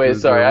 Anyway,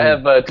 sorry, I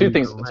have two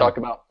things to talk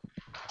about.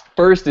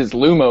 First is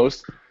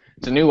Lumos.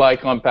 It's a new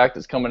icon pack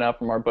that's coming out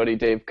from our buddy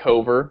Dave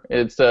Cover.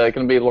 It's going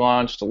to be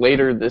launched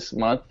later this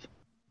month.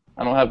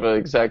 I don't have an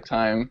exact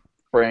time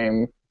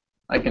frame.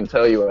 I can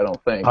tell you, I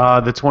don't think.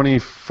 The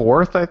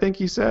 24th, I think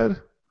he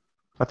said.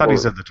 I thought he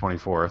said the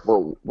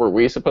 24th. Were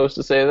we supposed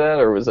to say that,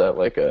 or was that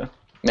like a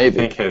maybe? I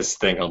think his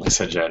thing only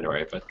said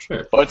January, but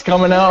sure. Oh, it's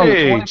coming out.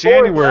 Hey,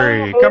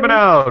 January, coming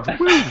out.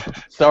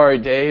 Sorry,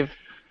 Dave.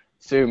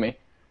 Sue me.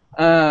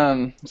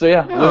 So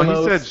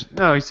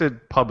yeah, he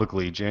said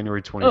publicly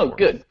January 24th. Oh,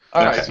 good.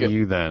 All right, See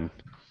you then.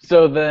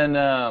 So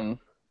then,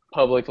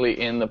 publicly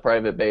in the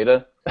private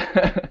beta.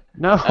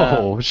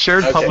 No,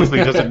 shared publicly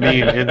doesn't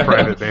mean in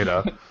private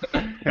beta.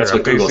 That's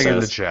what Google says in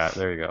the chat.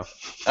 There you go.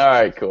 All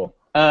right, cool.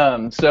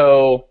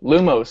 So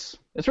Lumos,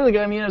 it's really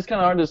good. I mean, it's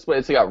kind of hard to display.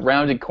 It's got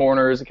rounded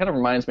corners. It kind of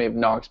reminds me of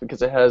Nox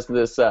because it has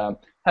this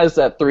has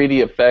that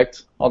 3D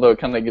effect, although it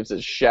kind of gives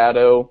it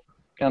shadow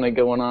kind of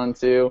going on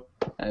too.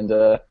 And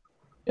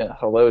yeah,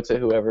 hello to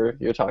whoever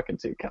you're talking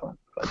to, Kellen.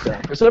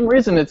 But for some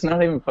reason, it's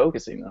not even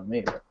focusing on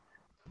me.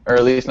 or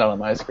at least not on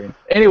my screen.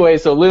 Anyway,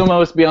 so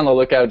Lumos, be on the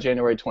lookout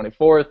January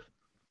 24th.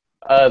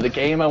 The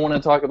game I want to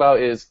talk about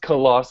is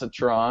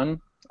Colossatron.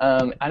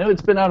 I know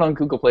it's been out on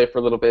Google Play for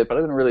a little bit, but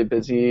I've been really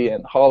busy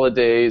and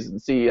holidays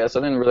and CES. I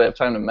didn't really have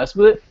time to mess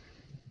with it.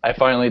 I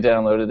finally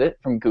downloaded it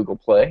from Google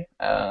Play,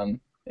 and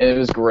it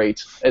was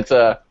great. It's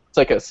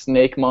like a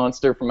snake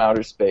monster from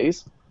outer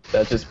space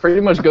that just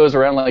pretty much goes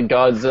around like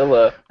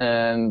Godzilla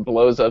and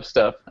blows up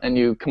stuff. And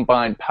you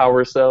combine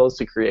power cells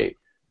to create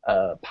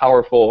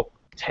powerful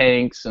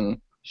tanks and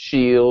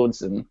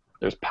shields, and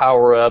there's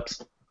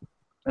power-ups.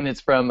 And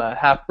it's from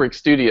Half Brick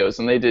Studios,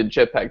 and they did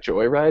Jetpack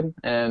Joyride.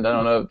 And I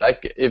don't know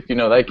if you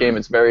know that game.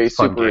 It's very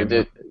super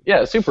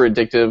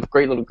addictive.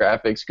 Great little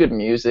graphics, good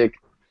music,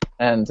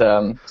 and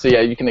so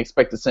yeah, you can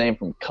expect the same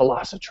from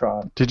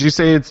Colossatron. Did you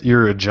say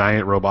you're a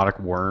giant robotic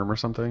worm or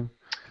something?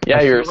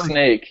 Yeah, you're a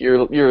snake.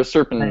 You're a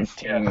serpentine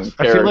character.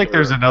 I feel like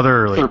there's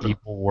another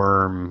evil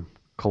worm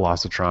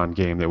Colossatron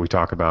game that we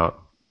talk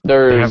about.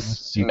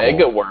 There's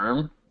Mega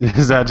Worm.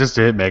 Is that just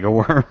it? Mega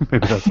Worm?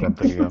 Maybe that's what I'm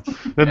thinking of.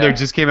 Then they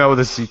just came out with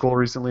a sequel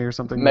recently or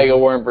something? Mega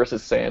Worm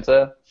versus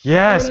Santa.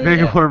 Yes,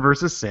 Mega Worm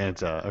versus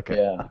Santa. Okay.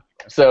 Yeah.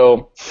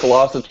 So,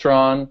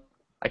 Colossatron,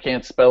 I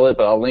can't spell it,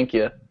 but I'll link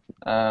you.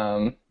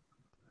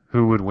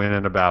 Who would win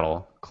in a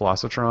battle?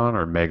 Colossatron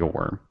or Mega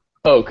Worm?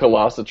 Oh,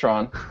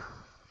 Colossatron.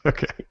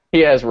 Okay.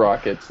 He has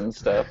rockets and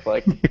stuff.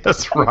 He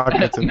has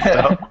rockets and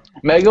stuff.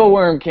 Mega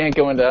Worm can't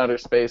go into outer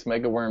space.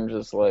 Mega Worm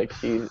just he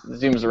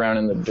zooms around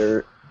in the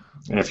dirt.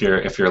 And if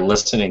you're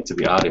listening to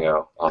the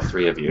audio, all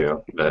three of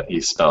you,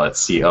 you spell it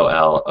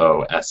Colossatron.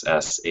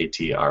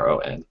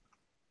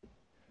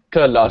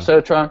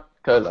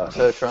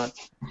 Colossatron.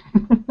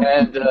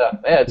 And yeah,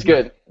 it's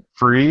good.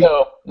 Free?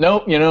 So,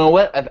 nope. You know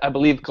what? I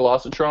believe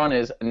Colossatron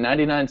is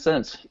 99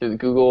 cents through the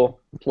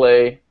Google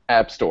Play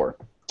App Store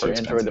for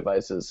Android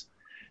devices.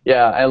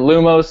 Yeah, and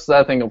Lumos,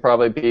 that thing will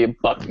probably be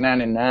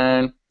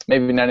 $1.99,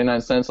 maybe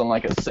 99 cents on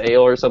like a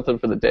sale or something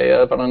for the day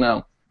of. I don't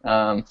know.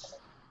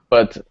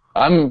 But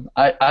I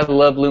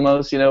love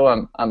Lumos. You know,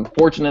 I'm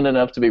fortunate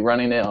enough to be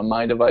running it on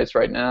my device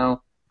right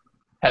now.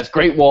 Has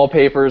great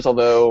wallpapers,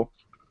 although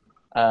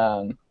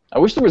I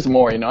wish there was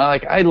more. You know,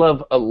 I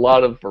love a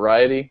lot of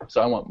variety,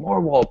 so I want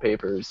more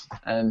wallpapers.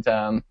 And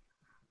other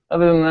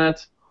than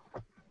that,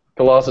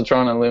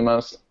 Colossatron and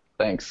Lumos.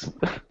 Thanks.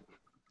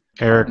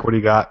 Eric, what do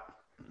you got?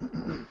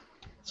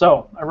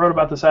 So, I wrote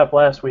about this app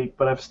last week,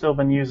 but I've still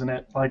been using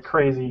it like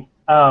crazy.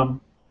 I've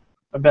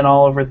been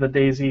all over the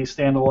DayZ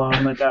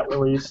standalone that got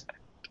released,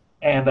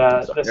 and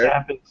this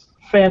app is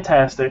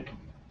fantastic.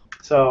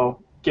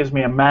 So, gives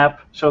me a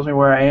map, shows me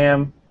where I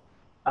am,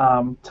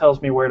 tells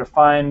me where to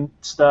find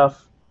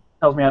stuff,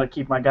 tells me how to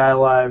keep my guy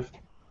alive.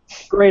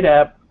 Great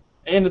app,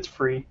 and it's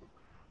free.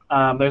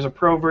 There's a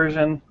pro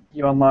version.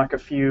 You unlock a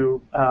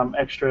few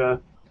extra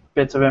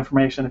bits of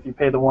information if you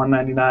pay the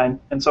 $1.99,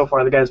 and so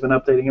far the guy's been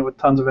updating it with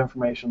tons of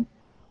information.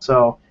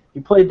 So, if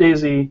you play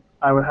DayZ,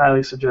 I would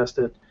highly suggest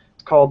it.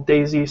 It's called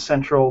DayZ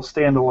Central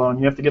Standalone.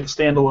 You have to get the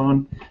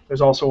standalone.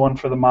 There's also one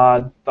for the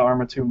mod, the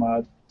Arma 2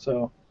 mod.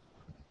 So,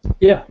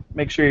 yeah,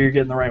 make sure you're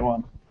getting the right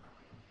one.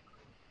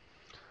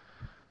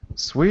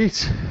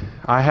 Sweet.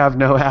 I have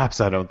no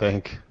apps, I don't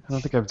think. I don't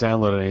think I've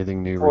downloaded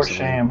anything new recently. For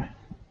shame.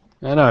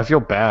 I know, I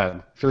feel bad.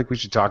 I feel like we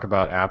should talk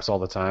about apps all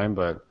the time,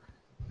 but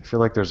I feel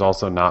like there's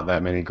also not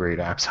that many great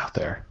apps out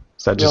there.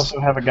 We also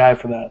have a guy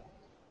for that.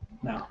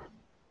 No.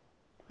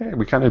 Yeah,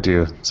 we kind of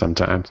do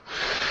sometimes.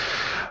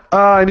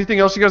 Anything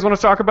else you guys want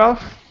to talk about?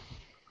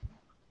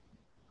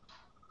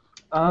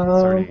 It's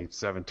already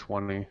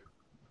 7:20.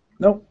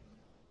 Nope.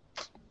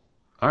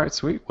 All right,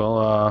 sweet.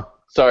 Well,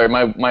 sorry,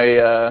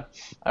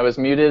 I was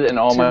muted and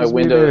all my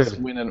windows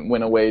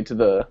went away to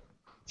the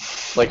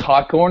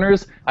hot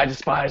corners. I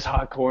despise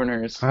hot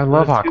corners. I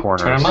love hot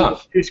corners. Turn them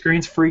off. Two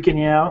screens freaking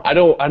you out. I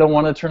don't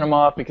want to turn them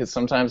off because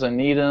sometimes I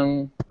need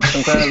them.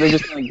 Sometimes they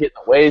just kind of get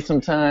in the way.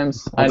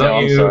 Sometimes I know.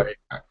 I'm sorry.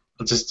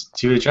 Just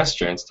do a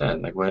gesture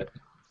instead. Like what?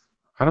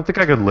 I don't think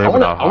I could live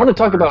without hot corners. I want to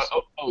talk about.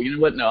 Oh, you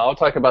know what? No, I'll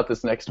talk about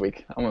this next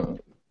week.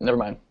 Never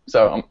mind.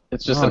 So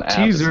it's just an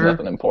app. It's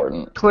nothing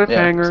important.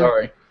 Cliffhanger. Yeah,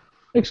 sorry.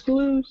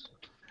 Exclusive.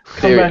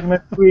 Come back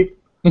next week.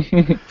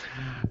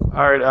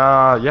 All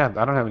right. Yeah,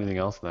 I don't have anything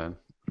else then.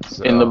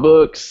 So, in the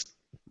books.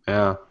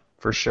 Yeah,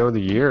 first show of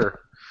the year.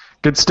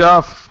 Good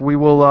stuff. We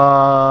will,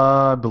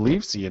 I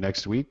believe, see you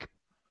next week.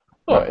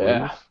 Oh,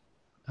 yeah.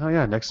 Oh,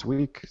 yeah, next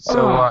week.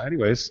 So,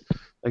 anyways,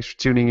 thanks for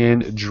tuning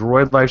in.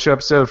 Droid Live Show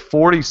episode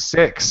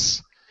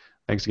 46.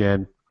 Thanks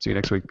again. See you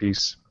next week.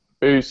 Peace.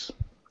 Peace.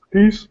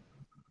 Peace.